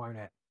fucking happen, won't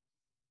it?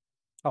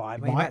 Oh, I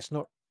mean, that's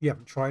not... You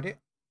haven't tried it?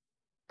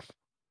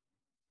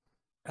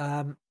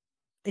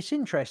 It's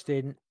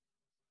interesting.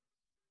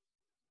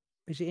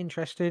 Is it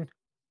interesting?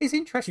 It's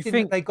interesting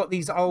that they got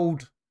these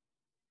old,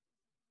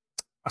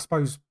 I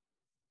suppose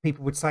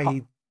people would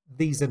say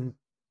these are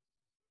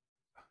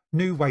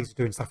new ways of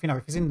doing stuff. You know,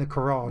 if it's in the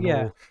Quran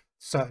or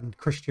certain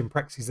Christian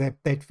practices,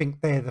 they'd think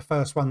they're the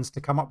first ones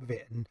to come up with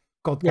it, and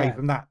God gave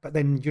them that. But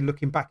then you're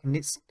looking back, and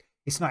it's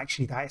not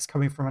actually that. It's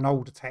coming from an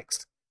older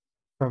text,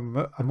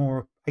 from a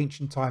more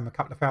ancient time, a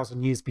couple of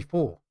thousand years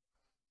before,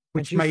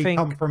 which may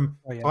come from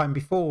time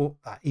before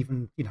that,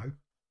 even,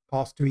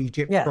 passed to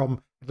Egypt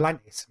from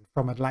Atlantis, and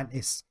from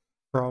Atlantis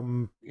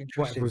from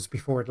whatever was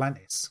before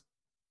Atlantis.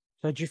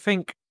 So do you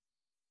think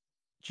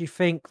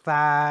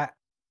that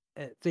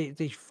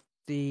these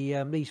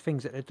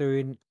things that they're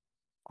doing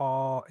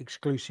are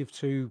exclusive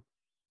to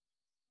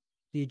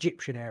the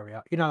Egyptian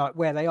area? Like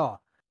where they are,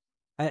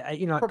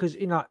 because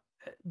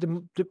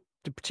the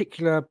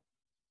particular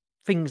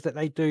things that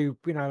they do,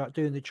 like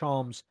doing the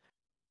charms,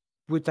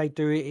 would they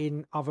do it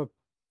in other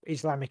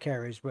Islamic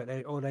areas, but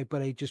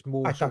they just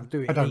more sort of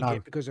do it in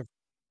Egypt because of,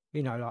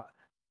 like,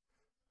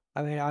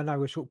 I mean, I know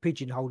we're sort of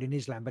pigeonholed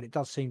Islam, but it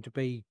does seem to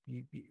be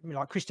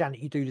like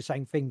Christianity. You do the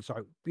same things,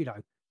 so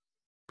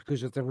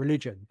because of the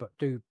religion. But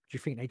do you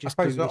think they just?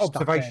 I suppose the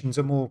observations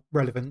are more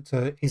relevant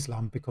to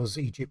Islam because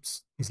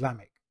Egypt's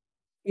Islamic.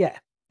 Yeah,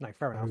 no,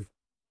 fair enough.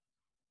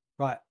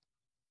 Right.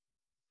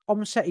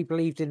 Seti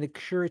believed in the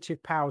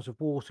curative powers of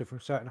water from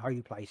certain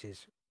holy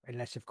places,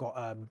 unless they've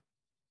got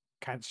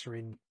cancer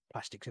in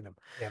plastics in them.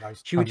 Yeah,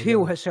 she would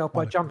heal herself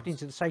by jumping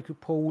into the sacred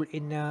pool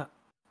in a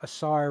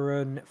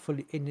siren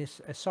fully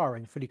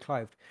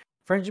clothed.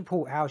 Friends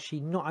report how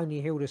she not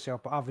only healed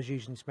herself but others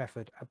using this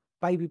method. A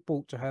baby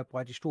brought to her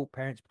by distraught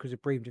parents because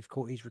of breathing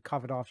difficulties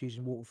recovered after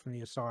using water from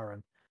the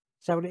Osirian.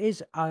 So it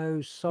is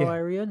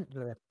Osirian.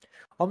 Yeah.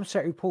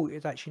 Seti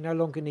reported that she no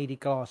longer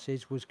needed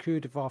glasses, was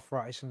cured of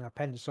arthritis and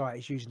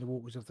appendicitis using the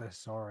waters of the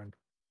Osirian.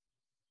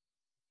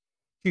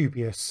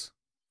 Dubious.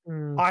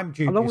 I'm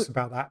dubious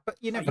about that, but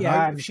you never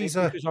know. If she's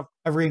a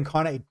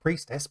reincarnated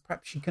priestess,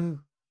 perhaps she can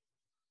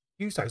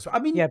use those. I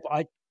mean,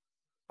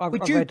 but we're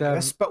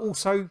dubious, but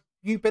also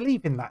you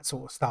believe in that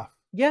sort of stuff.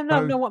 Yeah, no,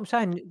 So no. What I'm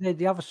saying,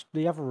 the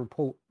other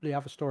report, the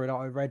other story that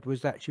I read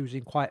was that she was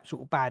in quite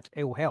sort of bad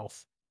ill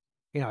health.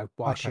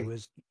 While she okay,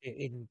 was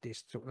in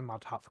this sort of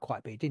mud hut for quite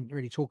a bit. It didn't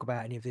really talk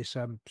about any of this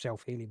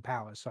self healing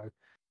power. So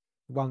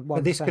but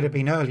one this could have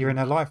saying, been earlier in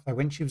her life though,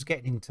 when she was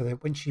getting into the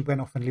when she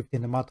went off and lived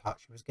in the mud hut,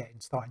 she was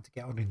starting to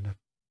get on in the.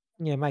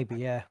 yeah,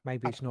 maybe I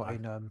it's don't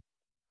not know. in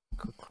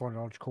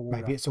chronological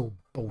Maybe order. it's all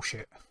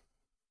bullshit.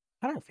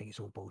 I don't think it's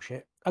all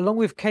bullshit. Along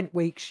with Kent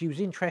Weeks, she was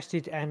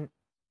interested, and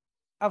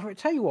I'll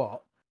tell you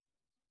what,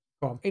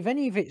 Go on. if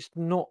any of it's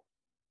not,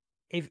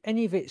 if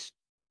any of it's,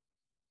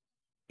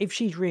 if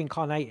she's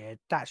reincarnated,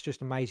 that's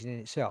just amazing in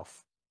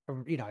itself.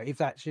 If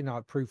that's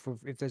proof of,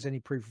 if there's any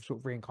proof of sort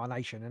of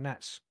reincarnation, and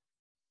that's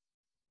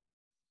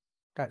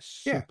Yeah.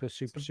 super,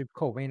 super, So, super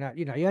cool. I mean,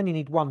 you only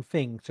need one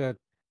thing to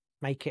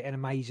make it an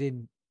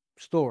amazing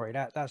story.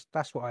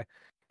 That's what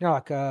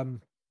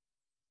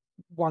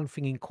one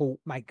thing in court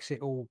makes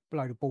it all a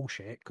load of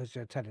bullshit because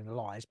they're telling the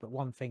lies, but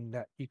one thing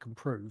that you can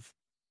prove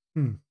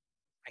hmm.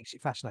 makes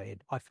it fascinating,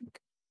 I think,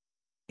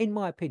 in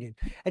my opinion.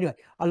 Anyway,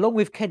 along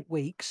with Kent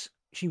Weeks,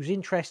 she was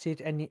interested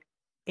in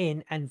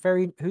and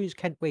very who's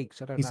Kent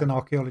Weeks? I don't He's know. an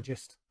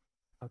archaeologist.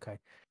 Okay.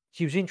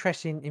 She was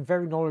interested in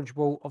very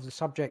knowledgeable of the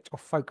subject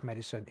of folk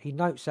medicine. He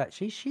notes that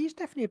she's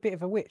definitely a bit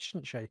of a witch,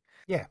 isn't she?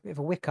 Yeah. Bit of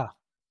a Wicca.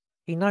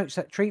 He notes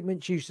that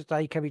treatments used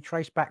today can be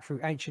traced back through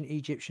ancient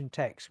Egyptian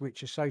texts,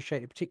 which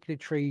associated particular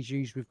trees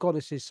used with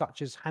goddesses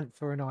such as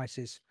Hathor and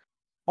Isis.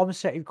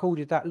 Omset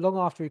recorded that long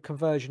after the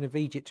conversion of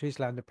Egypt to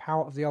Islam, the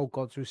power of the old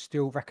gods was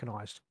still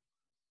recognised.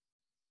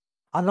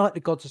 Unlike the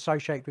gods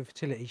associated with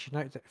fertility, she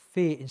noted that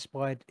fear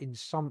inspired in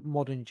some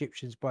modern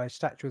Egyptians by a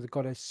statue of the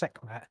goddess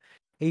Sekhmet,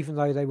 even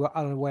though they were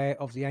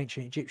unaware of the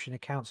ancient Egyptian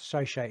accounts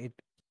associated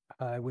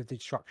with the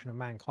destruction of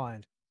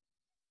mankind.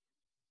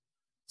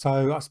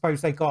 So I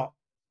suppose they got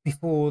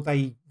before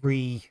they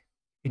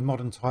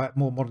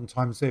more modern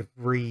times they've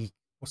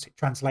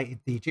translated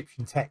the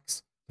Egyptian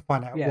text to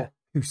find out Yeah,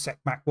 who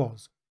Sekhmet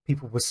was.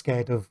 People were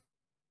scared of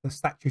the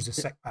statues of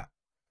yeah, Sekhmet,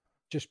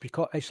 just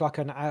because it's like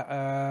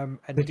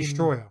the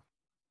destroyer.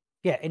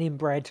 an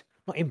inbred,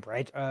 not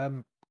inbred,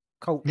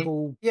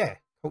 cultural, Yeah,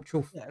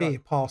 cultural yeah, like fear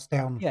passed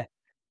down. yeah,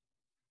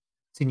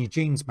 It's in your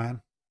genes,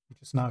 man. You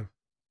just know.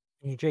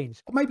 in your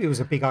genes. Or maybe it was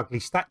a big ugly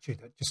statue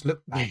that just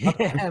looked bad. I don't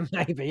know.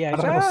 Yeah, maybe. Yeah, I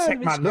it's don't know what a bit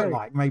Sekhmet looked scary.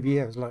 like. Maybe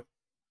yeah, it was like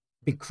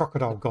a big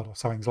crocodile Look, god or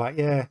something. It's like,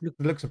 yeah, look,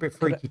 it looks a bit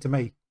look at it, freaky to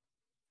me.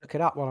 look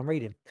it up while I'm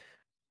reading.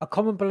 A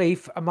common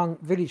belief among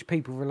village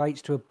people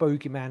relates to a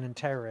bogeyman and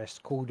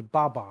terrorist called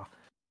Baba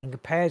and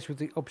compares with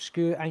the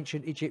obscure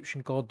ancient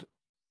Egyptian god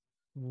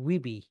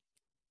Wibi,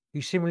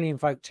 who similarly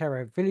invoked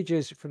terror.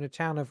 Villagers from the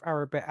town of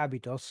Arabet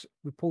Abydos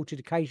reported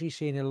occasionally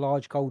seeing a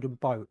large golden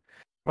boat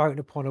floating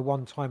upon a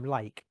one-time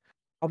lake.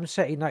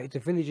 Omseti noted the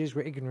villagers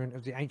were ignorant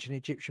of the ancient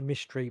Egyptian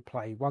mystery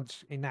play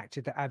once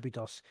enacted at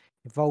Abydos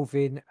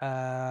involving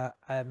a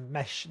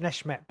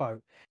Neshmet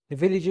boat. The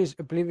villagers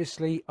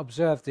obliviously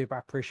observed the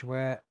apparition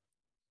where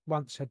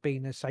once had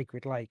been a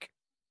sacred lake.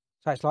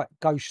 So it's like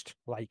Ghost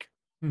Lake,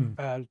 Hmm.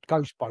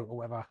 Ghost Boat or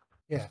whatever.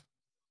 Yeah.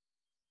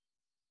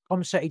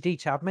 Omseti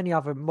detailed many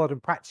other modern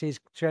practices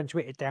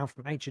transmitted down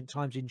from ancient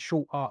times in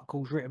short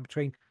articles written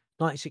between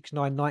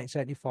 1969 and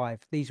 1975.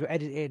 These were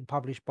edited and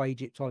published by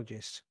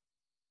Egyptologists.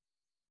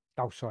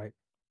 Oh, sorry.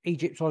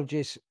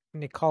 Egyptologist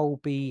Nicole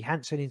B.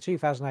 Hansen in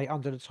 2008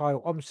 under the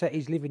title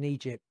Omseti's Live in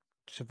Egypt,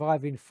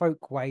 Surviving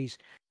Folkways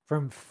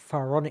from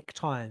Pharaonic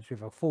Times,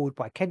 with a foreword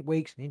by Kent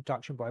Weeks and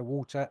introduction by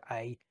Walter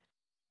A.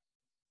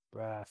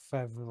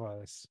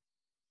 Favreros.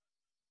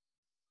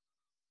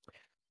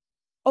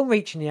 On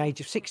reaching the age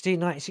of 60 in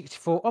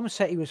 1964,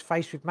 Omseti was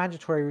faced with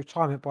mandatory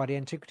retirement by the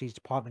Antiquities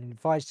Department and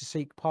advised to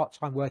seek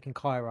part-time work in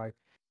Cairo.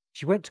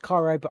 She went to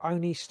Cairo but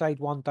only stayed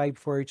one day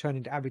before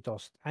returning to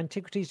Abydos. The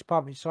Antiquities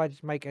Department decided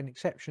to make an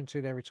exception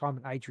to their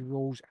retirement age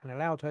rules and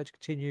allowed her to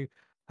continue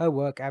her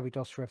work at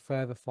Abydos for a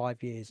further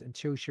 5 years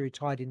until she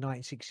retired in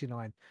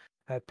 1969.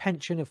 Her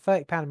pension of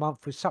 £30 a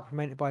month was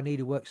supplemented by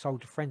needlework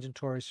sold to friends and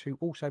tourists who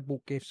also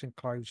bought gifts and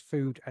clothes,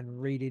 food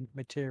and reading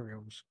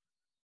materials.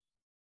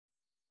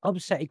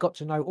 Omseti got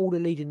to know all the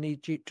leading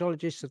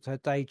Egyptologists of her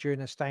day during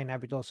her stay in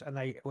Abydos, and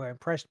they were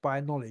impressed by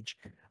her knowledge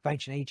of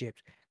ancient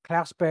Egypt.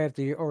 Klaus Baer of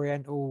the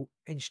Oriental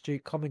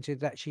Institute commented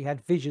that she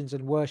had visions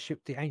and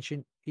worshipped the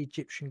ancient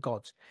Egyptian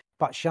gods,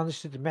 but she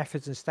understood the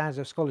methods and standards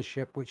of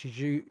scholarship, which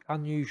is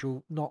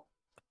unusual.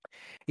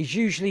 Is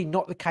usually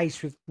not the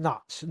case with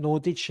nuts, nor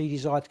did she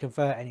desire to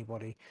convert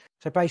anybody.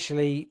 So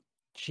basically,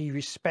 she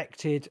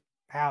respected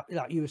how,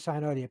 like you were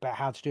saying earlier, about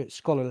how to do it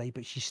scholarly,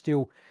 but she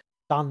still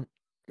done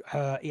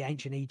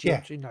ancient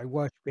Yeah. Egypt,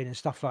 worshipping and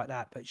stuff like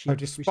that. But So she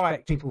despite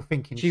respected. people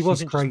thinking She she's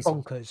wasn't just crazy,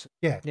 bonkers.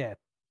 yeah, Yeah.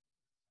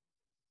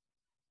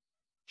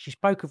 She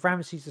spoke of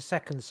Ramses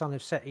II, son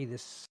of Seti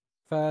the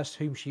first,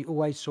 whom she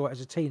always saw as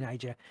a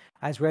teenager,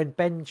 as when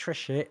Ben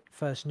Treshet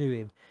first knew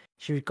him.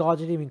 She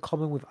regarded him in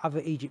common with other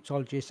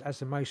Egyptologists as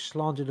the most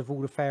slandered of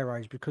all the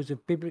pharaohs because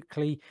of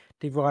biblically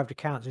derived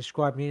accounts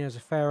describing him as a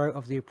pharaoh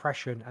of the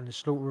oppression and the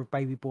slaughter of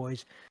baby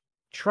boys,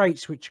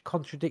 traits which are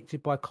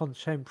contradicted by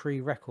contemporary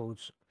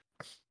records.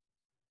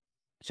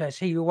 So is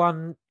he the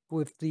one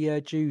with the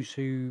Jews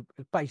who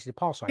basically the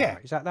Passover. Yeah.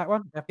 Is that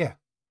one? Yeah. Yeah,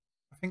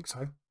 I think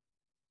so.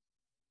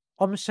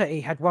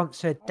 Omsetti had once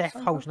said, "Death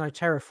Passover? holds no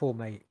terror for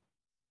me."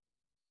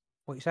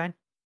 What are you saying?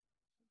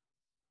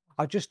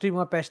 "I just do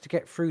my best to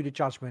get through the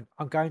judgment.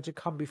 I'm going to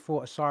come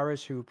before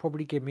Osiris, who will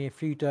probably give me a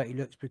few dirty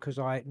looks because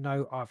I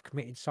know I've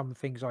committed some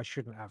things I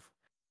shouldn't have."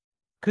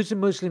 Because the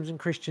Muslims and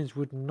Christians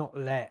would not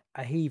let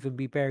a heathen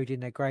be buried in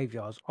their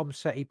graveyards,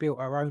 Omsetti built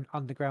her own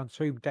underground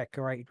tomb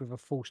decorated with a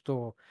false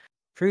door.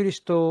 Through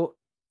this door,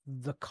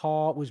 the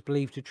car was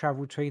believed to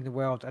travel between the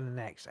world and the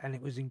next, and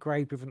it was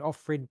engraved with an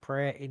offering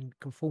prayer in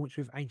conformance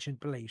with ancient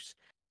beliefs.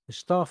 The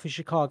staff of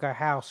Chicago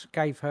House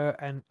gave her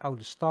an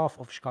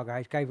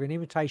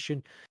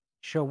imitation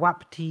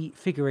Shawapti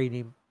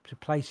figurine to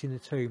place in the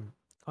tomb.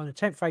 On the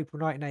 10th of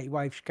April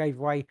 1981, she gave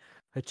away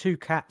her 2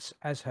 cats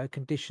as her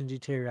condition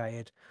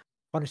deteriorated.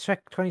 On the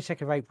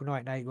 22nd of April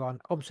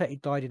 1981,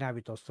 Omsetti died in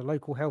Abydos. The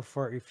local health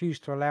authority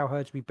refused to allow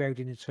her to be buried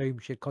in the tomb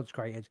she had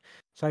consecrated,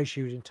 so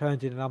she was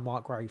interred in an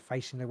unmarked grave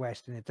facing the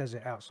west in the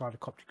desert outside a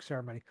Coptic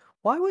ceremony.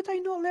 Why would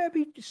they not let her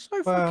be? It's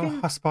so Well,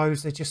 fucking... I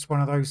suppose they're just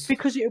one of those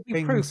Because it would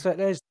be proof things.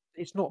 that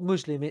it's not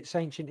Muslim, it's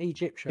ancient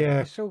Egyptian. Yeah,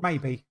 It's so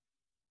maybe.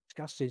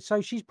 disgusting.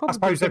 So she's I probably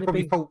suppose they going to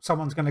probably be... thought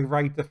someone's going to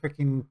raid the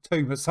freaking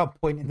tomb at some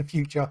point in the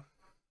future.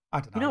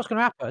 I don't You know know. what's going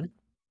to happen?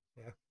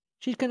 Yeah.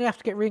 She's going to have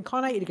to get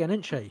reincarnated again,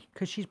 isn't she?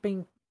 Because she's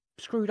been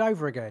screwed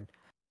over again.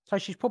 So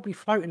she's probably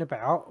floating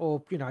about,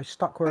 or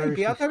stuck where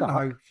Maybe, I she's don't stuck.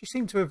 know. She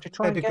seemed to have to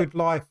try led and a get... good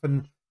life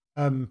and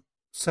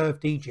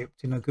served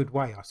Egypt in a good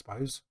way, I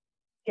suppose.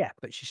 Yeah,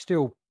 but she's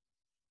still...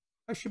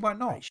 Oh, she might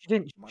not. She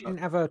didn't. Might She not.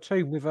 didn't have her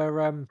tomb with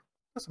her.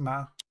 Doesn't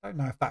matter. I don't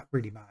know if that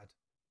really mattered.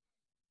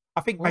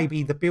 I think What?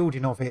 maybe the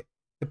building of it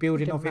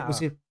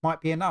didn't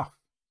might be enough.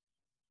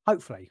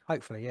 Hopefully,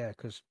 yeah.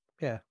 Because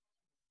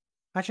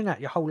imagine that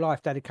your whole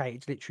life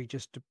dedicated literally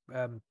just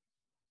to,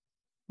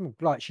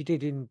 like she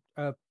did in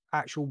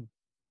actual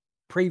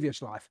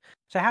previous life.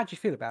 So how do you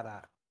feel about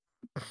that?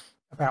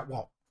 About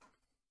what?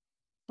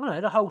 I don't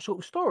know, the whole sort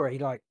of story,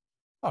 like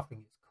I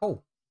think it's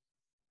cool.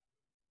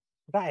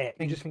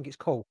 You just think it's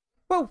cool.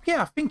 Well,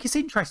 yeah, I think it's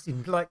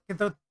interesting. Like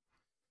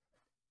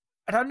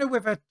I don't know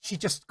whether she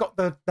just got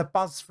the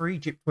buzz for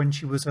Egypt when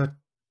she was a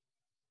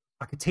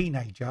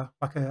teenager,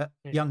 like a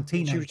young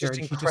teenager. She was just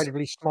an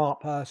incredibly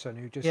smart person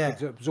who just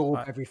could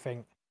absorb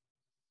everything.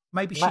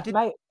 Maybe she did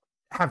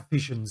have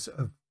visions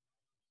of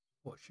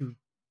what she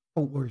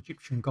thought were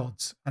Egyptian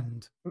gods,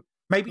 and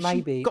maybe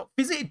she got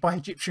visited by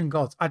Egyptian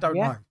gods. I don't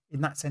know.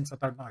 In that sense, I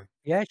don't know.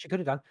 Yeah, she could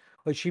have done.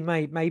 But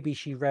maybe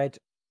she read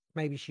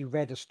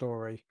a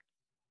story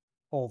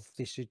of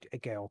this a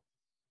girl,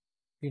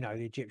 the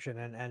Egyptian,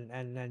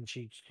 and then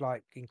she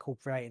like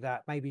incorporated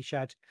that. Maybe she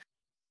had.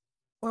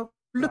 Well,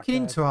 looking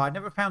into her, I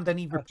never found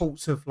any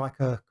reports of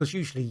because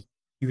usually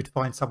you would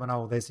find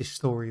someone, there's this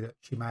story that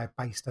she may have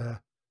based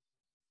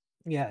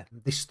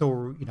this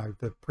story,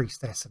 the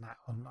priestess and that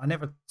on. I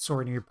never saw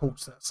any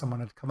reports that someone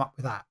had come up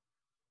with that.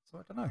 So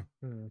I don't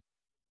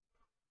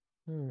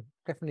know.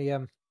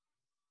 Definitely.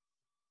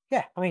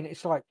 Yeah, I mean,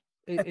 it's like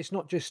it's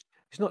not just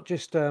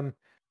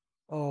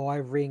I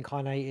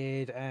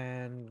reincarnated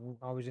and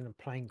I was in a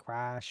plane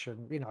crash,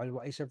 and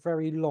it's a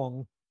very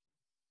long,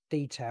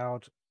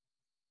 detailed.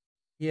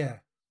 Yeah.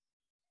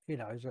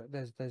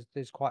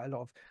 There's quite a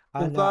lot of.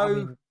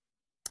 Although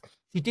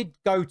she did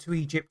go to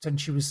Egypt and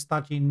she was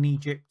studying in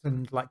Egypt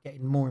and like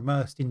getting more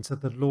immersed into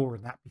the law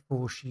and that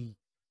before she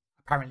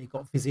apparently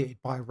got visited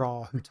by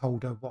Ra, who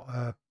told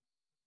her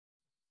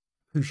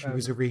who she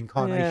was a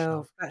reincarnation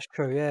of. That's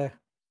true. Yeah.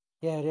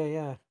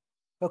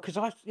 Well, because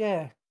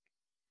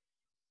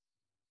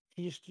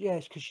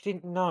because she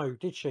didn't know,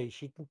 did she?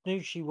 She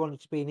knew she wanted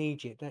to be in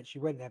Egypt, and she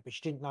went there, but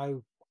she didn't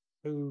know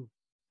who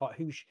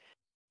she.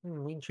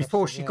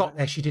 Before she got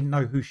there, she didn't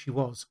know who she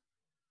was.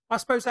 I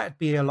suppose that'd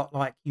be a lot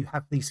like you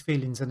have these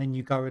feelings and then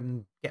you go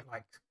and get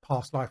like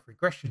past life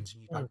regressions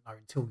and you don't know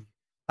until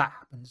that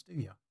happens, do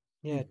you?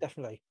 Yeah,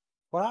 definitely.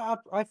 Well,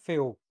 I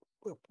feel.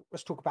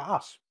 Let's talk about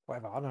us.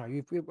 Whatever. I don't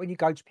know. When you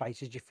go to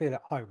places, you feel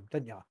at home,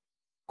 don't you?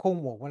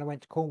 Cornwall. When I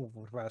went to Cornwall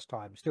for the first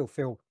time, still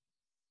felt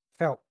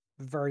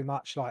very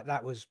much like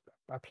that was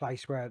a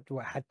place where it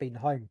had been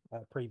home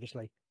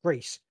previously.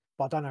 Greece,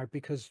 but I don't know,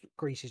 because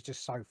Greece is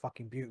just so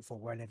fucking beautiful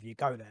whenever you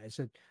go there.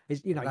 So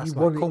you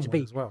want it to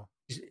be as well.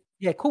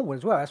 Yeah, Cornwall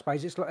as well. I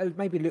suppose it's like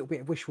maybe a little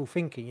bit of wishful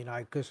thinking,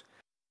 because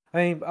I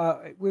mean,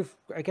 with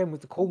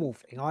the Cornwall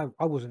thing,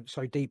 I wasn't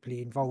so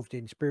deeply involved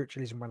in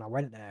spiritualism when I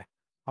went there.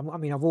 I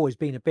mean, I've always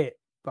been a bit,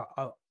 but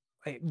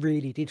it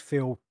really did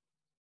feel,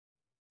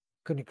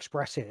 couldn't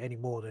express it any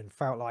more than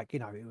felt like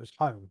it was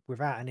home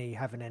without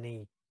having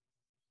any.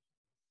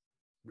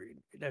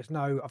 I've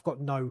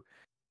no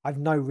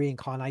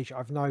reincarnation.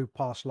 I've no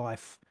past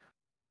life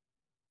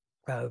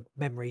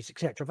memories,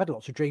 etc. I've had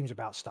lots of dreams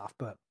about stuff,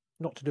 but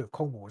not to do with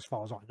Cornwall as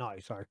far as I know.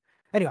 So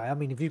anyway, I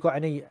mean, have you got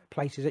any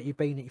places that you've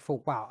been that you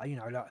thought, wow,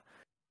 like.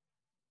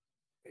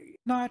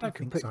 No, I don't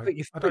think so. Put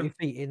your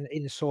feet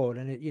in the soil,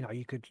 and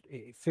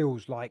it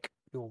feels like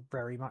you're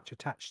very much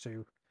attached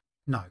to.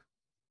 No.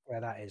 Where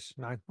that is.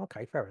 No.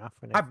 Okay, fair enough.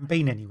 I haven't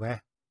been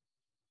anywhere.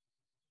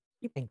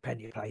 You've been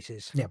plenty of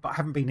places. Yeah, but I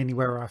haven't been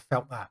anywhere where I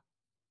felt that.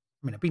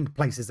 I mean, I've been to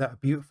places that are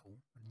beautiful,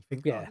 and you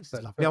think, Yeah, oh, this is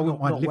but lovely. I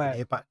wouldn't mind living where,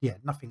 here, but yeah,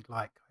 nothing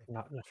like.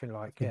 nothing I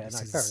like. think Yeah,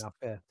 this no, fair is enough.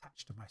 Yeah.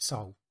 attached to my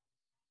soul.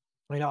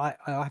 I mean, I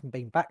haven't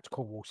been back to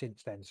Cornwall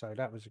since then, so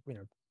that was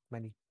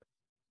many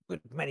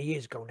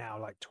years ago now,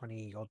 like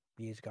 20 odd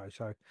years ago.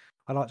 So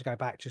I like to go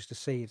back just to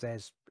see if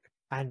there's,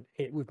 and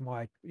it with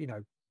my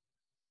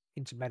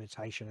into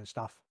meditation and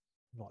stuff,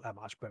 not that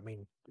much, but I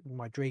mean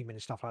my dreaming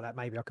and stuff like that.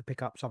 Maybe I could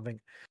pick up something.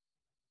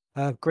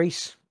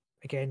 Greece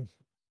again.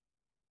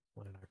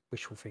 I don't know,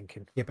 wishful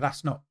thinking. Yeah, but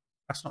that's not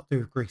due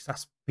with Greece.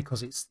 That's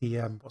because it's the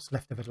what's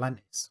left of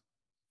Atlantis.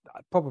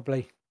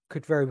 Probably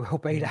could very well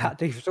be that.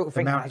 Do you sort of The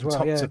think that as well?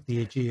 mountaintops Yeah, of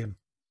the Aegean.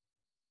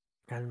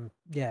 and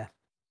yeah,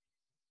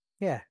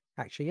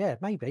 actually, yeah,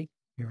 maybe.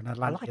 You're an I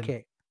Atlantean. like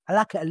it. I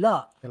like it a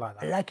lot. You like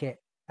that? I like it.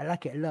 I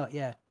like it a lot.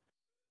 Yeah.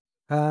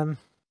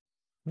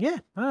 Yeah.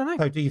 I don't know.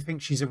 So, do you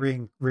think she's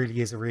really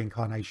is a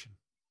reincarnation?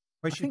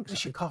 Where's think your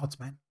so. cards,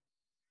 man?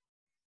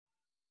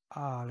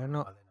 Ah, they're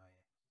not. Oh, they're not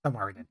here. Don't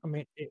worry then. I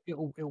mean,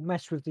 it'll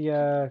mess with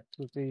the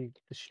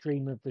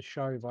stream of the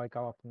show if I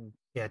go up and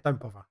Yeah, don't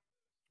bother.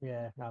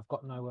 yeah. No, I've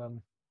got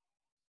no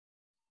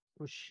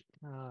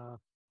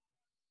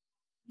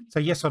So,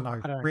 yes or no? I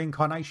don't know.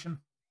 Reincarnation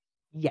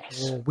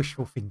Yes. or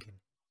wishful thinking?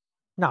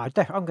 No,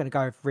 I'm going to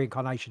go with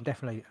reincarnation.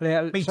 Definitely.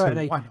 Me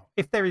Certainly. too. Why not?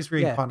 If there is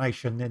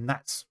reincarnation, then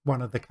that's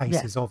one of the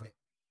cases of it.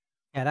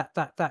 Yeah,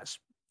 that's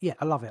yeah.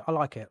 I love it. I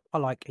like it. I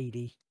like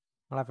Edie.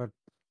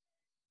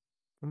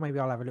 Maybe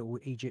I'll have a little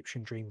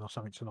Egyptian dream or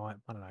something tonight.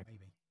 I don't know. Maybe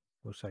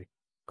We'll see.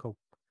 Cool.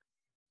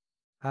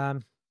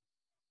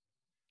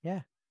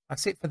 Yeah.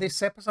 That's it for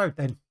this episode.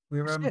 Then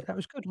we're That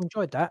was good. I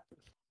enjoyed that.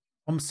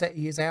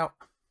 Omseti is out.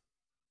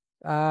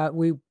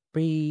 We'll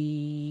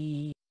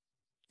be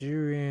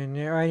doing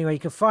anyway. You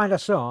can find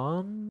us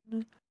on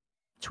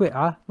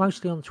Twitter,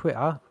 mostly on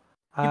Twitter.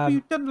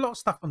 You've done a lot of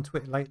stuff on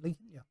Twitter lately.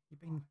 Yeah, you've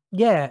been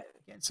Yeah.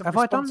 getting some Have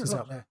I done responses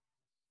out there.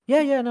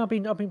 Yeah. No, I've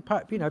been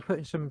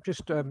putting some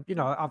just I've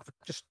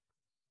just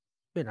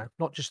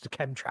not just the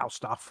chemtrail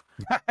stuff.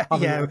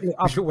 Yeah,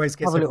 which always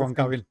gets everyone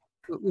going.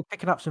 We're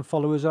picking up some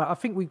followers. I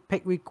think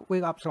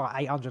we're up to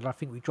like 800. I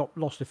think we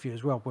lost a few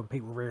as well when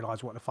people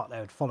realised what the fuck they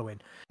were following.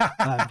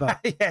 But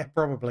yeah,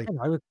 probably.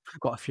 we've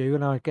got a few,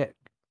 and I get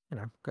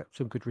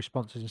some good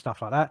responses and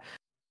stuff like that.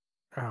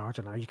 Oh, I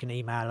don't know. You can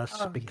email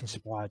us Big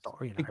Conspire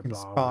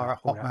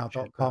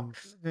 @hotmail.com.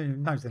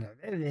 Knows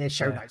the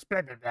show notes.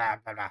 Blah blah blah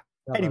blah blah.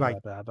 Anyway,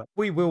 but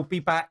we will be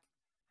back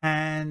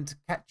and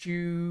catch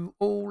you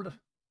all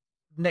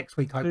next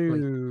week, hopefully.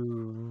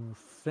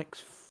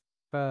 Next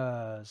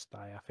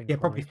Thursday, I think. Yeah,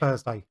 probably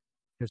Thursday.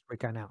 Because we're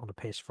going out on the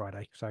piss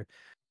Friday. So,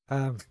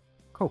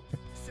 cool.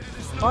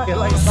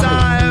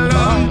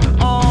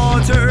 Silent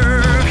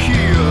order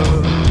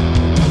here.